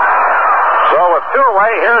 So with 2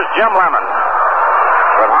 away, here's Jim Lemon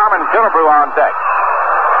with Harmon Killebrew on deck.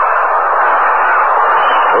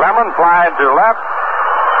 Lemon flied to left,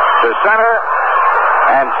 to center,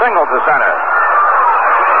 and singled to center.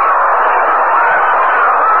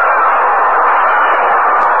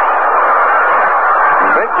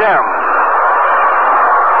 Big Jim,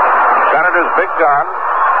 Senator's big gun,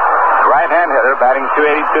 right-hand hitter, batting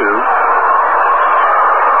 .282.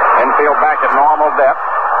 Infield back at normal depth.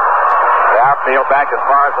 The outfield back as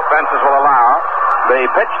far as the fences will allow. The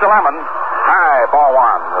pitch to Lemon. High, ball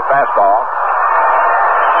 1, the fastball.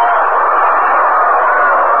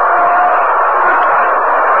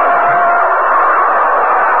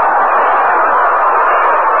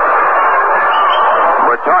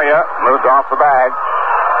 Bertoya moves off the bag.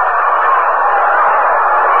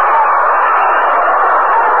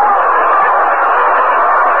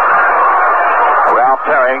 Ralph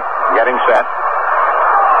Terry getting set.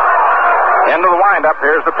 Into the windup.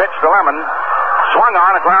 Here's the pitch to Lemon. Swung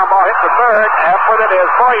on, a ground ball hit to third. Up with it is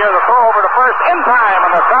Boyer. The throw over to first in time,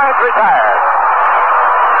 and the side's retired.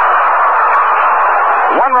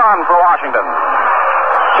 1 run for Washington.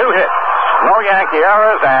 2 hits. No Yankee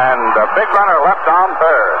errors, and a big runner left on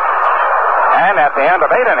third. And at the end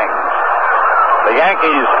of 8 innings, the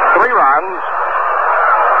Yankees 3 runs,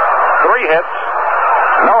 3 hits,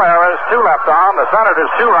 no errors, 2 left on. The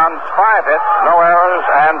Senators 2 runs, 5 hits, no errors,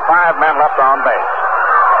 and 5 men left on base.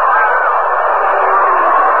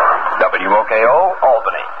 WOKO,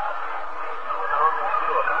 Albany.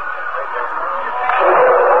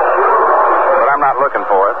 But I'm not looking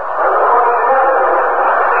for it.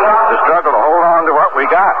 The struggle to hold on to what we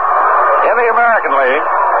got. In the American League,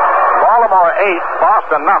 Baltimore 8,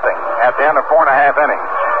 Boston nothing at the end of 4.5 innings.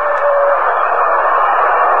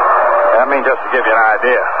 I mean, just to give you an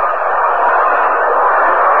idea.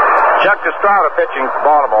 Chuck Estrada pitching for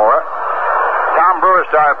Baltimore. Tom Brewer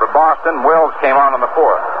started for Boston. Wills came on in the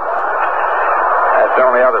 4th. That's the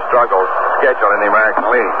only other struggle scheduled in the American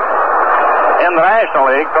League. In the National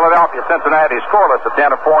League, Philadelphia, Cincinnati scoreless at the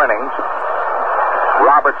end of 4 innings.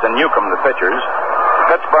 Roberts and Newcomb, the pitchers.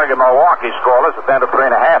 Pittsburgh and Milwaukee scoreless at the end of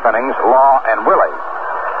 3.5 innings. Law and Willie.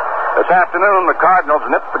 This afternoon, the Cardinals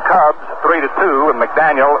nipped the Cubs 3-2 with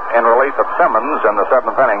McDaniel in relief of Simmons in the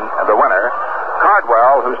 7th inning, the winner.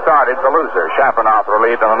 Cardwell, who started, the loser. Chaparral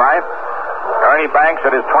relieved in the 9th. Ernie Banks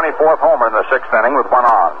hit his 24th homer in the 6th inning with 1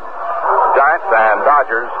 on. Giants and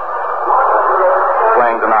Dodgers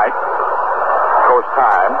playing tonight. Coast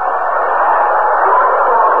time.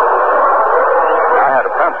 I had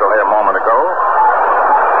a pencil here a moment ago.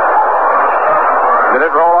 Did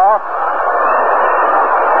it roll off?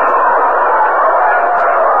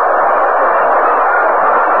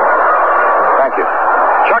 Thank you.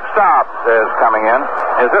 Chuck Stobbs is coming in.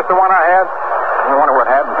 Is this the one I had? I wonder what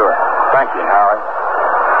happened to it. Thank you, Howard.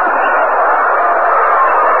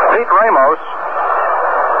 Pete Ramos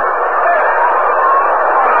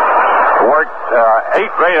worked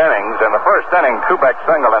 8 great innings. In the first inning, Kubek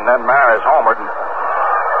singled, and then Maris homered.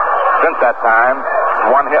 Since that time,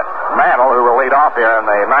 1 hit. Mantle, who will lead off here in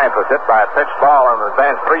the 9th, was hit by a pitched ball and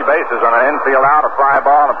advanced 3 bases on an infield out, a fly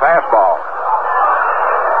ball, and a pass ball.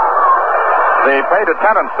 The paid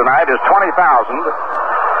attendance tonight is 20,139.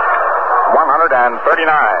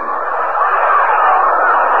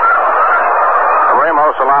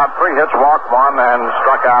 Ramos allowed 3 hits, walked 1, and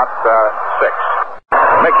struck out 6.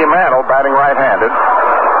 Mickey Mantle, batting right-handed,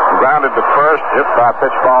 grounded to first, hit by a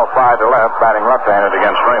pitch ball fly to left, batting left-handed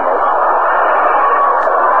against Ramos.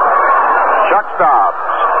 Chuck Stobbs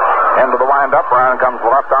into the windup. Round comes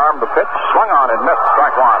the left arm. The pitch swung on and missed.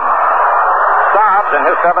 Strike 1. Stobbs in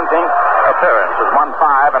his 17th appearance has won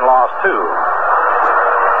 5 and lost 2.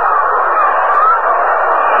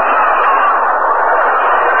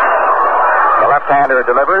 The left-hander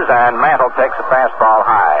delivers, and Mantle takes a fastball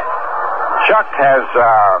high. Chuck has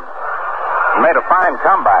made a fine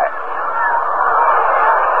comeback.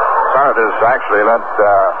 Senators actually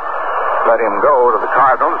let him go to the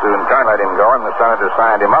Cardinals, who in turn let him go, and the Senators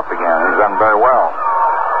signed him up again. He's done very well.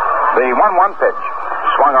 The 1-1 pitch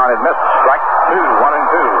swung on and missed. Strike 2,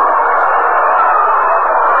 1-2.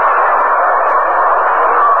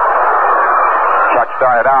 Chuck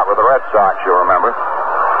started out with the Red Sox, you'll remember.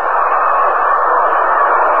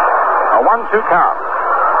 A 1-2 count.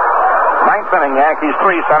 Ninth inning, Yankees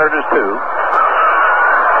 3, Senators 2.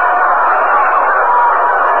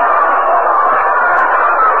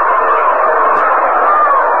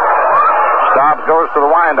 Stobbs goes to the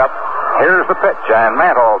windup. Here's the pitch, and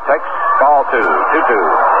Mantle takes ball 2, 2-2.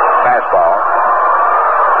 Fastball.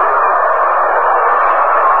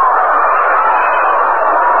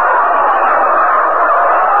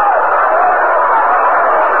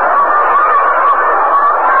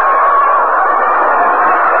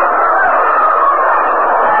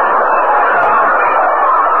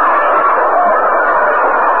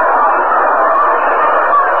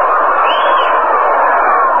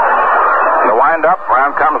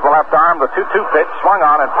 Round comes the left arm. The 2-2 pitch swung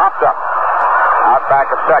on and popped up. Out back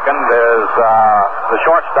at second is the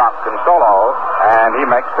shortstop, Consolo, and he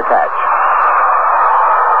makes the catch.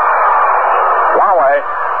 One away.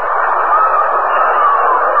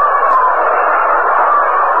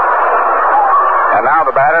 And now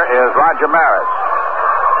the batter is Roger Maris.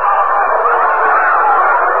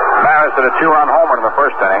 Maris hit a 2-run homer in the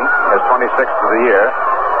first inning, his 26th of the year.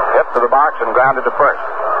 Hit to the box and grounded to first.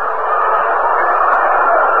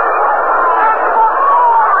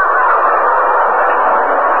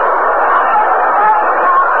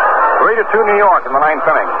 3-2 New York in the ninth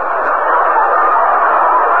inning.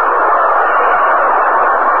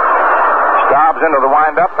 Stobbs into the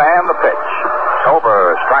windup and the pitch.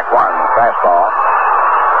 Over, strike one, fastball.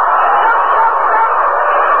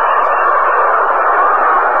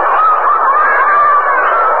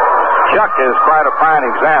 Chuck is quite a fine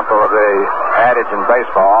example of the adage in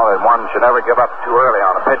baseball that one should never give up too early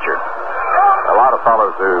on a pitcher. A lot of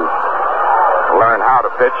fellows who learn how to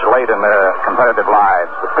pitch late in their competitive lives.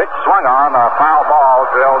 The pitch swung on, a foul ball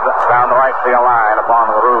drilled down the right field line upon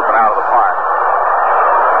the roof and out of the park.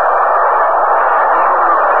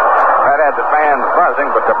 That had the fans buzzing,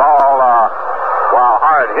 but the ball, while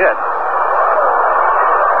hard hit,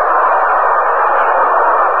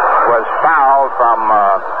 was fouled from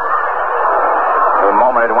the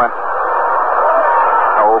moment it went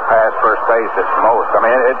past first base at most. I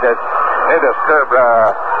mean, it just curved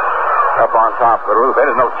up on top of the roof.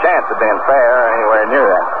 There's no chance of being fair anywhere near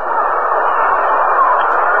that.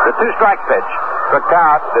 The 2-strike pitch. Took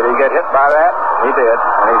out. Did he get hit by that? He did,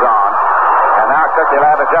 and he's on. And now Cookie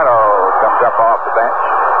Lavagetto comes up off the bench.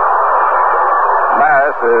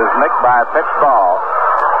 Maris is nicked by a pitch ball.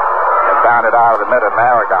 It bounded out of the mid of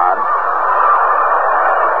Aragon.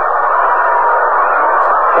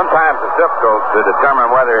 Sometimes it's difficult to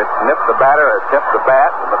determine whether it nipped the batter or tipped the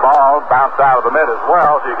bat, and the ball bounced out of the mid as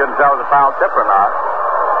well, so you couldn't tell if it was a foul tip or not.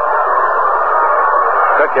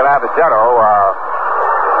 Cookie Lavagetto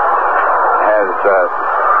has a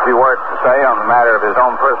few words to say on the matter of his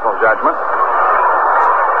own personal judgment.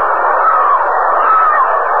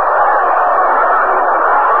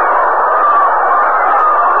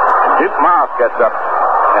 Duke Mouse gets up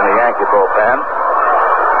in the Yankee bullpen.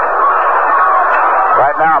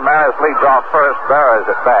 Right now, Maris leads off first. Berra's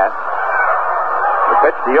at bat. The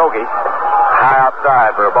pitch to Yogi. High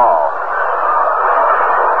outside for a ball.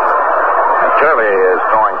 And Shirley is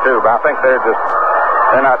throwing too, but I think they're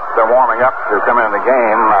not warming up to come in the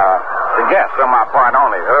game. To guess on my part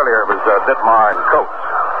only. Earlier it was Ditmar and Coates.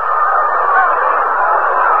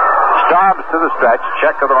 Stobbs to the stretch.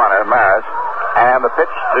 Check of the runner, Maris. And the pitch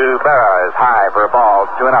to Berra is high for a ball.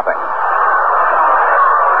 2-0.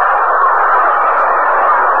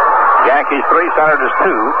 Yankees 3, Senators 2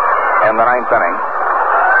 in the ninth inning.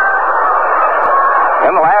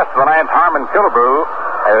 In the last of the ninth, Harmon Killebrew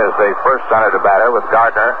is the first Senator batter with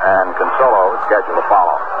Gardner and Consolo scheduled to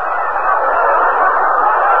follow.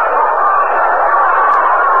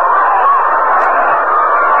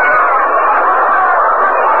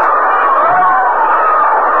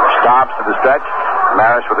 Stops to the stretch.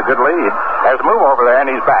 Maris with a good lead. There's a move over there, and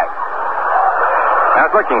he's back. I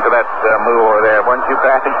was looking for that move over there, weren't you,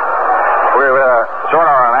 Patty? We're sort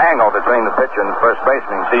of on an angle between the pitcher and the first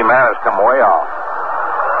baseman. You see Maris come way off.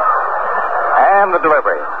 And the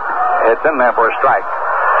delivery. It's in there for a strike.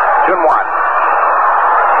 2-1.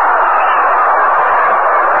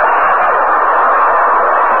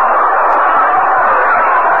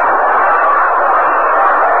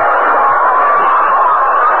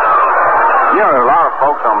 You know, a lot of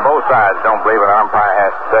folks on both sides don't believe what an umpire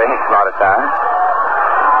has to say a lot of times.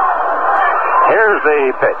 Here's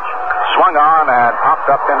the pitch. Swung on and popped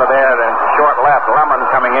up into there and short left. Lemon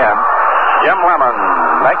coming in. Jim Lemon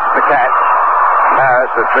makes the catch.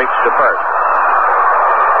 Maris retreats to first.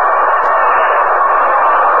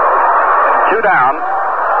 2 down.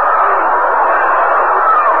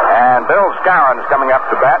 And Bill Skowron's coming up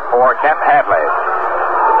to bat for Kent Hadley.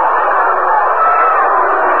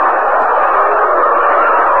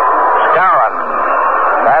 Skowron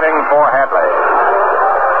batting for Hadley.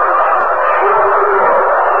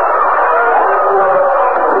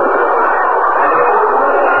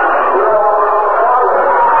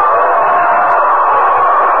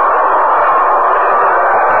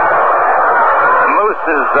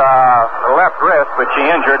 Left wrist, which he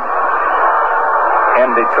injured in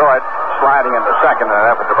Detroit, sliding into second in an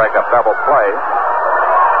effort to break up double play,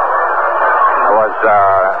 was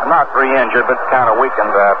not re-injured, but kind of weakened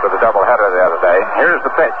after the doubleheader the other day. Here's the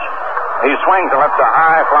pitch. He swings and lifts a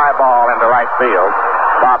high fly ball into right field.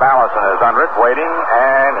 Bob Allison is under it, waiting,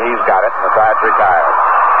 and he's got it, and the side's retired.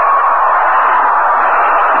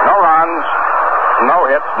 No runs, no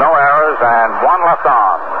hits, no errors, and one left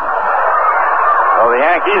on. So the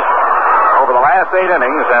Yankees, over the last 8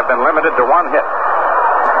 innings, have been limited to 1 hit,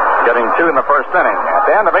 getting 2 in the first inning. At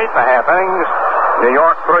the end of 8.5 innings, New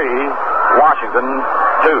York 3, Washington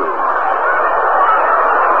 2.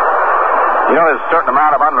 You know, there's a certain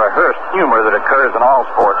amount of unrehearsed humor that occurs in all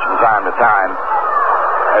sports from time to time.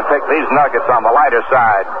 I take these nuggets on the lighter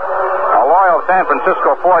side. A loyal San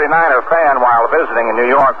Francisco 49er fan, while visiting in New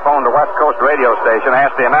York, phoned a West Coast radio station,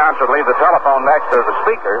 asked the announcer to leave the telephone next to the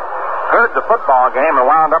speaker, heard the football game, and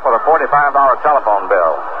wound up with a $45 telephone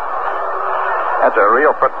bill. That's a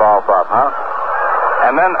real football buff, huh?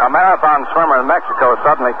 And then a marathon swimmer in Mexico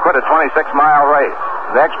suddenly quit a 26-mile race.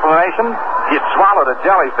 The explanation? He'd swallowed a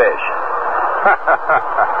jellyfish.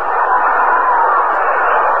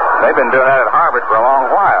 They've been doing that at Harvard for a long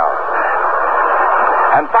while.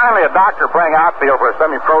 And finally, a doctor playing outfield for a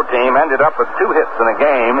semi-pro team ended up with 2 hits in a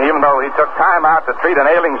game, even though he took time out to treat an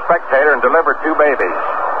ailing spectator and deliver 2 babies.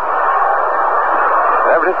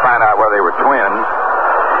 Never did find out whether they were twins.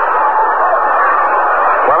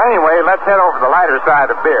 Well, anyway, let's head over to the lighter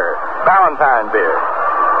side of beer. Ballantine beer.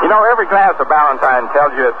 You know, every glass of Ballantine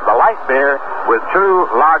tells you it's the light beer with true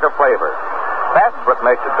lager flavor. That's what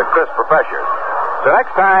makes it the crisp refresher. So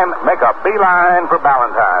next time, make a beeline for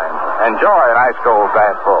Ballantine. Enjoy an ice-cold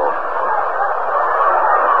fast full.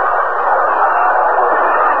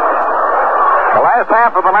 The last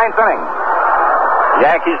half of the 9th inning.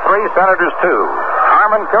 Yankees 3, Senators 2.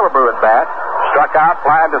 Harmon Killebrew at bat, struck out,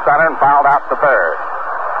 flied to center, and fouled out to third.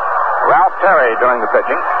 Ralph Terry doing the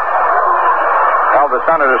pitching. Held the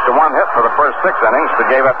Senators to 1 hit for the first 6 innings, but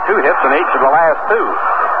gave up 2 hits in each of the last 2.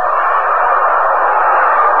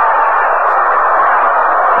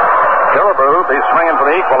 Killebrew, he's swinging for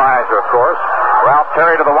the equalizer, of course. Ralph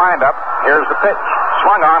Terry to the windup. Here's the pitch.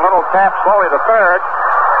 Swung on, little tap slowly to third.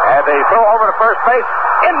 And they throw over to first base.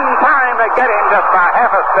 In time to get him just by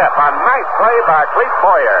half a step. A nice play by Clete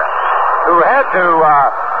Boyer, who had to,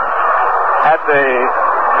 at the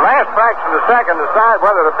last fraction of the second, decide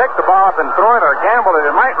whether to pick the ball up and throw it or gamble that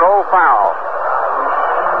it might roll foul.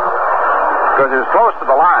 Because it was close to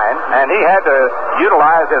the line, and he had to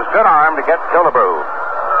utilize his good arm to get Killebrew.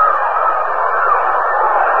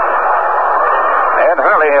 Ed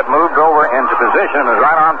Hurley had moved over into position and was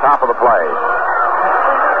right on top of the play.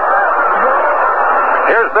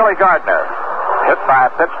 Here's Billy Gardner. Hit by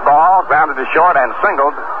a pitched ball, grounded to short, and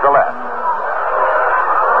singled to left.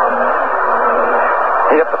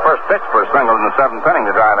 He hit the first pitch for a single in the 7th inning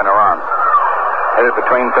to drive in a run. Hit it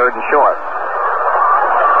between third and short.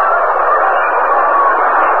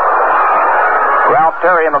 Ralph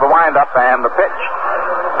Terry into the windup and the pitch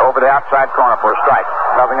over the outside corner for a strike.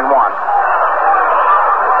 0-1.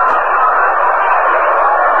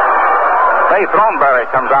 Faye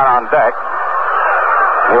Throneberry comes out on deck.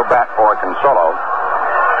 He'll bat for Consolo.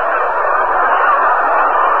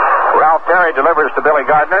 Ralph Terry delivers to Billy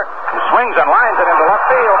Gardner. He swings and lines it into left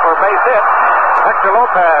field for a base hit. Hector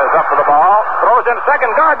Lopez up for the ball. Throws in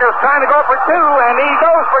second. Gardner's trying to go for 2, and he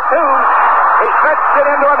goes for 2. He stretched it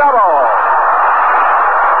into a double.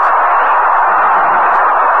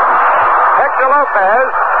 Hector Lopez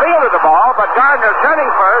fielded the ball, but Gardner turning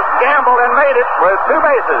first, gambled and made it with 2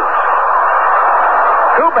 bases.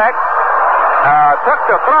 Kubek took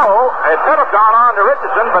the throw. It could have gone on to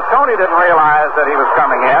Richardson, but Tony didn't realize that he was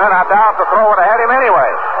coming in, and I doubt the throw would have had him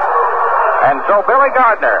anyway. And so Billy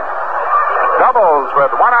Gardner doubles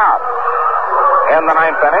with 1 out in the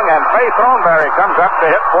 9th inning, and Faye Throneberry comes up to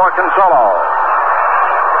hit for Consolo.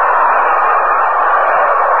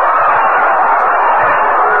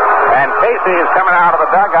 And Casey is coming out of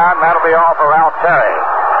the dugout, and that'll be all for Ralph Terry.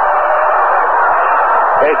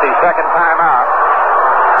 Casey's second time out.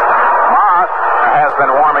 Moss has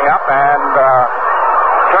been warming up, and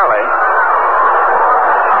Curley.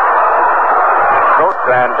 Coates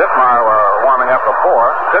and Dittmar were warming up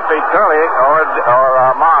before. Should be Turley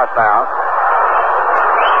or Morris now.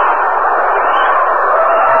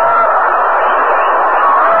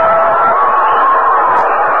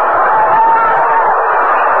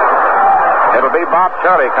 It'll be Bob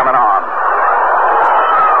Turley coming on.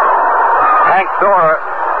 Hank Thor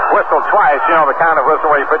whistled twice, you know, the kind of whistle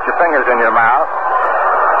where you put your fingers in your mouth.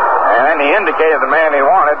 And then he indicated the man he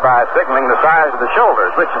wanted by signaling the size of the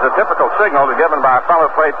shoulders, which is a typical signal given by a fellow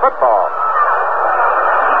who played football.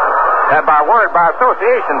 And by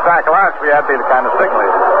association, psychologically, that'd be the kind of signal he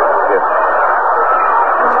would give.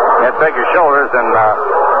 He had bigger shoulders than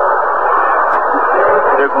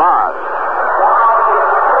Duke Moss.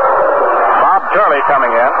 Bob Turley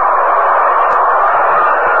coming in.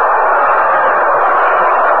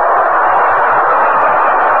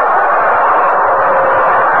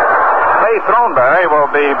 Throneberry will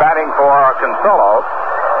be batting for Consolo.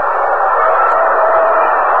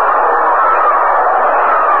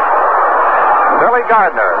 Billy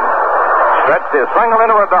Gardner stretched his single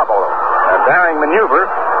into a double. A daring maneuver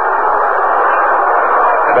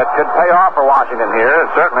that could pay off for Washington here. It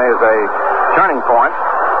certainly is a turning point.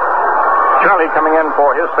 Turley coming in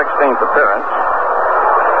for his 16th appearance.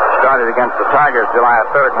 Started against the Tigers July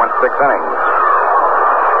 3rd, went 6 innings.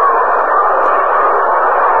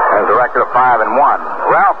 Has a record of 5-1.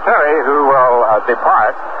 Ralph Terry, who will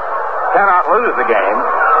depart, cannot lose the game,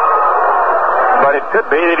 but it could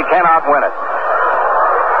be that he cannot win it.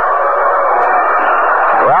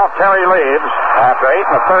 Ralph Terry leaves after 8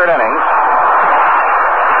 1/3 innings.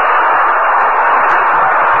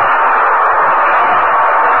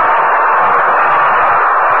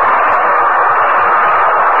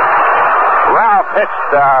 Ralph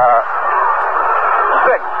pitched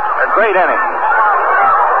 6 great innings.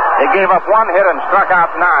 He gave up 1 hit and struck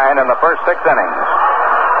out 9 in the first 6 innings.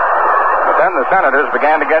 But then the Senators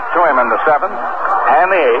began to get to him in the 7th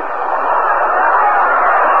and the 8th.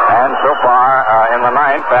 And so far, in the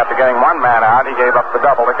 9th, after getting 1 man out, he gave up the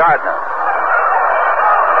double to Gardner.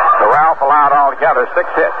 So Ralph allowed altogether 6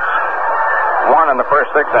 hits. 1 in the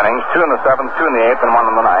first 6 innings, 2 in the 7th, 2 in the 8th, and 1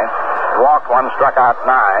 in the 9th. Walked 1, struck out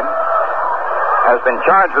 9. Has been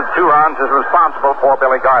charged with 2 runs, is responsible for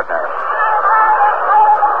Billy Gardner.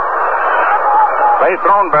 Clay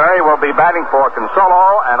Throneberry will be batting for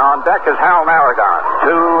Consolo, and on deck is Hal Narragon,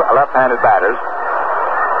 2 left-handed batters.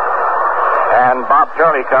 And Bob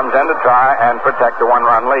Turley comes in to try and protect a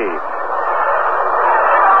 1-run lead.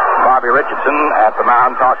 Bobby Richardson at the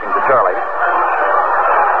mound talking to Turley.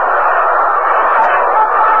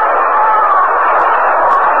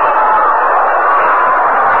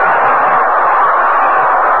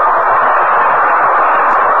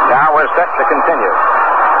 Now we're set to continue.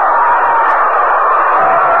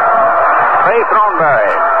 Clay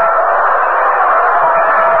Throneberry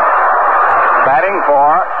batting for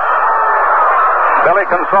Billy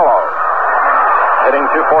Consolo, hitting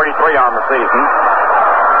 .243 on the season.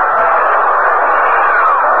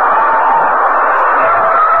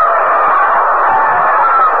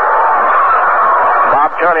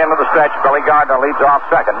 Bob Turley into the stretch. Billy Gardner leads off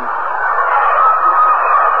second.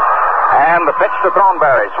 And the pitch to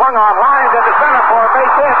Throneberry. Swung on, lines into center for a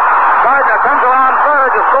base hit. Gardner comes around third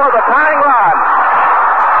to score the tying run.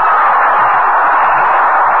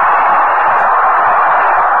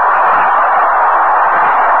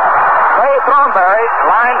 Clay Throneberry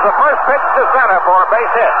lines the first pitch to center for a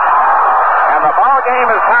base hit. And the ball game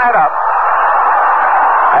is tied up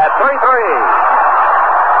at 3-3.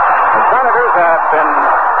 The Senators have been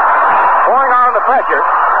pouring on the pressure.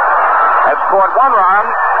 Have scored 1 run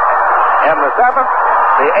in the 7th,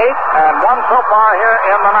 the 8th, and 1 so far here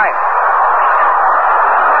in the 9th.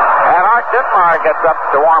 And Art Dittmar gets up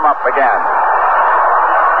to warm up again.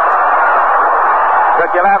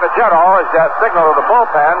 Cuculavigetto has just signaled to the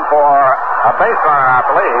bullpen for a base runner, I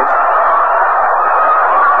believe.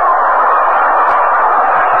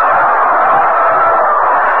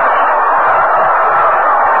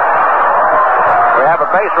 We have a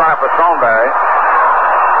base runner for Throneberry.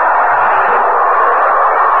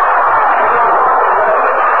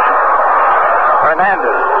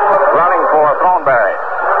 Hernandez running for Throneberry.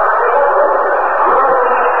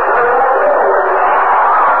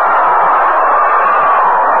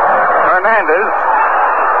 Hernandez,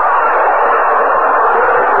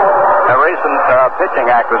 a recent pitching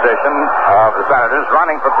acquisition of the Senators,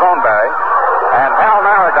 running for Throneberry, and Hal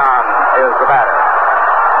Narragon is the batter.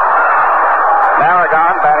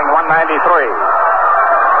 Narragon batting .193.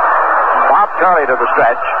 Bob Turley to the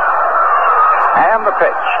stretch, and the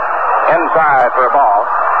pitch. Inside for a ball.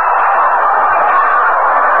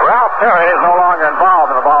 Ralph Terry is no longer involved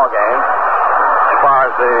in the ball game. far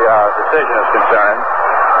as the decision is concerned.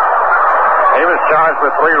 He was charged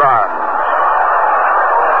with 3 runs.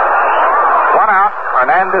 1 out.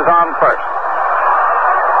 Hernandez on first.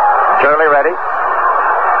 Turley ready.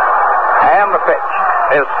 And the pitch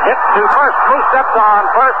is hit to first. Moose steps on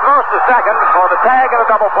first, throws to second for the tag and a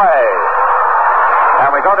double play. And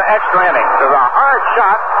we go to extra innings. There's a hard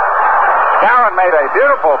shot. Cowan made a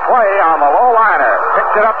beautiful play on the low liner.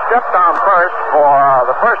 Picked it up, stepped on first for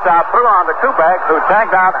the first out, threw on to Kubek, who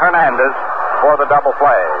tagged out Hernandez for the double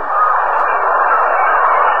play.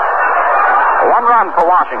 1 run for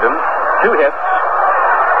Washington, 2 hits,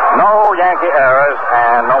 no Yankee errors,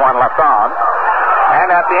 and no one left on. And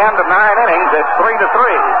at the end of 9 innings, it's 3-3.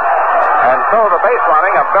 And so the base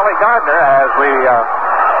running of Billy Gardner, as we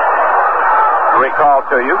recall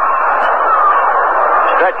to you,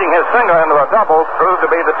 stretching his finger into a double, proved to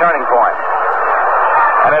be the turning point.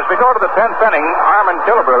 And as we go to the 10th inning, Harmon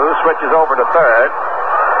Killebrew switches over to third.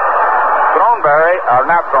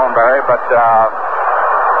 Not Throneberry, but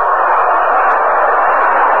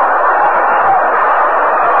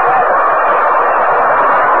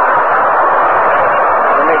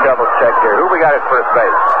double check here. Who we got at first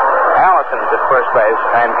base? Allison's at first base,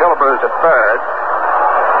 and Killebrew's at third.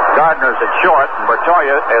 Gardner's at short, and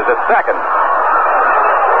Bertoya is at second.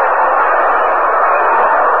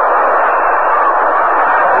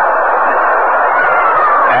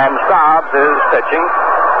 And Stobbs is pitching.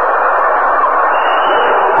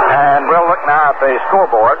 And we'll look now at the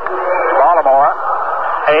scoreboard. Baltimore,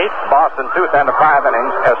 8, Boston 2 10 to 5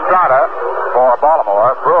 innings. Estrada for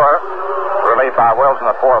Baltimore. Brewer, relieved by Wills in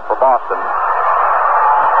the 4th for Boston.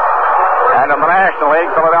 And in the National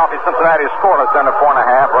League, Philadelphia, Cincinnati scoreless down to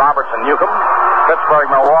 4.5. Robertson, Newcomb.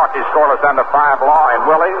 Pittsburgh, Milwaukee scoreless down to 5. Law and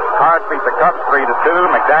Willie. Cards beat the Cubs 3-2.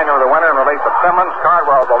 McDaniel the winner in relief of Simmons.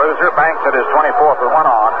 Cardwell the loser. Banks at his 24th with 1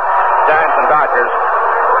 on. Giants and Dodgers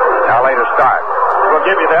now later start. We'll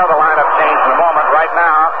give you the other lineup change in a moment. Right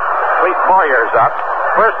now, Clete Boyer's up.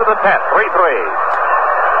 First of the 10th, 3-3.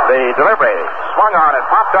 The delivery swung on and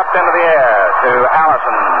popped up into the air to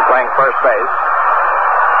Allison playing first base.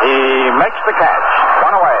 He makes the catch.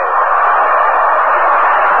 1 away.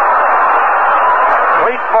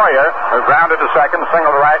 Clete Boyer, who grounded to second,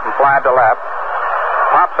 single to right and fly to left,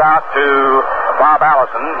 pops out to Bob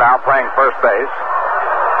Allison, now playing first base,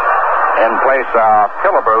 in place of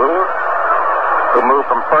Killebrew, who moved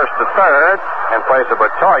from first to third, in place of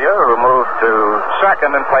Bertoya, who moved to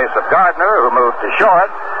second, in place of Gardner, who moved to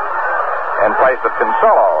short, in place of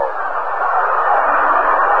Consuelo.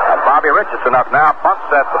 And Bobby Richardson up now, punts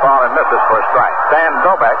at the ball and misses for a strike. Stan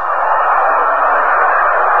Dobek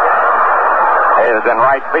is in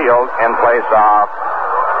right field in place of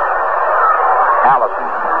Allison.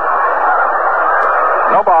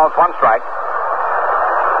 No balls, 1 strike.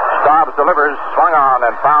 Stobbs delivers, swung on,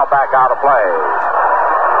 and fouled back out of play.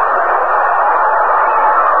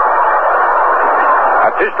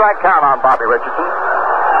 A 2-strike count on Bobby Richardson.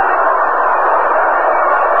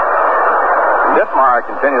 Dittmar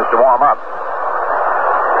continues to warm up.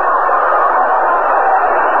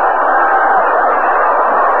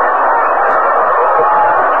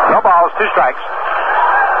 No balls, 2 strikes.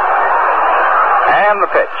 And the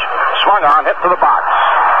pitch. Swung on, hit to the box.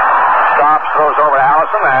 Stobbs throws over to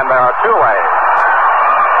Allison, and there are 2 away.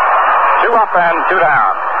 2 up and 2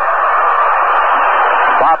 down.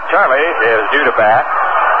 Bob Turley is due to bat.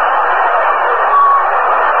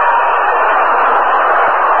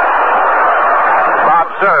 Bob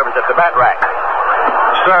serves at the bat rack.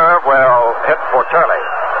 Serve will hit for Turley.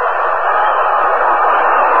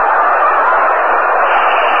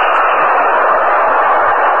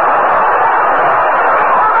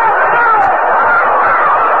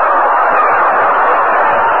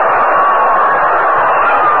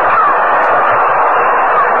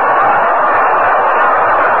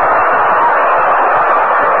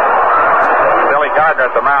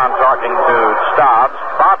 At the mound talking to Stobbs.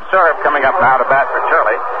 Bob Serve coming up now to bat for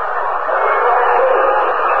Turley.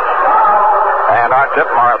 And Art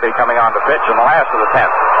Dittmar will be coming on to pitch in the last of the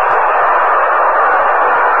 10th.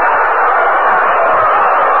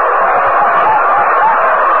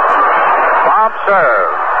 Bob Serve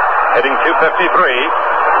hitting .253.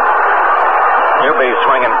 He'll be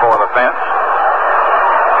swinging for the fence.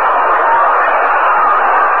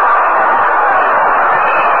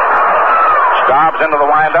 Stobbs into the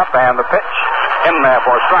windup, and the pitch in there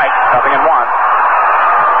for a strike. 0-1.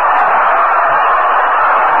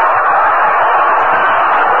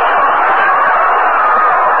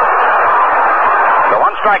 The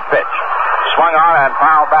 1-strike pitch. Swung on and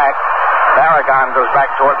fouled back. Barragan goes back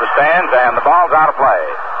toward the stands, and the ball's out of play.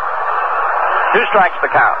 2 strikes to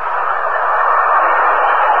count.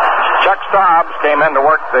 Chuck Stobbs came in to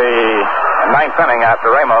work the ninth inning after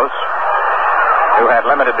Ramos, who had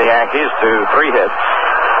limited the Yankees to 3 hits,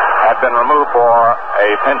 had been removed for a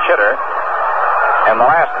pinch hitter in the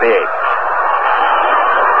last of the 8th.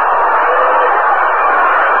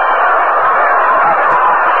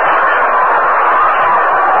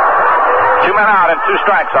 Two men out and 2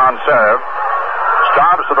 strikes on serve.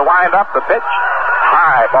 Stobbs to the wind-up, the pitch.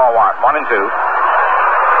 High, ball 1, 1-2.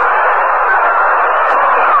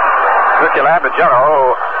 Ricky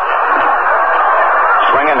Labagero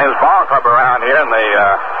swinging his ball club around here in the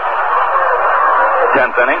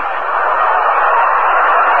 10th inning.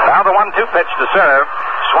 Now the 1-2 pitch to serve.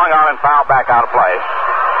 Swung on and fouled back out of play.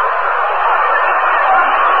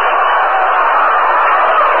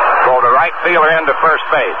 Pulled a right fielder into first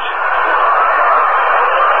base.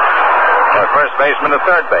 The first baseman to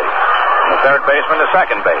third base. And the third baseman to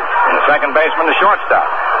second base. And the second baseman to shortstop,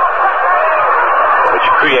 which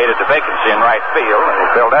created the vacancy in right field, and he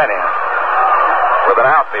filled that in with an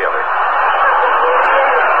outfielder.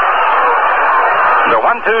 The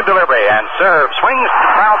 1-2 delivery and serve. Swings,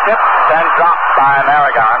 foul tip, and dropped by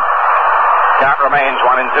Aragon. Count remains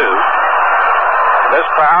 1-2. This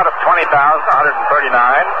crowd of 20,139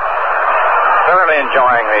 thoroughly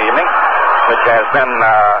enjoying the evening, which has been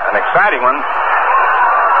an exciting one.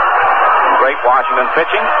 Great Washington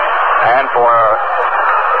pitching, and for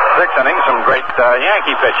 6 innings, some great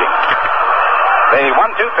Yankee pitching. The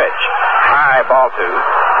 1-2 pitch, high, ball 2.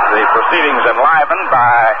 The proceedings enlivened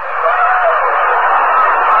by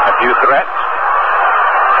a few threats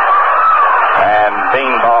and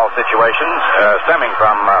beanball situations, stemming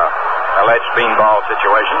from alleged beanball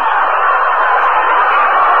situations.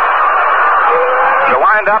 The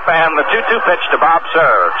wind-up and the 2-2 pitch to Bob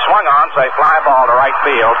Serve. Swung on, say, fly ball to right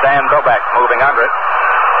field. Dan Dobek moving under it.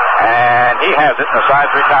 And he has it, and the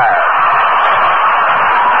side's retired.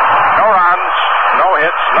 No runs, no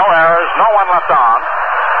hits, no errors, no one left on.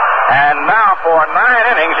 And now for 9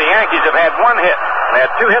 innings, the Yankees have had 1 hit. They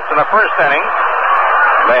had 2 hits in the first inning.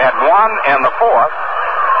 They had 1 in the 4th.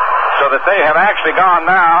 So that they have actually gone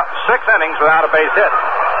now 6 innings without a base hit.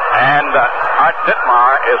 And Art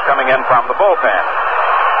Dittmar is coming in from the bullpen.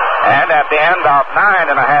 And at the end of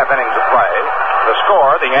 9.5 innings of play, the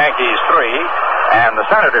score, the Yankees 3 and the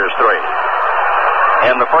Senators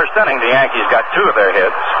 3. In the first inning, the Yankees got 2 of their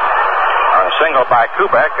hits, a single by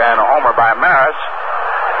Kubek and a homer by Maris.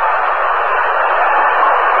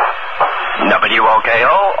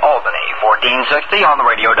 WOKO, Albany, 1460 on the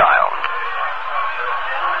radio dial.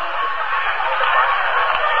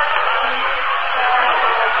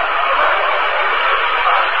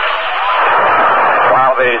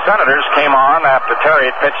 The Senators came on after Terry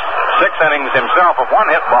had pitched 6 innings himself of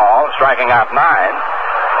 1 hit ball, striking out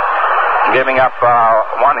 9, giving up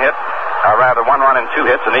 1 hit, or rather 1 run and 2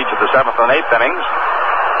 hits in each of the 7th and 8th innings.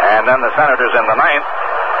 And then the Senators in the 9th,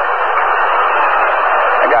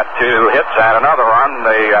 they got 2 hits and another run.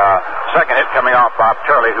 The second hit coming off Bob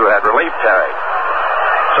Turley, who had relieved Terry.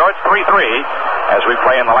 So it's 3-3 as we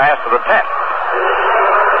play in the last of the 10th.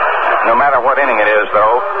 No matter what inning it is,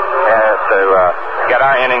 though, to get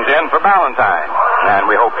our innings in for Valentine. And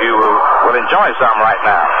we hope you will enjoy some right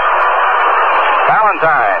now.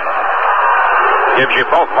 Valentine gives you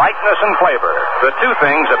both lightness and flavor, the 2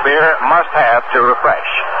 things a beer must have to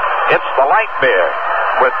refresh. It's the light beer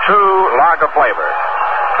with true lager flavor.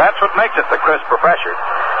 That's what makes it the crisp refresher.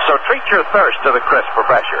 So treat your thirst to the crisp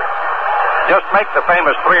refresher. Just make the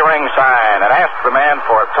famous 3-ring sign and ask the man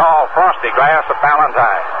for a tall, frosty glass of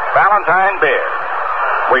Valentine. Valentine beer.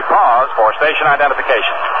 We pause for station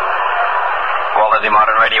identification. Quality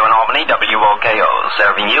Modern Radio in Albany, WOKO,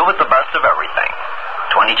 serving you with the best of everything.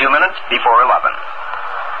 22 minutes before 11.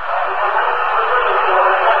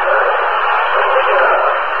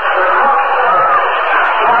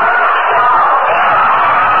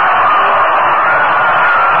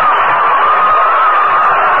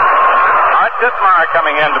 Art Dittmar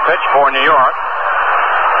coming in to pitch for New York.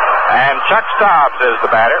 And Chuck Stobbs is the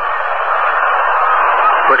batter.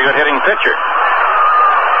 Pretty good hitting pitcher.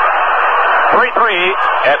 3-3.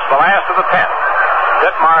 It's the last of the 10th.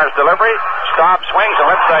 Dittmar's delivery. Stobbs swings and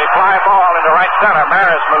lifts a fly ball into right center.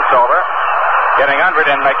 Maris moves over, getting under it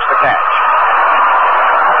and makes the catch.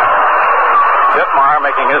 Dittmar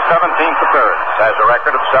making his 17th appearance, has a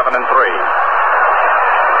record of 7-3.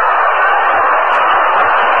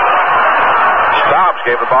 Stobbs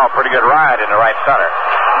gave the ball a pretty good ride into right center.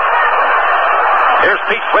 Here's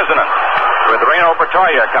Pete Wisenen with Reno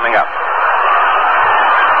Bertoia coming up.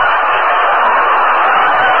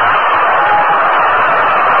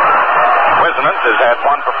 Wisenen has had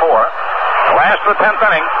 1 for 4. The last of the 10th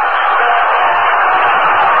inning.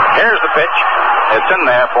 Here's the pitch. It's in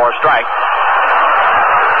there for a strike.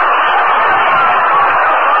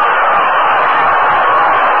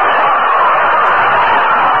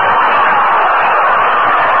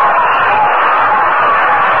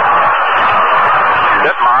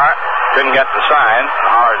 Couldn't get the sign.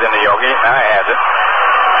 Hollers into Yogi. Now he has it.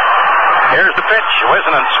 Here's the pitch.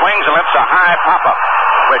 Wisnan swings and lifts a high pop-up,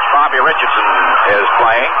 which Bobby Richardson is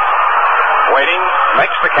playing. Waiting,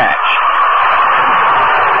 makes the catch.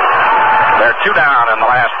 They're 2 down in the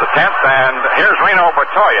last of the 10th, and here's Reno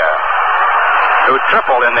Bertoya, who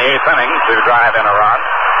tripled in the 8th inning to drive in a run.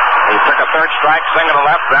 He took a third strike, single to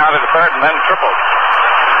left, grounded to third, and then tripled.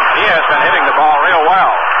 He has been hitting the ball real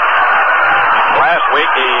well. Last week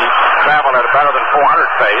he traveled at a better than 400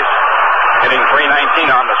 pace, hitting .319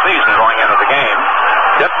 on the season going into the game.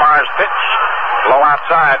 Ditmar's pitch, low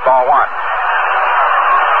outside, ball 1.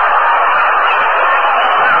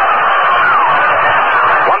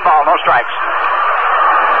 One ball, no strikes.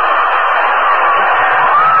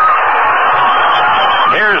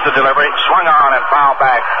 Here's the delivery, swung on and fouled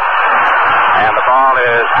back, and the ball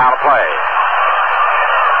is out of play.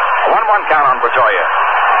 A 1-1 count on Bertoya.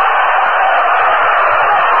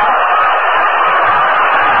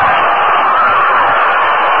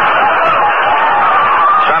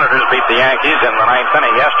 Senators beat the Yankees in the 9th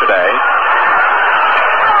inning yesterday.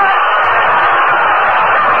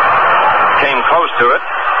 Came close to it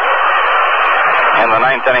in the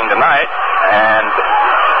 9th inning tonight, and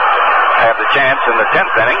have the chance in the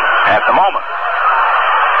 10th inning at the moment.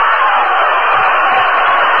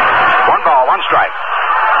 1 ball, 1 strike.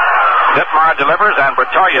 Ditmar delivers, and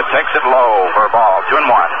Bertoya takes it low for a ball. 2-1.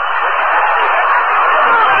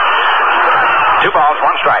 2 balls,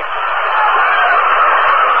 1 strike.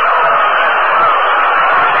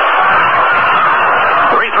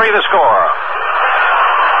 The score.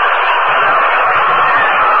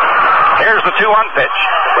 Here's the 2-1 pitch.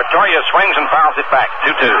 Bertoya swings and fouls it back.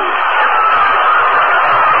 2-2.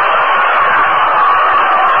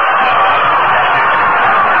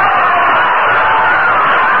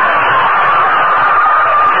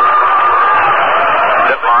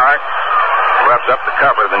 Ditmar revs up the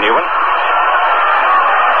cover of the new one.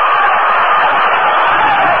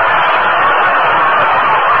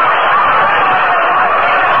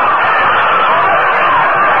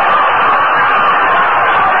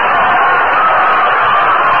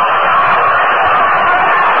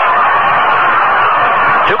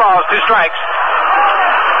 Two strikes.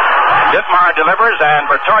 Ditmar delivers, and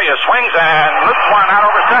Bertoya swings and loops one out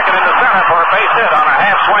over second into center for a base hit on a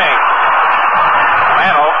half swing.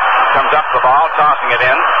 Mantle comes up the ball, tossing it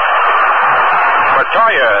in.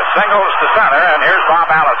 Bertoya singles to center, and here's Bob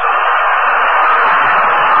Allison.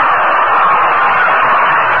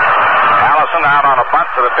 Allison out on a bunt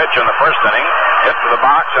for the pitch in the first inning. Hit to the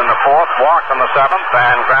box in the 4th, walked in the 7th,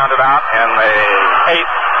 and grounded out in the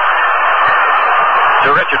 8th. To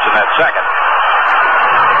Richardson at second.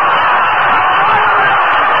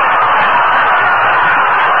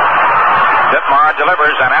 Ditmar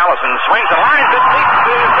delivers, and Allison swings and lines it deep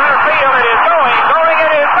to center field. It is going,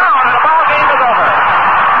 it is down, and the ball game is over.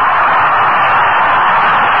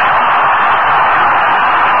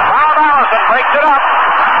 Bob Allison breaks it up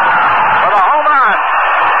for the home run.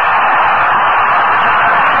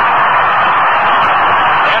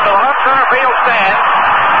 Into the left center field stand.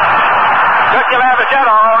 Chucky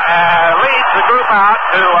Lavagetto leads the group out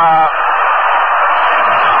to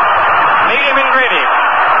meet him and greet him.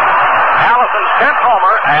 Allison's 10th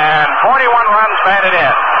homer and 41 runs batted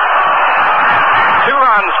in. 2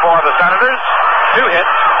 runs for the Senators, 2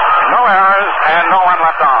 hits, no errors, and no one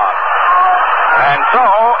left on. And so,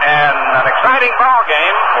 in an exciting ball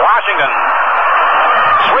game, Washington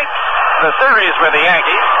sweeps the series with the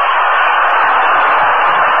Yankees,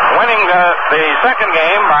 winning the second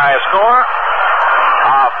game by a score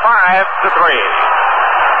of 5-3.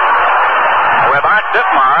 With Art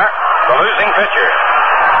Ditmar, the losing pitcher.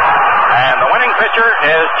 And the winning pitcher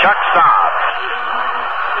is Chuck Stobbs.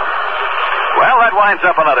 Well, that winds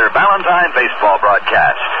up another Valentine baseball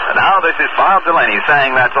broadcast. And now this is Bob Delaney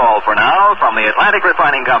saying that's all for now from the Atlantic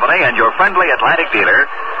Refining Company and your friendly Atlantic dealer,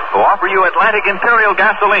 who offer you Atlantic Imperial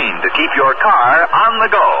gasoline to keep your car on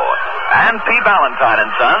the go. And P.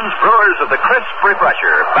 Valentine & Sons, brewers of the crisp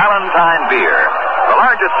refresher, Valentine Beer, the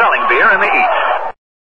largest selling beer in the East.